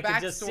could- was her I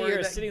could just see backstory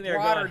her that sitting there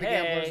brought going, her to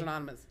Gamblers "Hey,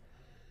 Anonymous.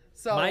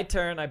 So My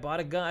turn. I bought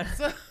a gun.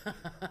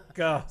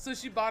 Go. So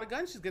she bought a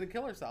gun. She's gonna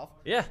kill herself.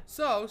 Yeah.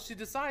 So she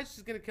decides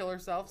she's gonna kill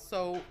herself.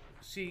 So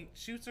she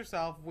shoots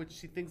herself, which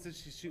she thinks that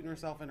she's shooting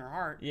herself in her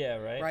heart. Yeah.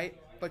 Right.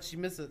 Right. But she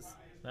misses.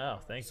 Oh,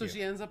 thank So you.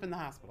 she ends up in the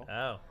hospital.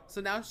 Oh.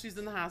 So now she's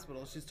in the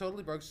hospital. She's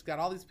totally broke. She's got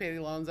all these payday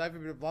loans,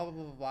 everybody, blah blah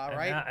blah blah blah.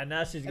 Right. And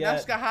now she's And got. now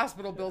she's got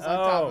hospital bills on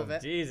top of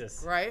it.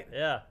 Jesus. Right.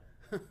 Yeah.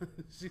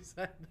 She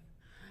said,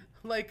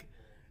 like,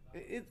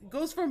 it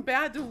goes from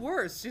bad to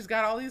worse. She's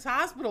got all these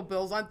hospital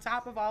bills on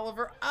top of all of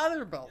her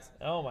other bills.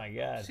 Oh my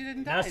God. She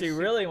didn't Now die. she She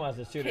really wants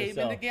to shoot Came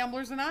herself. into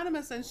Gamblers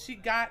Anonymous and she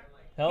got,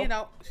 Help? you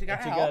know, she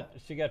got And help.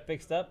 She got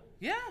fixed up.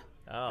 Yeah.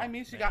 Oh, I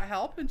mean, she got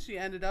help and she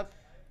ended up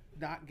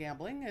not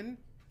gambling and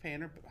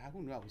paying her.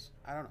 Who knows?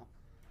 I don't know.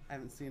 I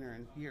haven't seen her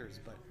in years,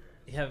 but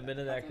You haven't been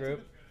in that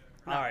group?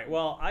 All right.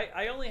 Well,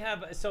 I only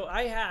have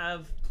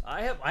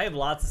I have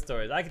lots of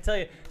stories. I can tell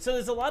you. So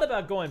there's a lot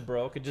about going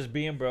broke and just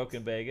being broke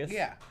in Vegas.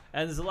 Yeah.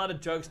 And there's a lot of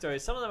drug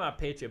stories. Some of them are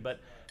Patriot, but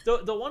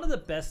the one of the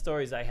best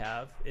stories I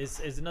have is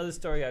another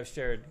story I've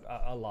shared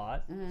a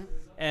lot. Mm-hmm.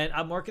 And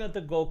I'm working at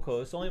the Gold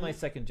Coast, only my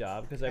second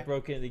job because I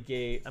broke into the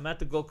gate. I'm at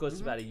the Gold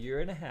Coast about a year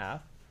and a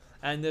half,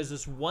 and there's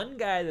this one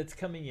guy that's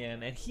coming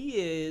in, and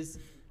he is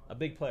a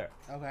big player.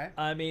 okay.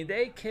 I mean,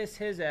 they kiss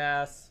his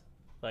ass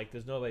like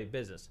there's nobody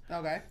business.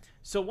 Okay.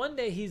 So one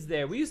day he's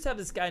there. We used to have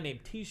this guy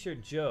named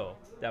T-shirt Joe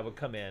that would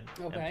come in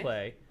Okay. and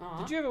play.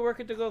 Uh-huh. Did you ever work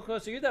at the Gold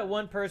Coast? Are you that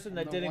one person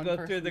that the didn't one go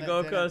through person the that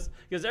Gold didn't. Coast?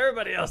 Because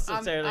everybody else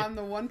sits there. I'm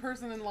the one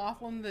person in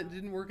Laughlin that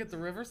didn't work at the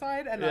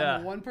Riverside, and Yeah.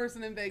 I'm the one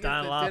person in Vegas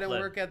Don that didn't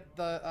Laughlin. work at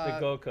the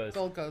Gold Coast.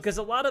 Gold Coast. Because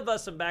a lot of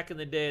us from back in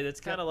the day,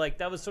 that's kind of Yep. like,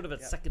 that was sort of a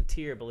second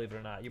tier, believe it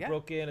or not. You Yeah.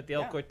 broke in at the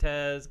El Yeah.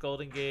 Cortez,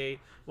 Golden Gate,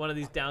 one of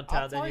these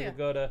downtown, I'll then tell you ya. would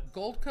go to...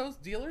 Gold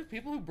Coast dealers,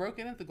 people who broke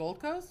in at the Gold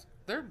Coast,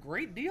 they're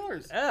great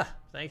dealers.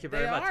 Thank you They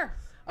very much. are.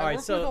 All I right,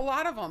 work so- with a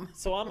lot of them.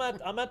 So I'm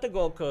at the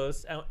Gold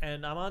Coast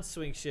and I'm on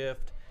swing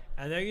shift,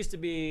 and there used to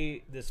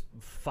be this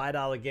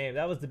 $5 game.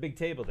 That was the big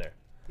table there.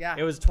 Yeah.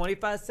 It was a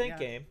 25-cent Yeah.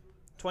 game,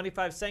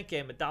 25-cent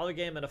game, a $1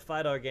 game, and a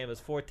 $5 game. It was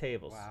 4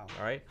 tables. Wow.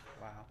 All right.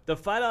 Wow. The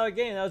 $5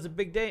 game, that was a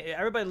big day.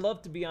 Everybody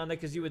loved to be on there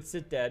because you would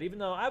sit there, even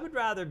though I would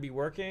rather be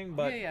working,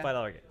 but Yeah, yeah.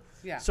 $5 game.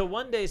 Yeah. So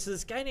one day,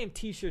 this guy named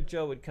T-shirt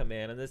Joe would come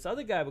in, and this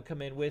other guy would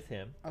come in with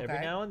him every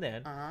Okay. now and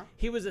then. Uh-huh.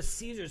 He was a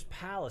Caesar's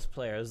Palace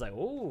player. I was like,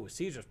 oh,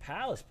 Caesar's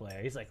Palace player.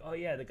 He's like, oh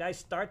yeah, the guy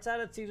starts out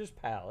at Caesar's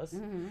Palace.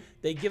 Mm-hmm.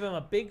 They give him a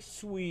big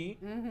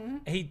suite.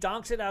 And he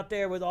donks it out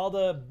there with all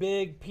the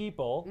big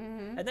people,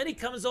 Mm-hmm. and then he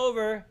comes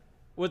over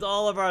with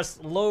all of our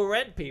low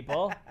rent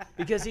people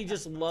because he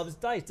just loves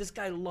dice. This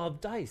guy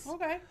loved dice.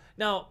 Okay.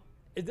 Now,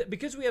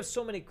 because we have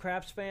so many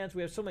craps fans,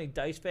 we have so many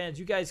dice fans,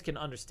 you guys can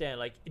understand.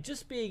 Like,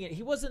 just being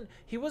he wasn't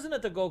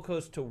at the Gold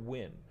Coast to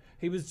win.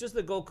 He was just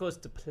the Gold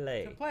Coast to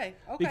play. To play.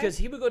 Okay. Because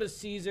he would go to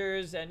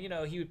Caesars and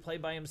he would play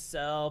by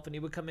himself and he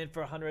would come in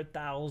for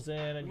 100,000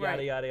 and yada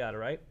Right. yada yada,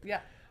 right?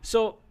 Yeah.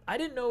 So I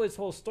didn't know his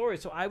whole story,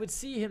 so I would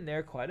see him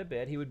there quite a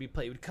bit. He would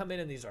he would come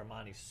in these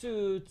Armani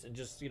suits and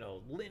just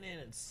linen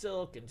and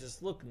silk and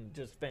just looking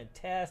just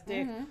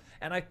fantastic. Mm-hmm.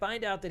 And I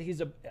find out that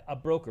he's a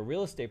broker,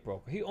 real estate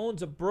broker. He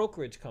owns a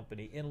brokerage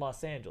company in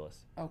Los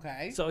Angeles.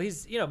 Okay. So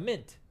he's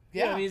mint.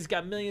 Yeah. He's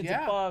got millions of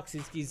Yeah. bucks.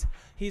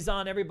 He's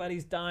on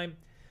everybody's dime.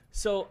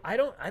 So I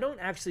don't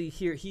actually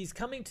hear he's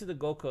coming to the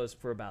Gold Coast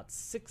for about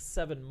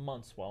 6-7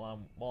 months while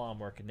I'm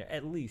working there,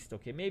 at least.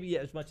 Okay, maybe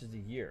as much as a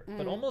year,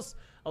 but almost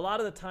a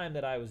lot of the time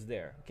that I was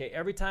there. Okay,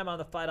 every time on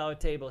the $5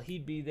 table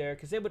he'd be there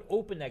because they would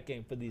open that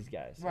game for these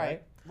guys.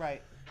 Right.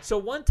 Right. So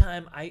one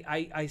time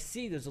I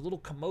see there's a little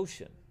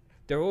commotion.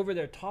 They're over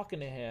there talking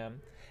to him,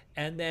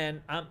 and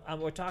then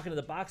we're talking to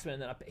the boxman,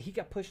 and then he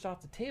got pushed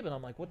off the table, and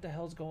I'm like, what the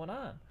hell's going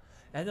on?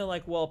 And they're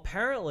like, well,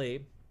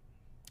 apparently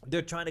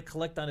they're trying to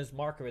collect on his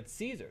marker at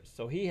Caesars.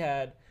 So he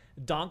had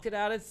donked it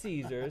out at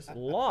Caesars,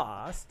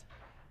 lost,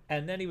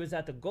 And then he was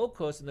at the Gold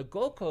Coast, and the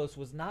Gold Coast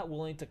was not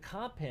willing to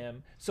comp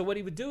him. So what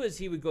he would do is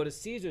he would go to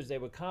Caesars, they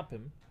would comp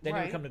him. Then he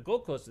Right. would come to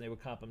Gold Coast, and they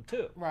would comp him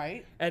too.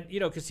 Right. And,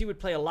 because he would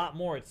play a lot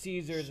more at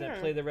Caesars and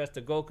Sure. play the rest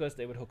of Gold Coast,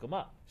 they would hook him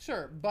up.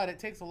 Sure, but it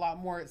takes a lot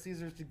more at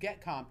Caesars to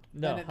get comped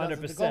No, than it does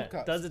at the Gold 100%.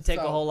 Coast. Doesn't take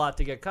a So- whole lot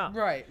to get comped.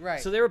 Right, right.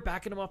 So they were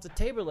backing him off the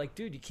table, like,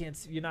 dude,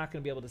 you're not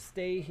going to be able to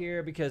stay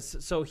here because.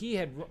 So he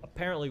had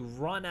apparently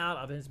run out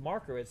of his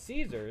marker at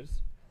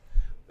Caesars.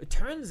 It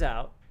turns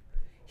out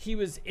he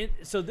was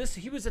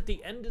he was at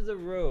the end of the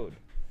road.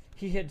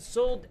 He had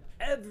sold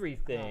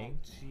everything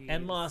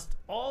and jeez. lost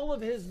all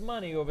of his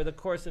money over the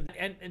course of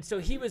and so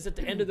he was at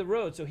the end of the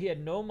road, so he had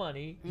no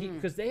money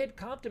because they had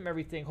comped him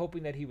everything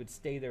hoping that he would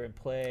stay there and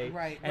play.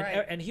 Right, and,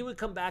 right. and he would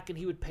come back and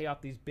he would pay off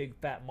these big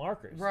fat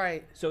markers.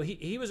 Right. So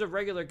he was a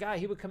regular guy.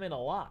 He would come in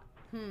a lot.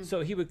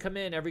 So he would come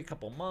in every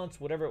couple months,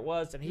 whatever it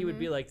was, and he would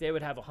be like, they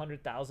would have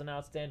 100,000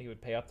 outstanding. He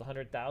would pay off the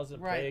 100,000,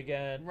 play Right,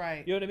 again.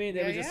 right. You know what I mean?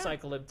 They Yeah, would just yeah.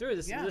 cycle him through.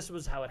 This Yeah. this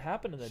was how it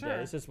happened in the Sure, day.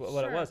 This is what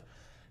it sure. was.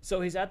 So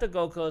he's at the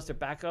Gold Coast. They're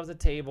back off the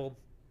table,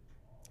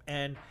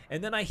 and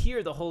then I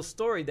hear the whole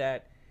story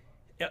that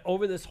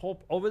over this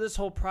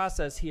whole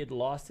process, he had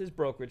lost his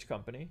brokerage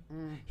company.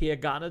 He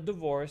had gotten a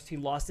divorce. He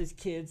lost his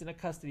kids in a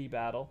custody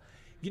battle.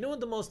 You know what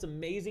the most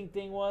amazing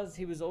thing was?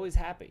 He was always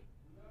happy.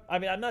 I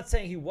mean, I'm not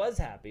saying he was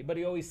happy, but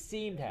he always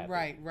seemed happy.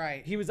 Right,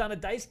 right. He was on a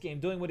dice game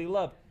doing what he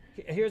loved.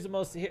 Here's the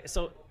most.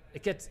 So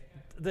it gets.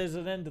 There's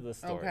an end to the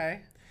story.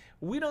 Okay.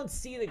 We don't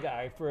see the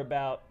guy for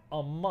about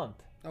a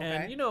month, Okay.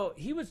 and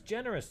he was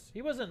generous.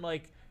 He wasn't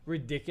like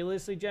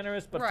ridiculously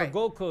generous, but for Right.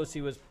 Gold Coast,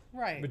 he was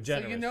Right.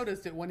 generous. So you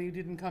noticed it when he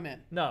didn't come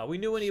in. No, we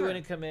knew when he Sure.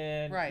 wouldn't come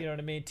in. Right. You know what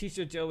I mean?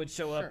 T-shirt Joe would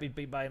show up. Sure. He'd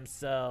be by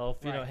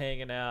himself, Right.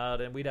 hanging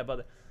out, and we'd have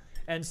other.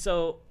 And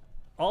so,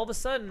 all of a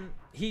sudden,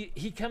 he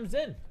comes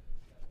in,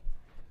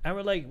 and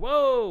we're like,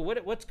 "Whoa,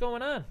 what's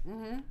going on?"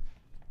 Mm-hmm.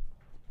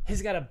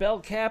 He's got a bell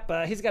cap.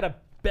 He's got a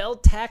bell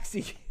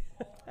taxi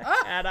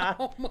hat on.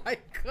 Oh my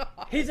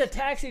god. He's a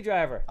taxi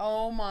driver.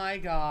 Oh my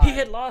god. He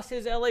had lost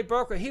his LA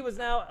broker. He was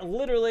now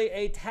literally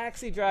a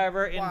taxi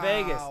driver in Wow.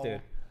 Vegas,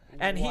 dude.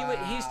 And he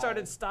Wow.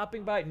 started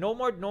stopping by. No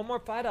more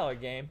 $5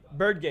 game.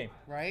 Bird game.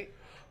 Right.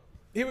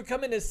 He would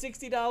come in at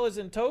 $60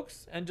 in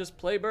tokes and just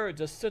play bird,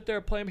 just sit there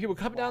playing. He would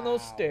come down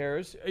those Wow.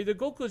 stairs. The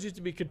Gold Coast used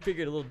to be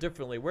configured a little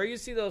differently. Where you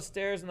see those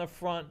stairs in the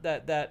front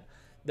that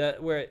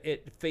where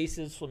it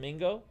faces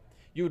Flamingo,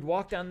 you would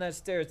walk down that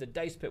stairs. The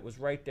dice pit was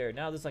right there.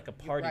 Now there's like a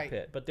party Right.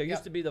 pit, but there Yep.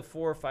 used to be the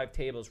 4 or 5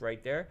 tables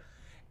right there,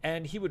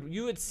 and you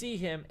would see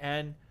him,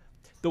 and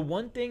the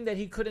one thing that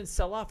he couldn't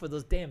sell off were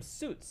those damn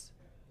suits.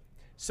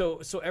 So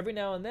every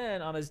now and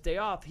then on his day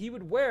off, he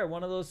would wear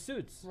one of those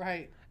suits.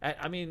 Right. And,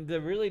 I mean,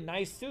 the really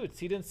nice suits.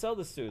 He didn't sell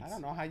the suits. I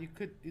don't know how you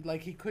could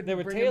he couldn't They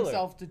were bring tailored.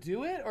 himself to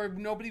do it, or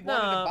nobody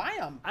wanted to buy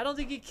them. I don't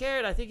think he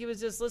cared. I think he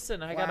was just,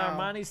 listen, I got an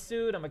Wow. Armani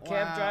suit. I'm a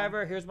cab Wow.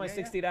 driver. Here's my Yeah, yeah.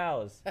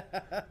 $60.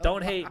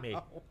 Don't hate me.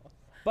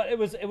 But it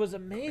was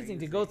amazing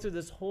to go through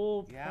this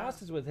whole Yeah.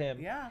 process with him.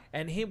 Yeah.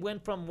 And he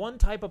went from one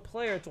type of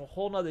player to a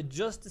whole nother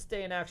just to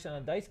stay in action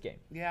on a dice game.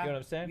 Yeah. You know what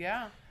I'm saying?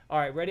 Yeah. All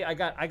right, ready? I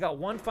got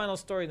one final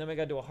story, and then we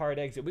got to do a hard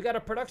exit. We got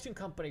a production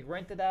company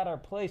rented out our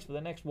place for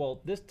the next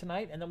this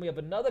tonight, and then we have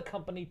another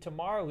company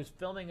tomorrow who's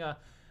filming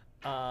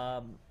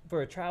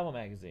for a travel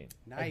magazine.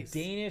 Nice. A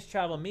Danish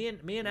travel. Me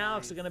and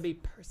Alex are Nice. gonna be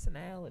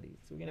personalities.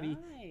 We're gonna be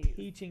Nice.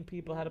 teaching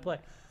people how to play.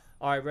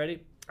 All right,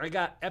 ready? I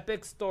got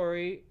epic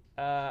story.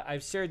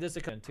 I've shared this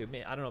a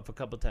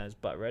couple times,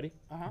 but ready?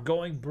 Uh-huh.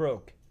 Going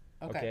broke.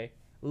 Okay.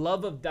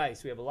 Love of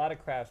dice. We have a lot of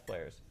crafts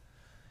players.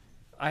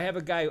 I have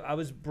a guy. I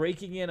was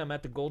breaking in. I'm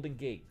at the Golden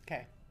Gate.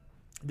 Okay.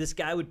 This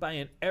guy would buy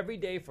in every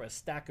day for a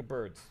stack of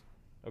birds.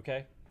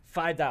 Okay,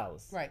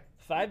 $5. Right.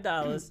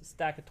 $5,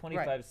 stack of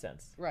 25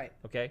 cents. Right.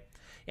 Okay,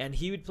 and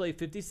he would play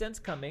 50 cents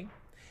coming,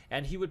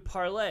 and he would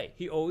parlay.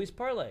 He always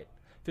parlayed.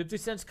 50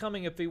 cents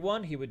coming. If he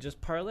won, he would just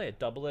parlay it,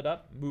 double it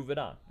up, move it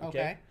on. Okay.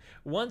 Okay.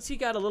 Once he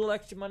got a little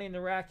extra money in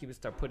the rack, he would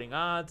start putting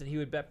odds, and he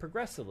would bet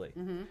progressively.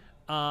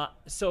 Mm-hmm.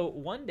 So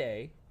one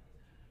day,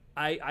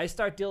 I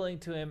start dealing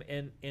to him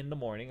in the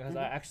morning because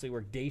I actually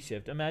work day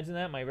shift. Imagine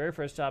that. My very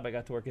first job, I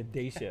got to work a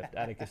day shift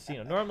at a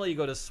casino. Normally, you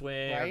go to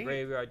swing or Right.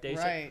 graveyard, day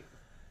shift. Right.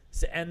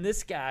 So, and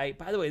this guy,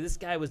 by the way, this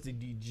guy was the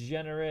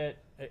degenerate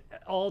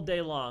all day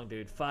long,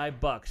 dude.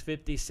 $5,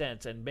 50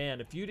 cents, and man,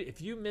 if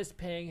you missed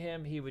paying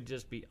him, he would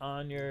just be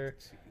on your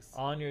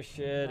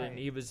shit, and Right.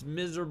 he was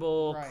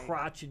miserable, Right.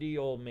 crotchety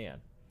old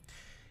man.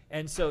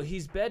 And so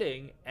he's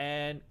betting,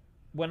 and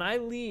when I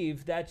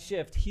leave that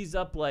shift, he's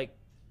up like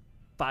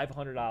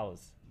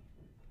 $500.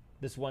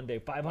 This one day,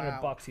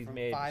 $500 he's from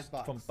made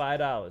 $5. from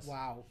 $5.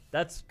 Wow.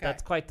 That's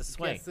quite the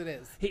swing. Yes, it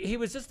is. He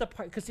was just a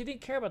part because he didn't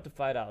care about the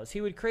 $5.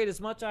 He would create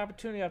as much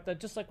opportunity off that,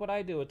 just like what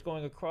I do. It's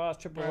going across,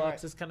 triple Right, Lux,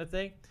 right. this kind of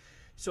thing.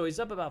 So he's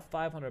up about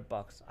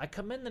 $500. I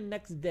come in the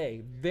next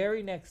day,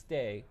 very next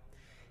day.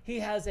 He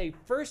has a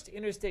First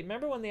Interstate.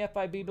 Remember when the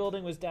FIB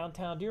building was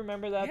downtown? Do you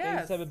remember that? They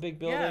used to have a Yes, big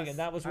building, yes. and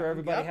that was where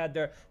everybody Yep. had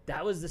their.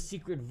 That was the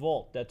secret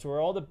vault. That's where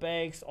all the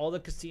banks, all the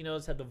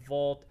casinos had the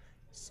vault.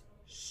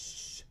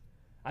 Shh.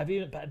 I've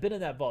been in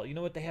that vault. You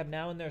know what they have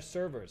now in their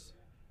servers?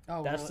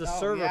 Oh, That's really? the Oh,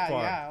 server yeah,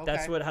 farm. yeah,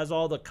 That's okay. what has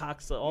all the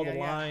cocks, all Yeah, the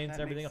yeah, lines,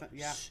 that everything. makes else.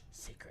 sense. Yeah. Shh,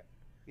 secret.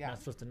 Yeah. You're not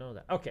supposed to know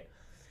that. Okay.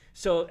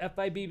 So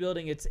FIB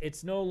building,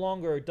 it's no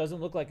longer, it doesn't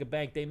look like a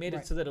bank. They made it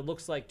Right. so that it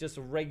looks like just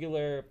a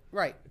regular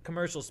Right.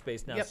 commercial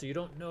space now. Yep. So you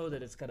don't know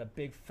that it's got a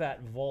big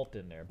fat vault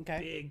in there. Okay.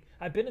 Big.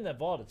 I've been in that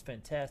vault. It's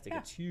fantastic. Yeah.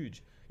 It's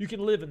huge. You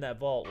can live in that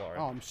vault, Lauren.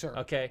 Oh, I'm sure.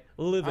 Okay.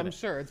 Live in I'm it.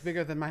 sure it's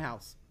bigger than my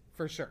house,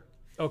 for sure.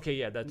 Okay,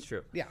 yeah, that's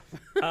true. Yeah.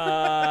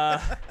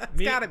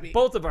 Gotta be.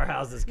 Both of our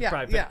houses could Yeah,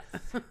 probably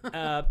fit.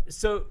 yeah.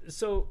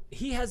 So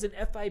he has an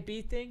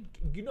FIB thing.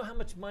 You know how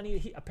much money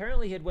he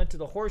apparently he had went to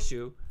the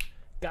Horseshoe,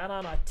 got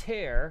on a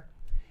tear,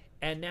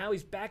 and now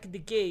he's back at the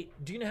gate.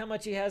 Do you know how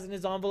much he has in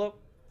his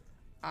envelope?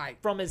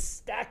 From his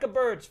stack of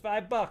birds,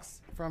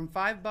 $5. From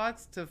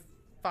 $5 to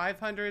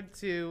 500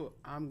 to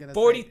I'm gonna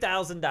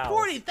 $40,000.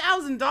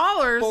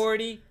 $40,000.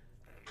 $40,000.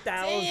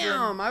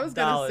 Damn, I was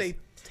gonna say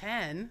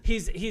 10.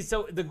 He's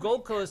so the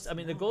Gold Coast. I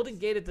mean the Golden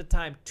Gate at the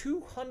time,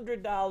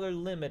 $200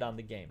 limit on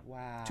the game.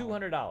 Wow.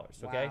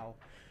 $200. Okay. Wow.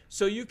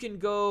 So you can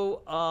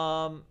go,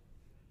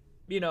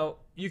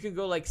 you can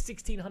go like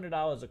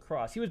 $1,600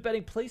 across. He was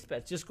betting place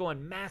bets, just going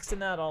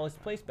maxing out all his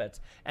place bets.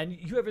 And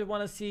you ever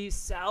want to see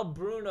Sal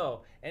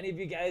Bruno? Any of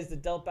you guys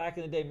that dealt back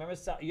in the day, remember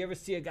Sal? You ever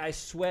see a guy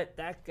sweat?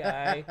 That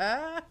guy,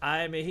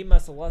 I mean, he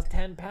must have lost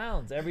 10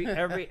 pounds every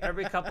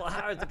couple of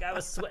hours. The guy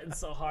was sweating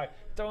so hard,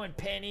 throwing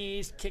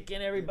pennies,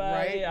 kicking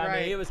everybody.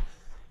 I mean, it was.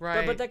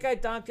 Right. But that guy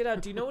donked it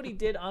out. Do you know what he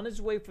did on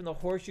his way from the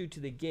Horseshoe to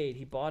the gate?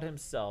 He bought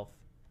himself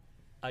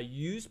a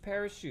used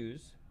pair of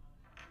shoes,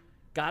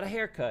 got a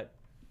haircut,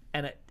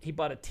 and he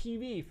bought a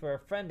TV for a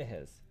friend of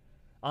his.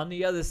 On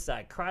the other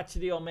side,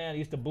 crotchety old man, he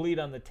used to bleed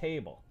on the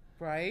table.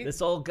 Right.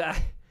 This old guy,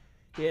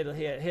 he had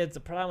a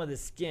problem with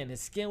his skin.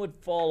 His skin would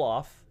fall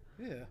off.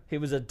 Yeah. He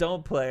was a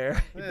dome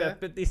player. He Yeah. bet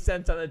 50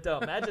 cents on the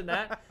dome. Imagine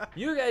that.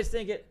 You guys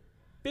think it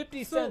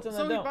 50 cents on the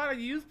So he dome. bought a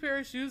used pair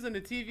of shoes and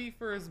a TV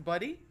for his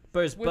buddy?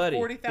 For his with buddy,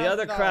 the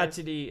other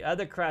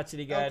 $40,000.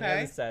 crotchety guy on the Okay.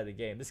 other side of the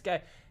game.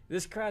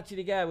 This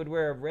crotchety guy would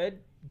wear a red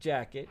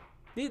jacket.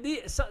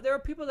 There are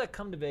people that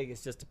come to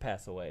Vegas just to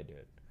pass away,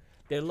 dude.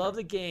 They love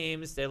the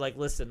games. They're like,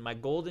 listen, my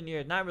golden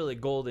years, not really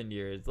golden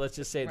years. Let's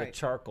just say the Right.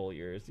 charcoal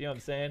years. You know what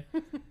I'm saying?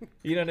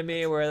 You know what I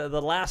mean? Where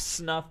the last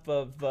snuff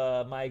of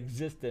my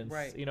existence.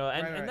 Right. You know,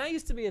 and, Right. and that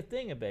used to be a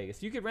thing in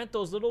Vegas. You could rent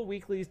those little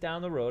weeklies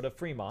down the road at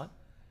Fremont.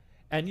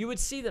 And you would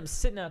see them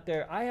sitting out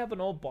there. I have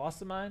an old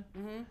boss of mine.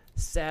 Mm-hmm.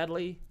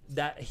 Sadly,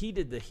 that he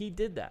did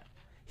that.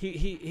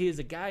 He is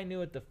a guy I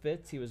knew at the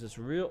Fitz. He was this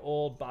real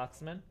old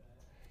boxman.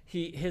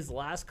 His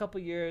last couple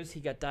years, he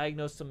got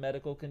diagnosed with a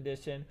medical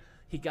condition.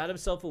 He got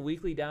himself a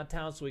weekly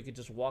downtown so he could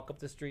just walk up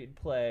the street and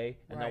play,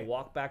 and then Right.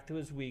 walk back to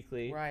his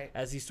weekly Right.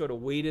 as he sort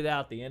of waited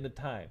out the end of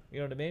time. You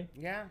know what I mean?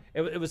 Yeah.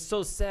 It was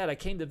so sad. I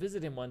came to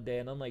visit him one day,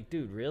 and I'm like,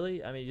 dude,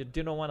 really? I mean, you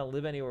don't want to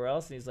live anywhere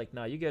else? And he's like,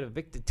 no, you get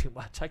evicted too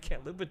much. I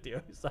can't live with you.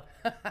 He's like,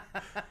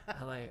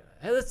 I'm like,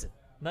 hey, listen,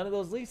 none of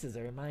those leases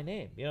are in my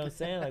name. You know what I'm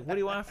saying? Like, what do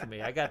you want from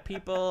me? I got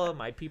people.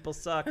 My people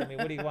suck. I mean,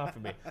 what do you want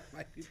from me?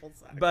 My people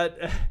suck.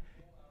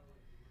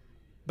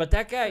 But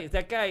that guy,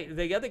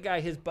 the other guy,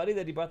 his buddy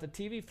that he bought the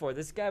TV for,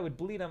 this guy would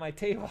bleed on my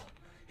table.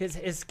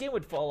 His skin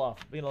would fall off,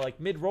 like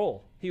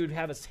mid-roll. He would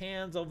have his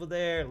hands over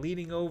there,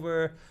 leaning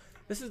over.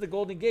 This is the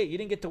Golden Gate. You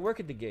didn't get to work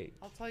at the gate.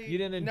 I'll tell you. You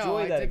didn't no,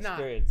 enjoy I that did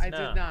experience. Not. I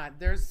No. did not.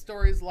 There's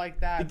stories like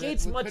that. The that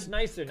gate's would- much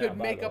nicer now, Could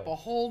by make the up way. a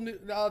whole new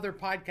other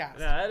podcast.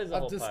 Yeah, that is a of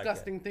whole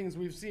disgusting things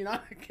we've seen on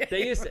a game.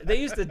 They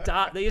used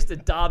to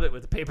daub it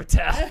with a paper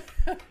towel.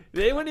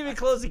 They wouldn't even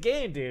close the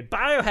game, dude.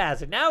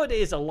 Biohazard.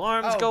 Nowadays,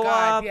 alarms Oh, go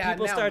God, off. yeah,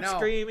 People no, start no.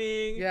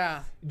 screaming.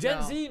 Yeah. Gen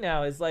no. Z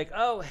now is like,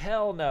 oh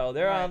hell no.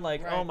 They're Right, on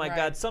like, oh right, my right.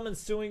 god, someone's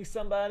suing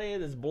somebody.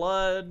 There's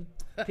blood.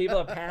 People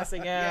are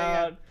passing out.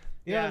 Yeah, yeah.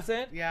 You know what I'm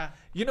saying? Yeah.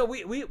 You know,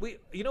 we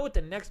you know what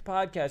the next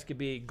podcast could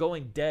be?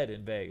 Going dead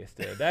in Vegas,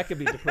 dude. That could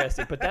be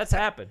depressing, but that's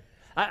happened.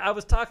 I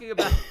was talking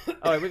about.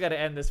 All right, we got to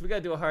end this. We got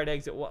to do a hard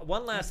exit.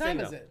 One last What time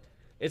thing. is though. it?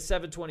 It's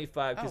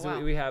 7:25 because Oh,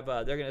 wow. we have.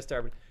 They're gonna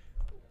start.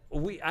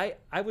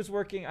 I was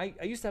working. I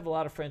used to have a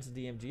lot of friends at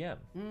the MGM,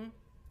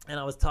 and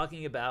I was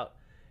talking about.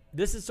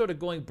 This is sort of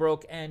going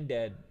broke and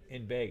dead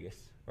in Vegas,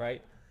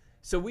 right?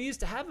 So we used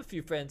to have a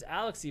few friends.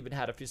 Alex even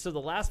had a few. So the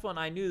last one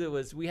I knew that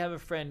was we have a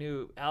friend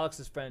who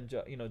Alex's friend,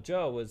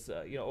 Joe was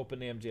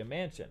opened the MGM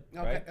Mansion,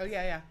 Okay. right? Oh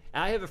yeah, yeah.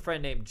 And I have a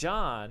friend named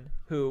John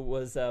who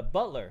was a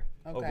butler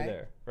over Okay.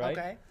 there, right?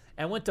 Okay.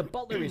 And went to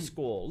butlery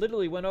school.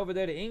 Literally went over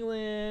there to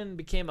England,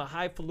 became a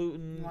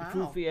highfalutin, Wow.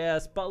 foofy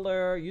ass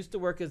butler. Used to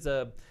work as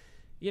a,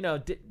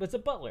 was a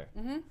butler.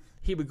 Mm-hmm.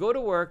 He would go to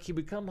work. He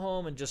would come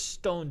home and just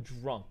stone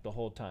drunk the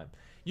whole time.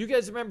 You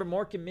guys remember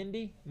Mork and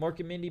Mindy? Mork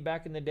and Mindy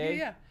back in the day?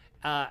 Yeah.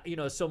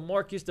 So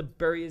Mork used to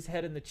bury his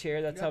head in the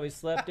chair. That's how he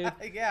slept, dude.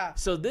 Yeah.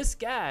 So this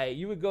guy,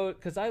 you would go,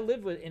 because I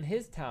lived in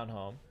his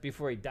townhome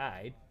before he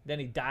died. Then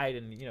he died,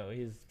 and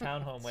his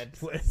townhome went.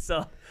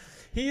 So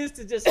he used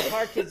to just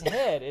park his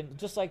head and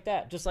just like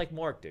that, just like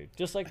Mork, dude,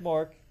 just like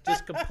Mork,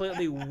 just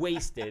completely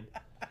wasted,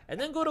 and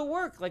then go to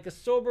work like a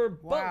sober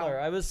butler.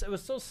 I was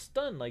so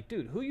stunned, like,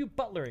 dude, who you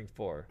butlering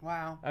for?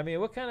 Wow. I mean,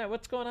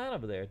 what's going on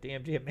over there at the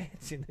MGM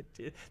Mansion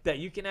that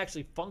you can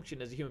actually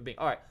function as a human being?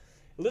 All right.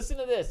 listen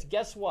to this.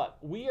 Guess what?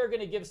 We are going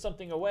to give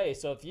something away.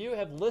 So if you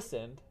have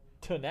listened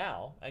to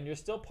now and you're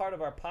still part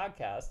of our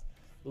podcast,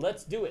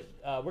 let's do it.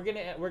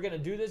 We're gonna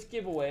do this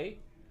giveaway,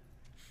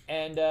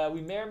 and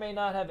we may or may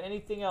not have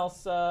anything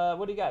else.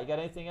 What do you got? You got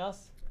anything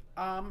else?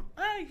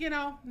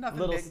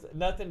 Nothing big.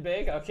 Nothing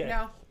big. Okay.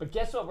 No. But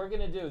guess what we're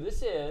gonna do?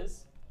 This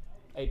is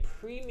a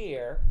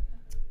premiere.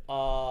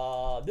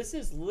 This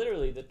is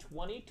literally the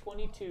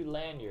 2022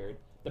 lanyard,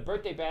 the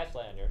birthday bash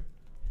lanyard.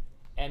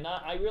 And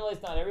I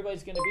realize not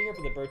everybody's gonna be here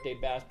for the birthday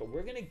bash, but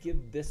we're gonna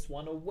give this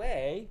one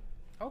away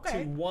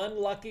Okay. to one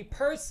lucky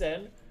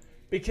person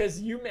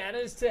because you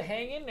managed to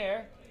hang in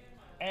there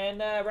and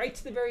right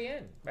to the very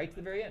end.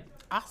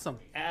 Awesome.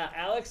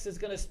 Alex is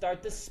going to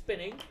start the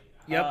spinning.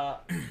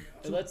 Yep.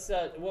 Let's.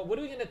 What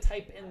are we going to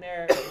type in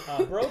there?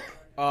 Broke?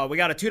 We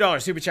got a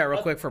 $2 super chat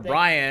real quick for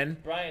Brian.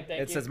 Brian, thank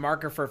you. It says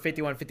marker for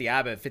 5150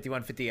 Abbott.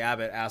 5150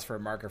 Abbott asked for a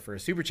marker for a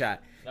super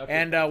chat. Okay.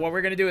 And what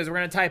we're going to do is we're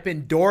going to type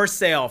in door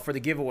sale for the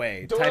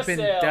giveaway. Type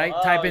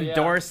in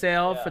door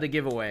sale for the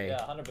giveaway.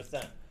 Yeah,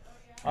 100%.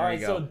 There All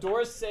right, you so go.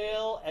 door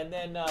sale, and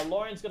then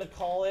Lauren's gonna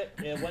call it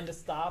when to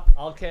stop.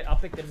 I'll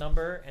pick the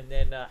number, and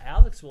then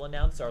Alex will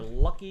announce our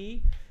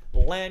lucky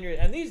lanyard.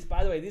 And these,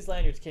 by the way, these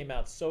lanyards came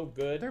out so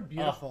good. They're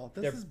beautiful.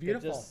 This is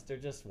beautiful. They're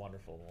just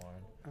wonderful, Lauren.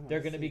 wanna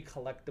They're gonna see. be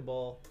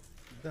collectible.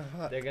 The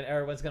hook.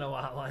 Everyone's gonna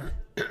want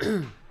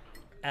one.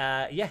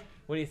 Yeah.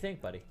 What do you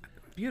think, buddy?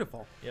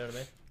 Beautiful. You know what I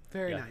mean?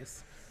 Very Yeah.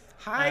 nice.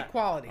 High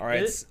quality. All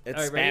right, Is it's it-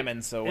 all right, ready?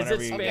 spamming, so Is it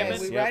whenever you spamming? Okay,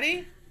 guys. we Yep.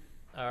 ready?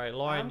 All right,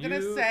 Lauren. I'm going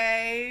to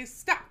say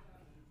stop.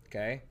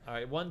 Okay. All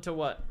right, 1 to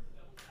what?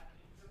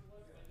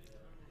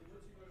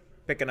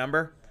 Pick a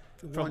number.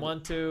 From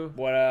 1 to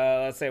What?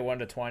 Let's say 1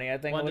 to 20. I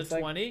think. 1 it to looks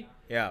like. 20.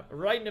 Yeah.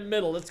 Right in the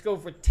middle. Let's go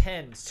for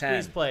 10.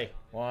 Squeeze 10. play.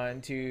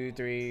 1, 2,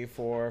 3,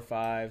 4,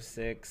 5,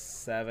 6,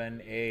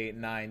 7, 8,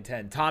 9,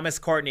 10. Thomas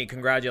Courtney,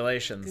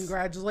 congratulations.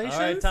 Congratulations.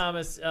 All right,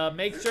 Thomas.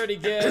 Make sure to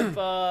give.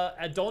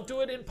 Don't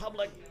do it in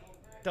public.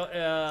 Don't,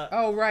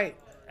 Oh, right.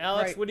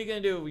 Alex, right. what are you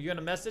gonna do? You're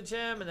gonna message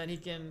him, and then he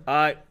can.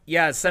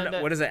 Yeah. Send. Send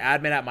it. What is it?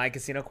 Admin at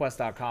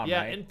mycasinoquest.com.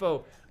 Yeah, Right?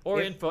 info.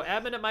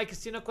 Admin at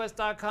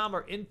mycasinoquest.com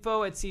or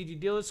info at CG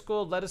Dealer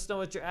School. Let us know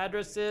what your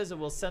address is, and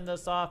we'll send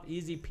this off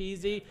easy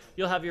peasy.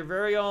 You'll have your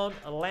very own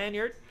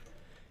lanyard.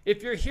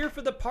 If you're here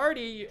for the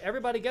party,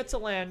 everybody gets a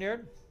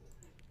lanyard.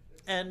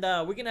 And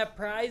we can have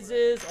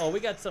prizes. Oh, we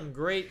got some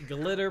great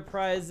glitter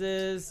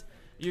prizes.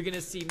 You're going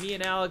to see me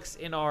and Alex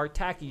in our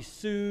tacky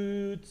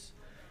suits.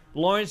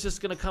 Lauren's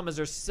just going to come as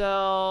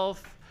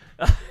herself.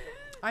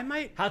 I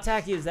might. How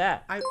tacky is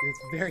that? It's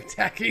very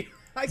tacky.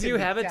 Do you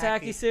have a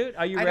tacky suit?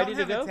 Are you I ready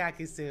don't to have go? a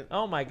tacky suit.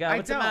 Oh my God, I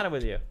what's the don't. matter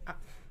with you?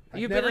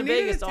 You've been never in needed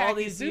a Vegas all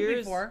tacky these suit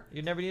years. before.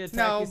 You never needed a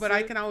tacky No, but I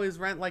suit? can always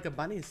rent like a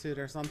bunny suit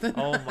or something.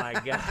 Oh my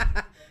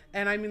God.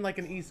 And I mean like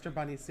an Easter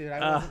bunny suit.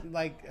 I wasn't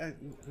like.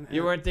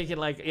 You weren't thinking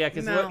like, yeah,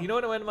 because No. you know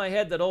what went in my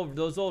head?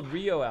 Those old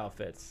Rio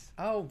outfits.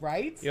 Oh,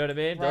 right. You know what I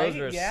mean? Right? Those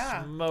were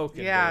Yeah.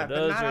 smoking. Yeah, dude. but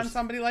Those not are on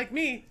somebody like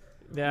me.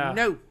 Yeah.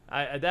 No.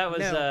 That was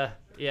No.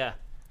 yeah,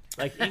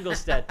 like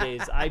Ingolstadt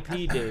days,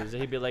 IP days.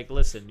 He'd be like,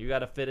 listen, you got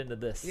to fit into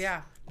this.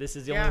 Yeah. This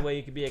is the Yeah. only way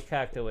you can be a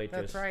cocktail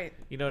waitress. That's right.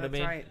 You know what That's I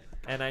mean? right.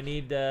 And I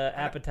need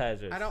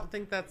appetizers. I don't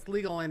think that's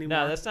legal anymore.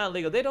 No, that's not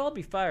legal. They'd all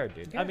be fired,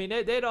 dude. Yeah. I mean,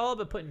 they'd all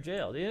be put in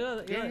jail. Yeah,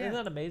 Isn't yeah.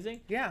 that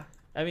amazing? Yeah.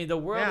 I mean, the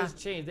world Yeah. has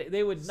changed.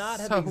 They would not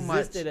have So much.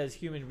 existed as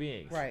human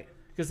beings. Right.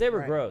 Because they were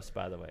Right. gross,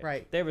 by the way.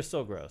 Right. They were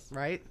so gross.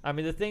 Right. I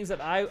mean, the things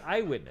that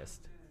I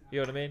witnessed. You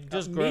know what I mean?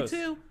 Just Me gross.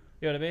 too.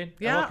 You know what I mean? And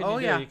Yeah, what can oh, you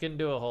do? yeah. You can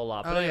do a whole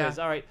lot. But Oh, yeah. anyways,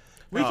 all right.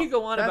 We could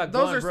go on about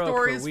Those going are broke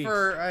stories for weeks.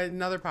 for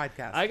another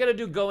podcast. I gotta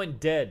do going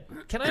dead.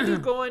 Can I do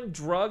going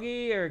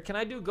druggy or can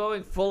I do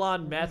going full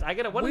on meth? I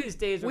gotta. One of these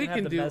days we we're can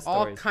gonna have the do meth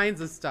all stories.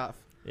 kinds of stuff.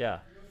 Yeah.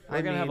 We're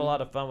I gonna have a mean-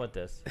 lot of fun with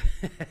this.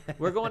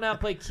 We're going out and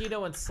play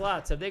Keno and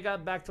slots. Have they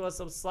got back to us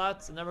some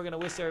slots? And then we're gonna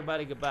wish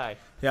everybody goodbye.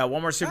 Yeah.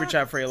 One more super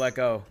chat before you let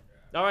go.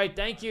 All right,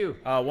 thank you.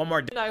 One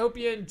more. I hope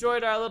you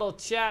enjoyed our little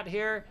chat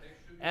here.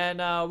 And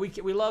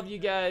we love you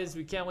guys.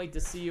 We can't wait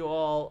to see you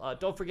all.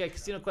 Don't forget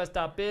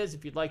CasinoQuest.biz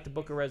if you'd like to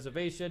book a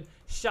reservation.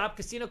 Shop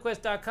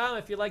CasinoQuest.com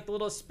if you like the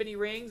little spinny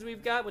rings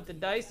we've got with the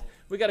dice.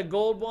 We got a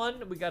gold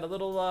one. We got a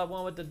little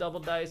one with the double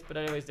dice. But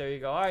anyways, there you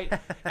go. All right.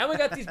 And we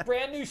got these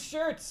brand new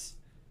shirts.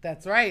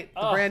 That's right.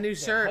 The Oh, brand new the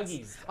shirts.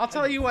 Huggies. I'll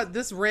tell you what,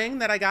 this ring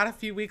that I got a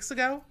few weeks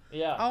ago.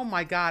 Yeah. Oh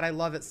my God, I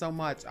love it so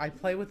much. I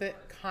play with it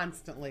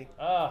constantly.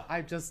 Oh,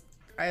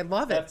 I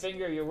love that it.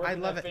 finger. You're I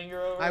working love that it.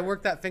 finger over? I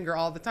work that finger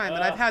all the time,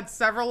 and I've had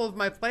several of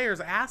my players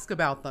ask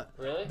about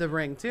Really? the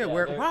ring too. Yeah,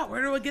 where they're-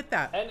 where do I get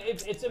that? And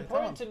it's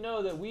important to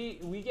know that we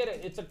get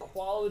it. It's a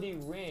quality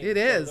ring. It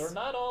So is. They're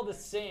not all the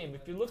same.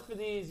 If you look for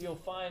these, you'll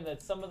find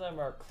that some of them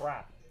are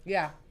crap.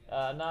 Yeah.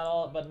 Not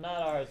all, but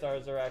not ours.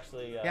 Ours are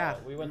actually. Yeah.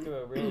 We went through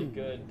a really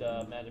good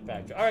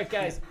manufacturer. All right,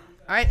 guys.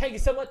 All right. Thank you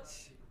so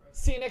much.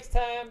 See you next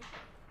time.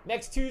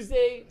 Next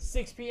Tuesday,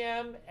 6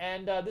 p.m.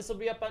 And this will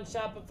be up on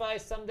Shopify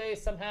someday,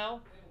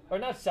 somehow. Or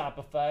not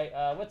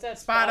Shopify. What's that?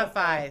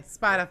 Spotify.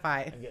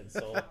 I'm getting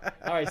sold.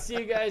 All right. See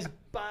you guys.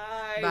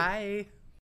 Bye. Bye.